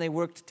better when they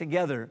worked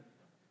together,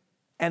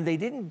 and they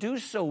didn't do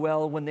so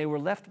well when they were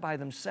left by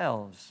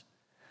themselves,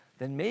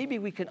 then maybe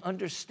we can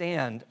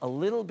understand a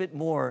little bit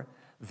more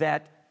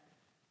that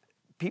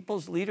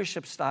people's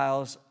leadership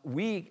styles,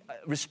 we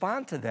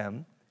respond to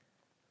them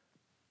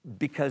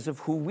because of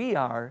who we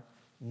are,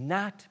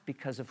 not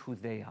because of who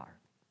they are.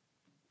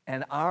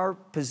 And our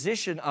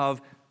position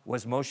of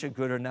was Moshe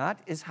good or not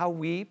is how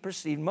we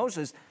perceive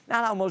Moses,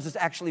 not how Moses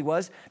actually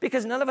was,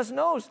 because none of us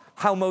knows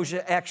how Moshe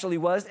actually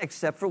was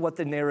except for what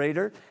the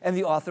narrator and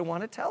the author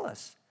want to tell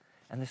us.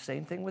 And the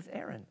same thing with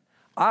Aaron.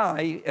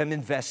 I am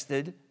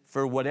invested,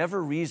 for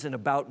whatever reason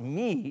about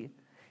me,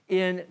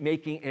 in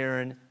making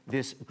Aaron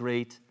this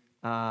great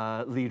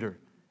leader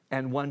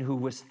and one who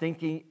was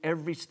thinking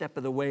every step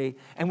of the way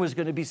and was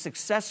going to be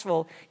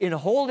successful in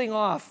holding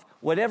off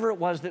whatever it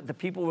was that the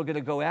people were going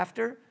to go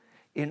after,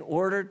 in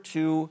order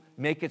to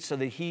make it so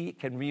that he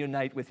can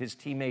reunite with his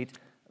teammate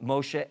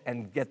Moshe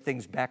and get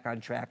things back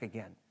on track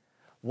again.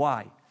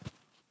 Why?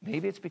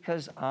 Maybe it's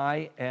because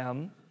I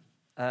am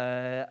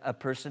a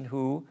person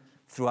who,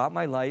 throughout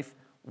my life,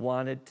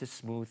 wanted to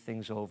smooth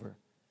things over.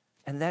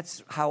 And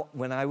that's how,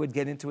 when I would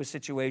get into a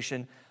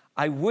situation,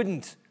 I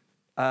wouldn't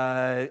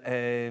get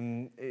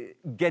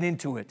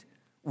into it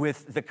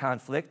with the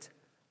conflict.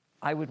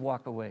 I would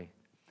walk away.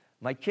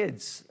 My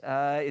kids,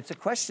 it's a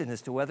question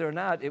as to whether or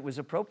not it was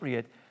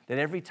appropriate that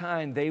every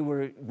time they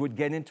would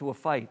get into a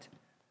fight,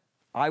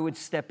 I would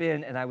step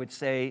in and I would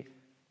say,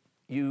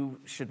 you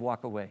should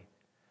walk away.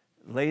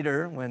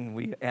 Later, when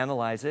we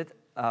analyze it,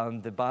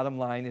 the bottom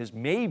line is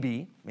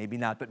maybe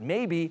not, but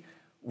maybe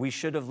we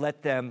should have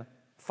let them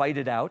fight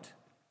it out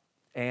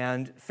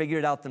and figure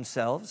it out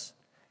themselves.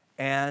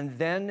 And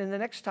then in the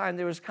next time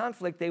there was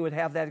conflict, they would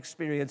have that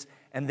experience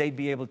and they'd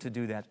be able to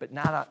do that, but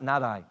not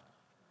I.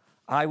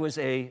 I was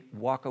a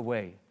walk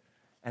away.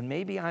 And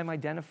maybe I'm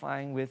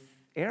identifying with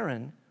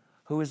Aaron,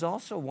 who is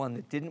also one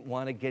that didn't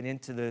want to get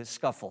into the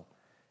scuffle.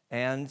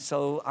 And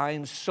so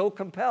I'm so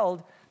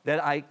compelled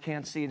that I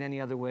can't see it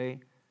any other way,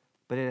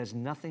 but it has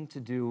nothing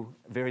to do,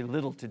 very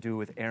little to do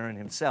with Aaron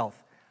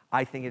himself.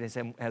 I think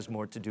it has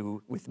more to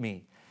do with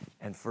me.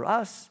 And for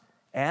us,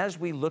 as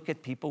we look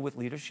at people with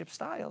leadership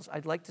styles,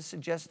 I'd like to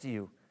suggest to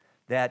you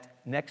that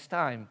next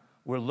time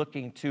we're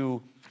looking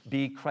to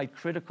be quite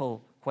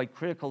critical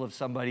of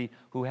somebody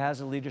who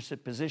has a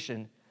leadership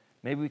position,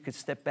 maybe we could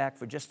step back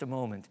for just a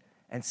moment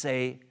and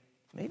say,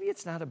 maybe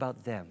it's not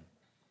about them.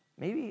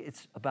 Maybe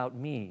it's about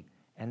me,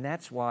 and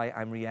that's why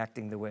I'm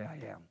reacting the way I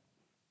am.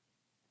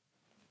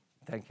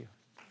 Thank you.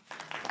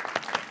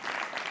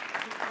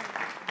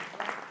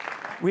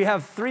 We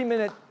have 3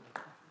 minutes.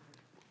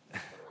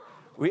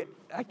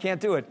 I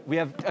can't do it. We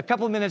have a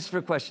couple of minutes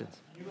for questions.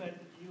 You had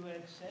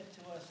said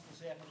to us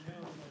this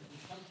afternoon, as we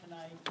come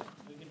tonight,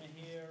 we're going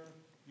to hear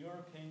your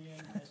opinion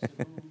as to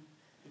who,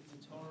 if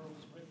the Torah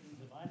was written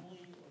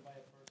divinely or by a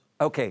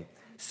person. Okay,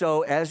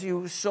 so as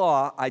you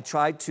saw, I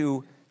tried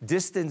to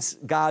distance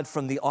God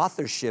from the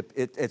authorship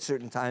at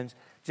certain times,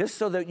 just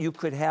so that you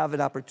could have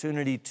an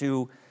opportunity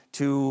to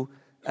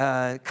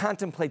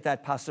contemplate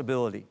that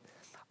possibility.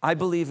 I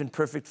believe in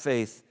perfect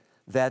faith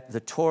that the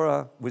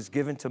Torah was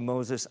given to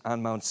Moses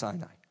on Mount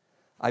Sinai.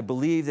 I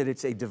believe that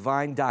it's a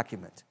divine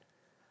document.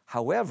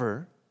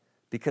 However,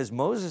 because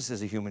Moses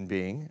is a human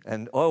being,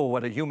 and oh,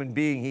 what a human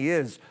being he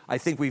is, I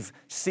think we've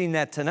seen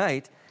that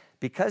tonight,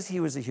 because he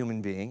was a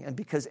human being, and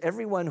because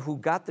everyone who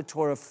got the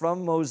Torah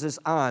from Moses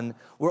on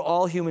were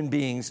all human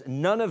beings,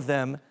 none of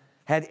them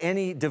had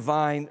any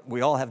divine, we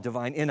all have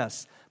divine in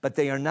us, but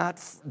they are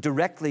not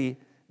directly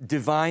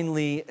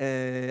divinely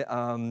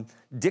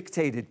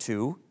dictated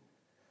to.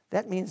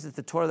 That means that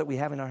the Torah that we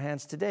have in our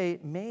hands today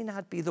may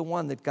not be the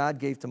one that God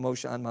gave to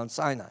Moshe on Mount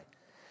Sinai.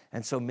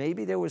 And so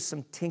maybe there was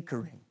some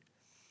tinkering.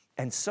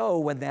 And so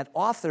when that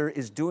author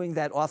is doing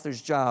that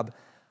author's job,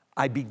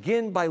 I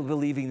begin by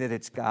believing that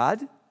it's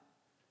God.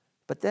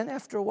 But then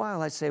after a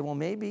while, I say, well,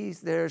 maybe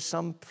there are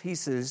some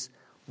pieces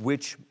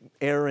which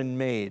Aaron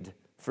made.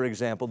 For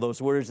example,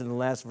 those words in the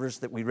last verse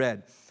that we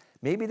read.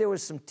 Maybe there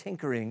was some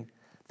tinkering,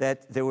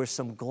 that there were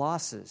some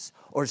glosses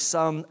or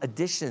some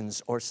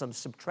additions or some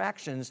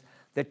subtractions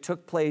that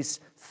took place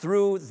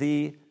through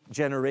the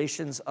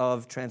generations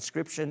of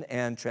transcription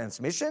and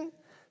transmission,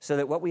 so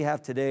that what we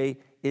have today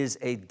is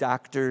a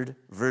doctored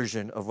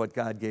version of what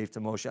God gave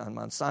to Moshe on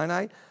Mount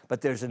Sinai.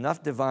 But there's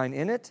enough divine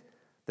in it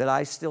that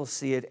I still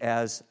see it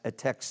as a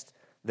text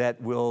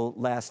that will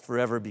last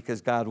forever,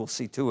 because God will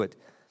see to it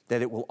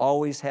that it will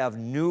always have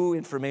new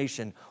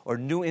information or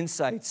new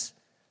insights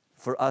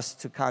for us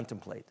to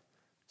contemplate.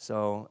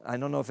 So I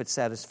don't know if it's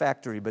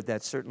satisfactory, but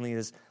that certainly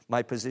is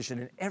my position.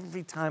 And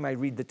every time I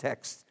read the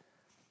text,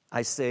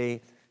 I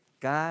say,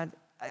 God,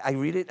 I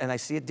read it and I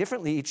see it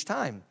differently each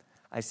time.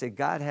 I say,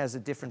 God has a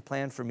different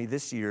plan for me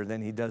this year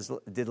than he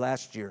did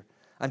last year.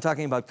 I'm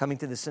talking about coming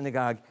to the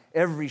synagogue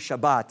every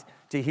Shabbat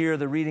to hear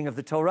the reading of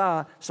the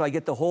Torah, so I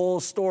get the whole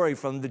story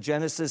from the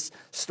Genesis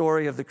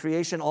story of the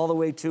creation all the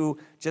way to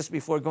just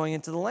before going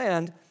into the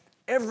land.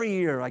 Every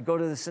year I go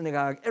to the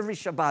synagogue every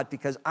Shabbat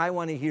because I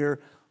want to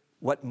hear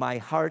what my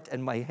heart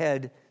and my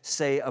head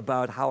say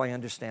about how I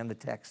understand the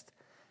text.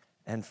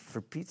 And for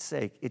Pete's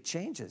sake, it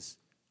changes.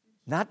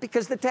 Not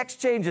because the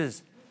text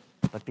changes,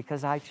 but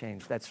because I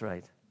change. That's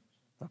right.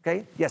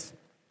 Okay? Yes?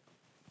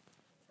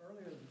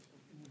 Earlier,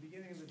 in the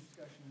beginning of the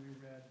discussion, we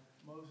read,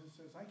 Moses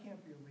says, I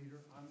can't be a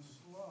leader, I'm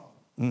slow.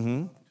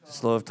 Mm-hmm.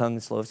 Slow of tongue,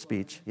 slow of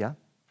speech. Yeah?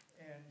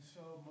 And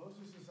so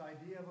Moses'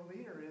 idea of a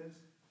leader is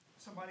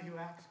somebody who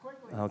acts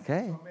quickly.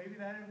 Okay. So maybe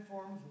that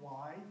informs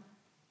why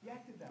he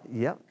acted that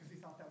way. Yep. Because he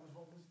thought that was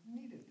what was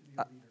needed to be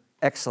a leader.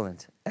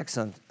 Excellent.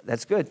 Excellent.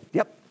 That's good.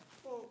 Yep.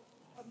 Well,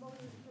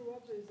 Moses grew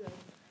up as a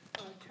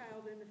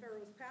child in the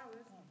Pharaoh's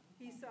palace.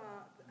 He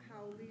saw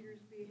how leaders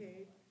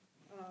behave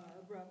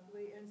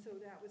abruptly, and so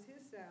that was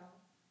his style.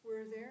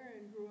 Whereas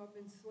Aaron grew up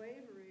in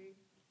slavery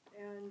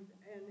and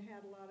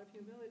had a lot of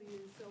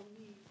humility, and so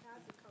he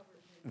has it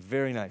covered.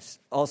 Very nice.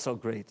 Also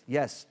great.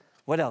 Yes.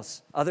 What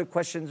else? Other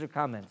questions or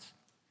comments?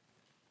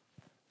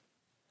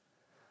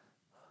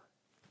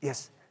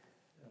 Yes.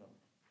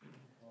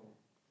 Well,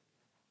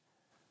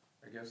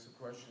 I guess the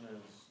question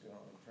is,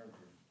 in terms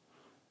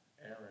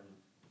of Aaron,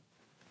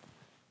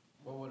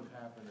 what would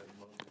have happened if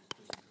Moses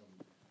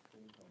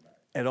didn't come back?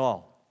 At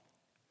all.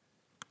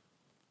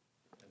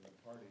 And the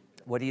party.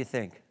 What do you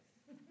think?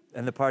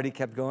 And the party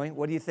kept going?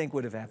 What do you think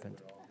would have happened?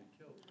 They would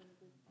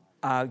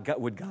all be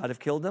killed. Would God have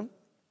killed them?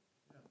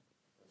 Yeah,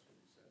 that's what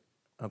he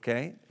said.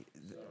 Okay.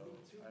 So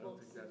I don't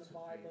think that's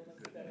being a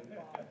good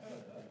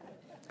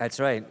leader. That's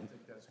right. I don't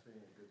think that's being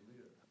a good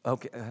leader.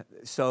 Okay.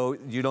 So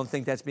you don't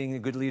think that's being a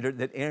good leader?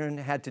 That Aaron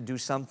had to do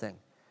something.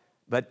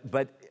 But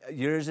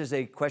yours is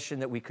a question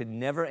that we could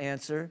never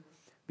answer,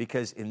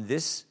 because in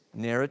this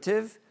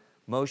narrative,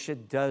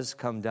 Moshe does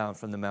come down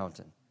from the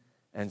mountain.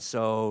 And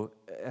so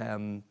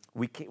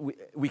we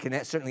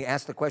can certainly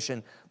ask the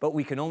question, but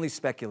we can only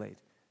speculate.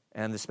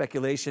 And the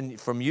speculation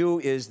from you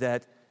is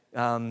that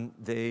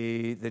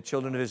the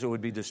children of Israel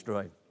would be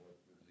destroyed.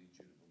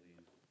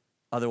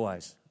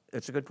 Otherwise.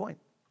 It's a good point.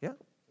 Yeah?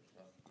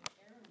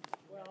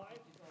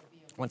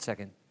 One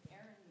second.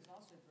 Aaron was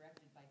also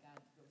directed by God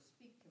to go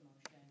speak to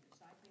Moshe,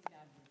 so I think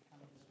God would come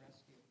to his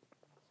rescue.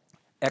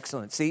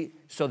 Excellent. See,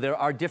 so there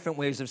are different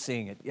ways of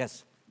seeing it.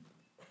 Yes?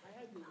 I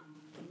had the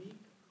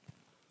unique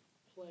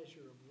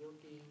pleasure of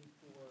working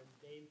for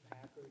Dave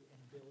Packard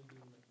and Bill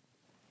Hewlett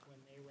when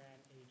they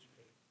ran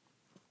HP.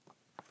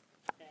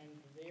 And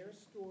their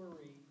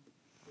story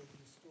was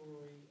the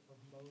story of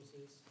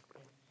Moses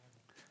and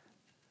Aaron.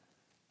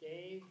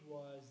 Dave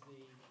was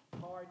the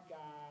hard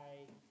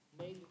guy,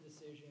 made the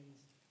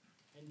decisions,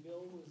 and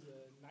Bill was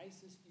the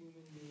nicest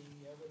human being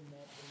you ever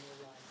met in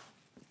your life.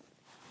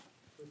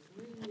 For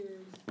 3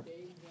 years,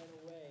 Dave went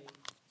away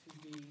to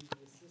be the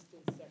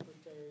Assistant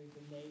Secretary of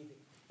the Navy.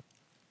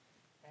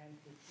 And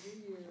for 3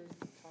 years,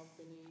 the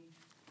company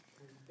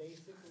was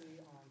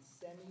basically on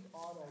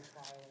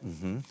semi-autopilot.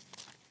 And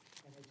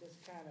it just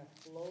kind of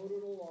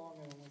floated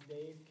along. And when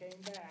Dave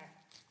came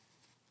back,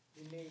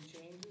 he made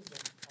changes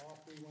and off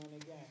we went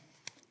again.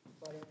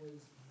 But it was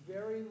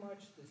very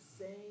much the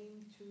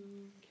same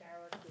two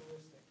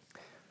characteristics.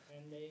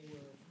 And they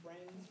were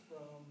friends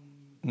from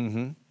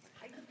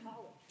height of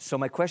college. So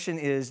my question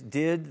is,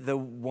 did the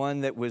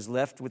one that was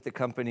left with the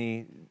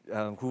company,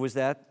 who was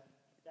that?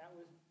 That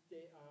was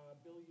Bill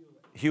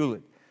Hewlett.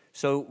 Hewlett.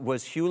 So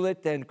was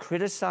Hewlett then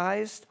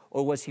criticized,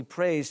 or was he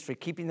praised for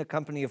keeping the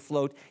company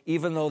afloat,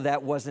 even though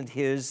that wasn't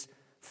his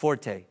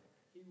forte?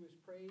 He was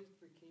praised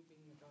for keeping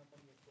the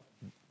company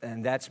afloat.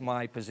 And that's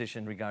my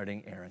position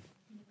regarding Aaron.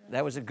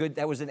 That was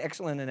an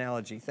excellent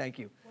analogy. Thank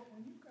you. Well,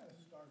 when you've got a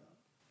startup,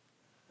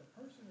 the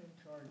person in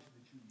charge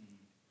that you need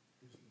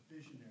is the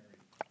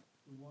visionary,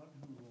 the one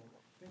who will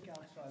think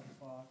outside the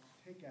box,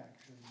 take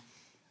action.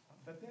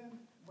 But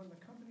then when the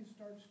company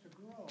starts to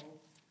grow,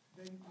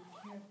 then you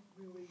can't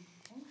really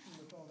function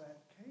with all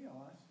that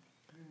chaos.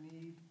 You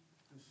need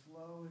the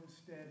slow and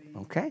steady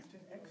to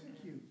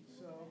execute.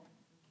 So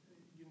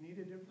you need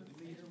a different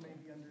leader,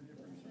 maybe under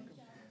different circumstances.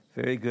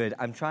 Very good.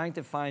 I'm trying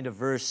to find a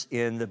verse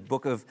in the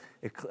book of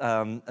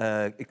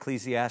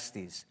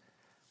Ecclesiastes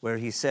where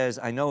he says,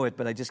 I know it,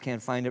 but I just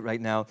can't find it right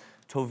now.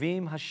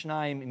 Tovim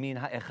hashnaim min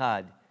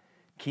ha'echad,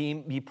 ki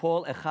im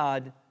yipol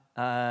echad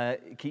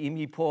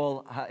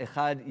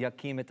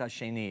yakim et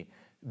hasheni.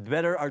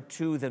 Better are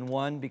two than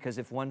one, because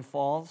if one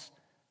falls,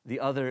 the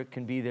other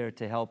can be there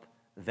to help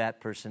that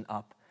person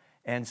up.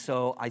 And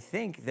so I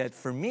think that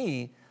for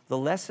me, the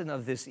lesson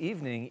of this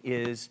evening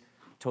is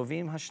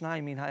Tovim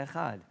hashnaim min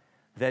ha'echad,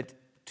 that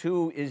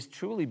two is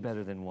truly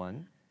better than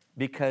one,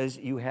 because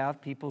you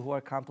have people who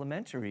are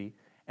complementary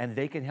and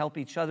they can help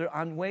each other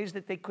on ways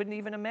that they couldn't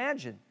even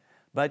imagine.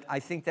 But I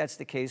think that's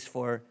the case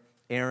for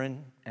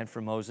Aaron and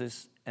for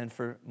Moses and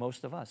for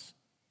most of us.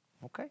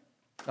 Okay?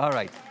 All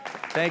right.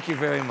 Thank you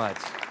very much.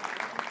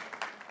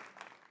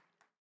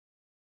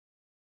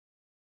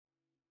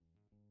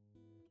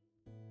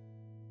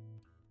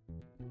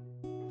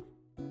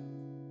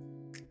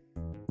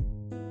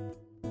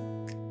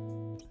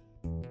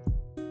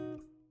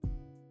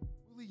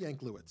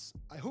 Yanklowitz.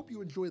 I hope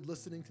you enjoyed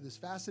listening to this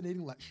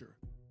fascinating lecture.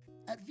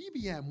 At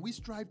VBM, we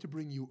strive to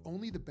bring you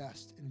only the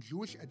best in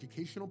Jewish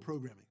educational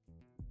programming.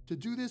 To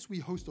do this, we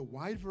host a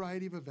wide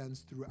variety of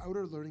events throughout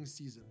our learning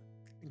season,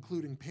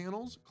 including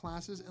panels,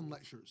 classes, and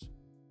lectures,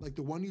 like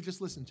the one you just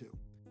listened to.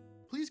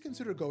 Please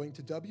consider going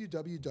to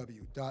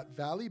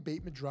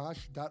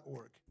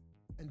www.valleybeitmidrash.org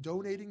and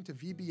donating to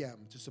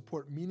VBM to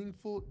support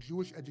meaningful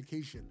Jewish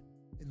education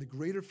in the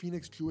greater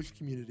Phoenix Jewish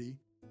community,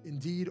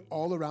 indeed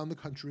all around the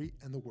country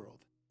and the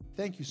world.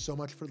 Thank you so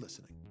much for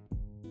listening.